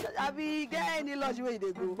 I be get any lodge where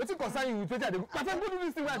they go. What's it concern you with what they go? But I go do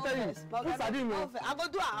this thing where I tell you. Put sardine. I go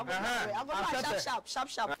do it.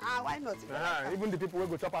 Sharp. Why not? Even the people who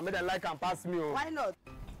go chop, I made them like and pass me. Why not?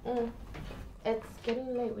 It's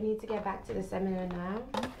getting late. We need to get back to the seminar now.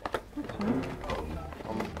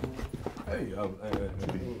 Hey,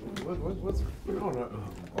 what's going on?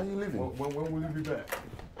 Why are you leaving? When will you be back?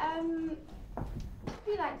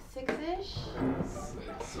 Be like 6-ish. 6,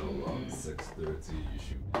 so 6:30 you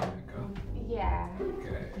should be back, huh? Yeah.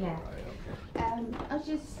 Okay. Yeah. Right, okay. I'll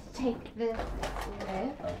just take this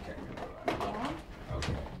lift. Okay. Yeah.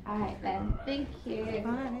 Okay. All right then. Thank you.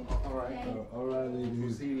 Bye. All right, ladies.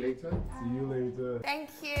 We'll see you later. See you later. Thank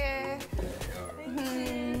you.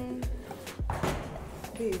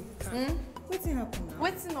 Babe, wetin happen now?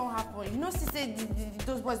 Wetin no happen? You know, she say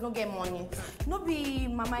those boys no get money. No be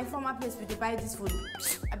mama informal place we dey buy this food.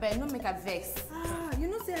 Abeg, no make her vex. You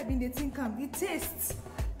know say I been dey think am. It tastes.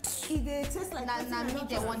 It dey taste like. Na me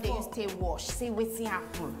dey one day you stay wash. Say wetin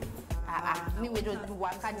happen. Me we don't do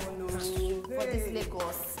waka for this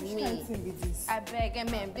Lagos. Me. Abeg,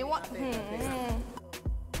 they want.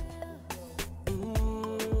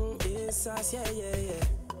 Yes, yeah.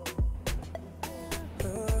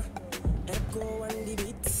 Echo and the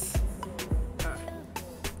beats.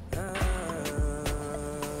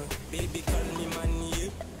 Baby, call me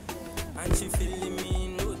money, and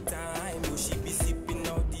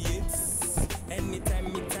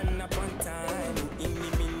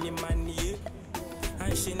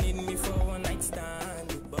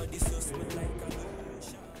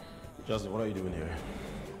Jasmine, what are you doing here?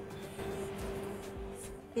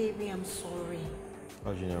 Baby, I'm sorry.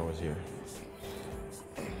 How did you know I was here?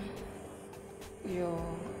 Your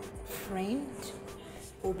friend,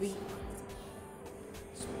 Obi.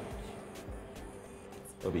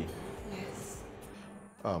 Obi, Yes.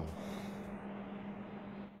 I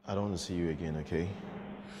don't want to see you again, okay?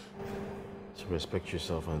 So respect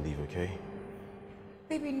yourself and leave, okay?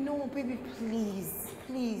 Baby, no, baby, please.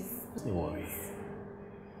 Please. Don't worry.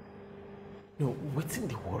 No, what's in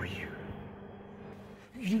the worry you?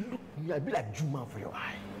 You look, I be like Juma for your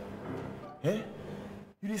eye. Eh?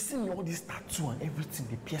 You dey see me all this tattoo and everything,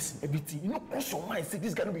 the piercing, everything. You know, cross your mind, say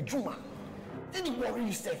this guy don't be Juma. Then you worry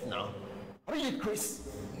yourself now. Are you Chris?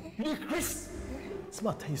 You need Chris? See,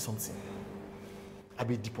 I'll tell you something. I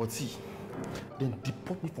be deportee. Then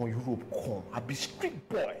deport me from Europe, come. I be street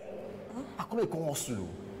boy. I come come hustle.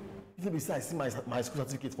 Even besides, I see my school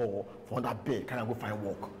certificate for that bed, can I go find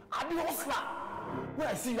work? I be hustler. When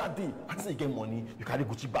I see you that day, I say you get money, you carry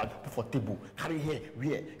Gucci bag, put for table, carry hair,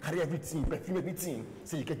 wear, carry everything, perfume everything.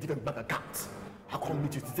 Say you get different bank accounts. I come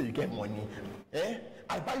meet you to say you get money. Eh?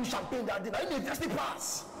 I buy you champagne that day, now you need just the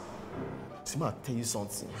pass. See, I'll tell you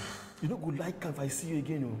something. You don't go like her if I see you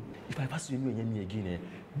again. Oh. If I pass you and me again,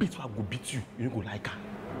 beat her, I go beat you. You don't go like her.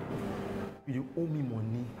 You owe me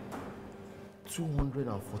money.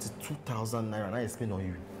 242,000 naira, and I spend on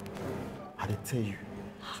you. I did tell you.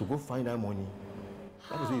 So go find that money.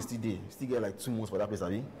 That is where you still there. You still get like 2 months for that place,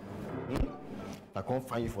 Abi. I can't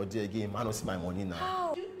find you for there again. I don't see my money now.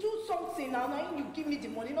 How? You do something now. Now you give me the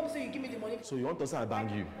money. Not say you give me the money. So you want to say I bang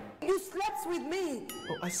you? You slept with me.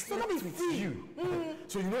 Oh, I slept with you.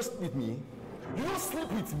 So you don't sleep with me? You don't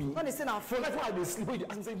sleep with me? When they say now, for life why they sleep, you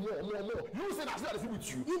ask me say more. You say that I sleep with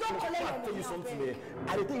you. You don't collect I tell you something, eh?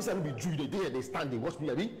 I tell you something. Be Jew, they there, they standing. Watch me,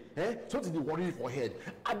 Abi. Eh? Something they worry you for head.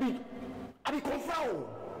 I be confirmed.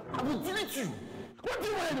 I will delete you. What do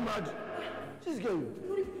you want, mad? This girl.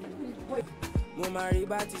 Mo marry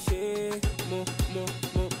bati she, mo.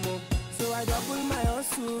 So I double my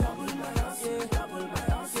hustle, yeah.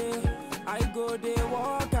 I go there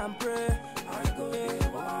walk and pray,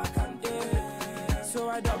 So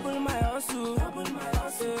I double my hustle, yeah.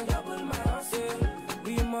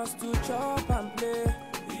 We must to chop and play,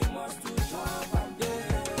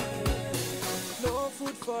 No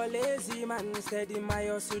food for lazy man, steady my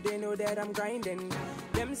hustle, they know that I'm grinding.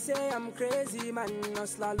 Them say I'm crazy man, no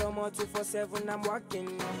slalom or 247, I'm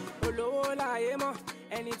walking. Olo la emo,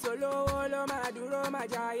 and it's olo maduro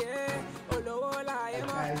majaye. Olo la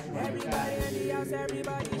emo, everybody in the house,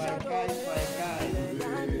 everybody shout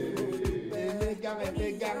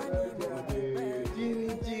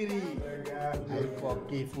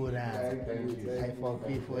I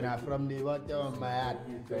forgive una from the bottom of my heart.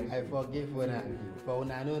 I forgive una for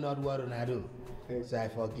una know not what una do. So I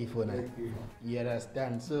forgive una. You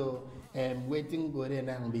understand? So waiting go there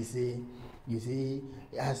and be say, you see,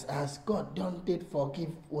 as God don't take forgive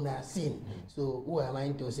una sin. So who am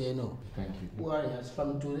I to say no? Thank you. Warriors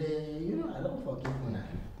from today, you know I don't forgive una.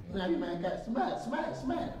 Una be my guy.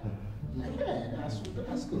 Smile. Yeah,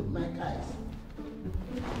 that's good, my guys.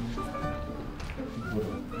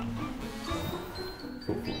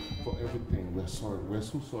 For everything, we're sorry. We're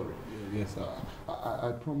so sorry. Yes, sir.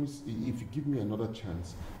 I promise, if you give me another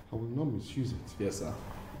chance, I will not misuse it. Yes, sir.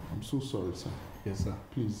 I'm so sorry, sir. Yes, sir.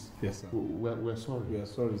 Please. Yes, sir. We're sorry. We are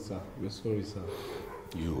sorry, sir. We're sorry, sir.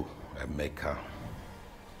 You, Emeka.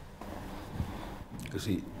 You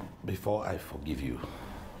see, before I forgive you,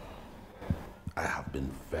 I have been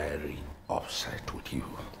very upset with you.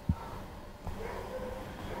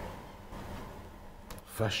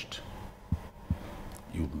 First,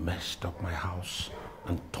 you messed up my house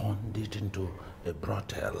and turned it into a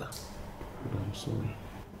brothel. I'm sorry.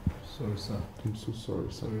 Sorry, sir. I'm so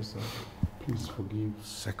sorry, sir. Sorry, sir. Please forgive.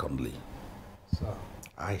 Secondly, sir,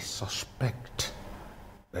 I suspect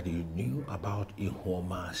that you knew about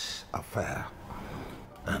Ihoma's affair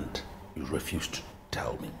and you refused to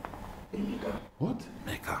tell me. What?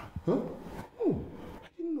 Meka. Huh? No, I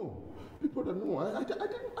didn't know. People don't know. I didn't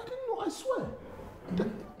know, I swear.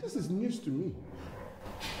 This is news to me.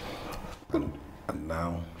 And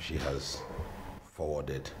now she has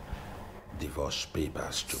forwarded divorce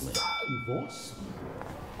papers to me. Divorce?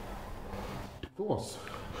 Divorce?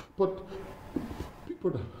 But, Big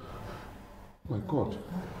Brother, my God,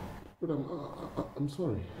 but I'm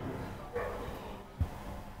sorry.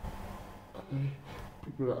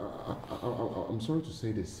 Big Brother, I'm sorry to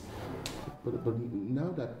say this, but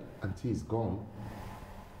now that Auntie is gone,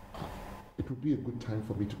 it would be a good time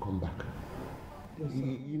for me to come back.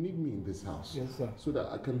 You need me in this house. Yes, sir. So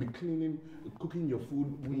that I can be cleaning, cooking your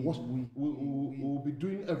food. We'll be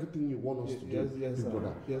doing everything you want us to do. Yes, big sir.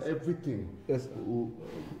 brother. Yes, everything. Yes, sir.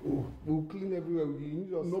 We'll clean everywhere. You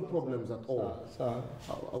need us. No problems at all. Sir.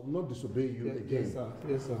 I will not disobey you again. Yes, sir.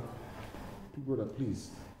 Yes, sir. Big brother,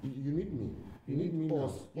 please. You need me. You need me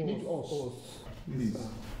now. You need us. Please.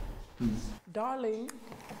 Please. Darling,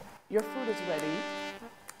 your food is ready.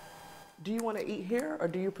 Do you want to eat here or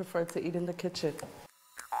do you prefer to eat in the kitchen?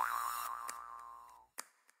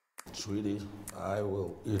 Sweetie, I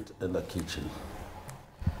will eat in the kitchen.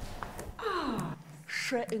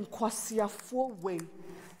 Shre in Kwasia 4-way,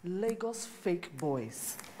 Lagos fake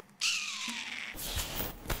boys.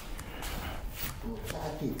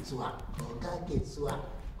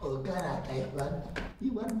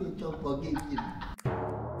 You want me to forgive him?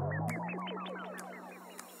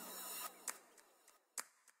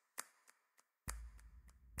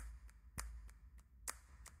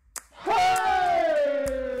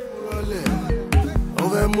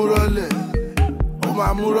 Murale,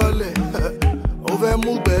 Oma Murale, over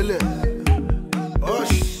Mubele.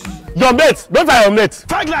 Your mate, don't try your mate.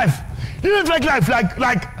 Fake life. You live fake life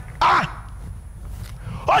like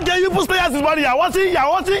Okay, you put players this morning. You're watching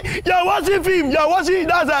film. You're watching.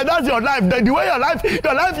 That's your life. The way your life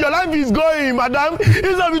is going, madam.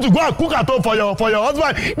 It's not you to go and cook at home for your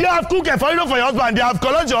husband. They have cooked for you for your husband. They have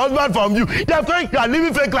collected your husband from you. They have you are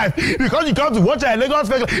living fake life because you come to watch a Lagos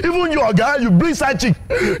fake life. Even your guy, you bring side chick.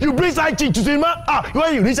 You bring side chick to see man.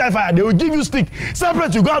 When you reach fire, they will give you stick.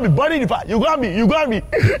 Separate. You gotta be burning the fire. You gotta be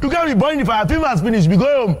burning the fire. Film has finished. We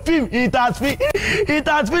go home. Film. It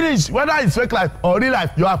has finished. Whether it's fake life or real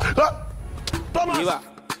life. You have Thomas.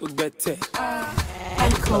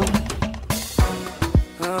 Echo.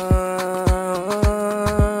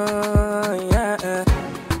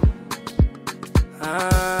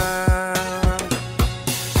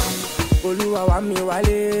 Olúwa wá mi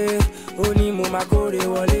wálé, ó ní mo máa kórè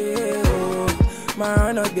wọlé o. Máa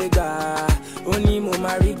rànà gbégbá, ó ní mo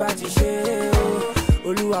máa rí bá ti ṣe o.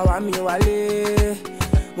 Olúwa wá mi wálé,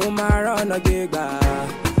 mo máa rànà gbégbá.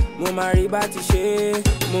 Mo marry bati she,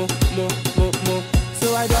 mo.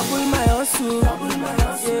 So I double my hustle, yeah.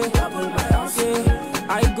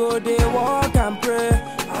 I go dey walk and pray,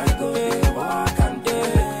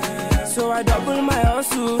 So I double my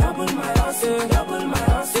hustle, yeah.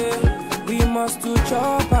 We must to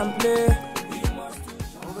chop and play.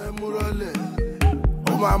 Over Murale,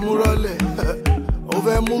 Oma Murale,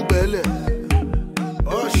 over Mubele.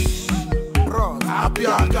 Osh, bro,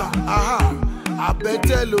 Abiaga, aha. I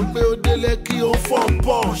better look at the lucky on for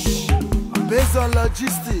Porsche. Based on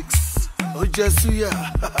logistics, Ojesuya,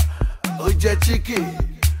 Ojechiki,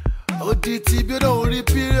 ODT, you don't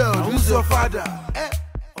period. Who's your father?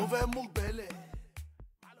 Over Mubele.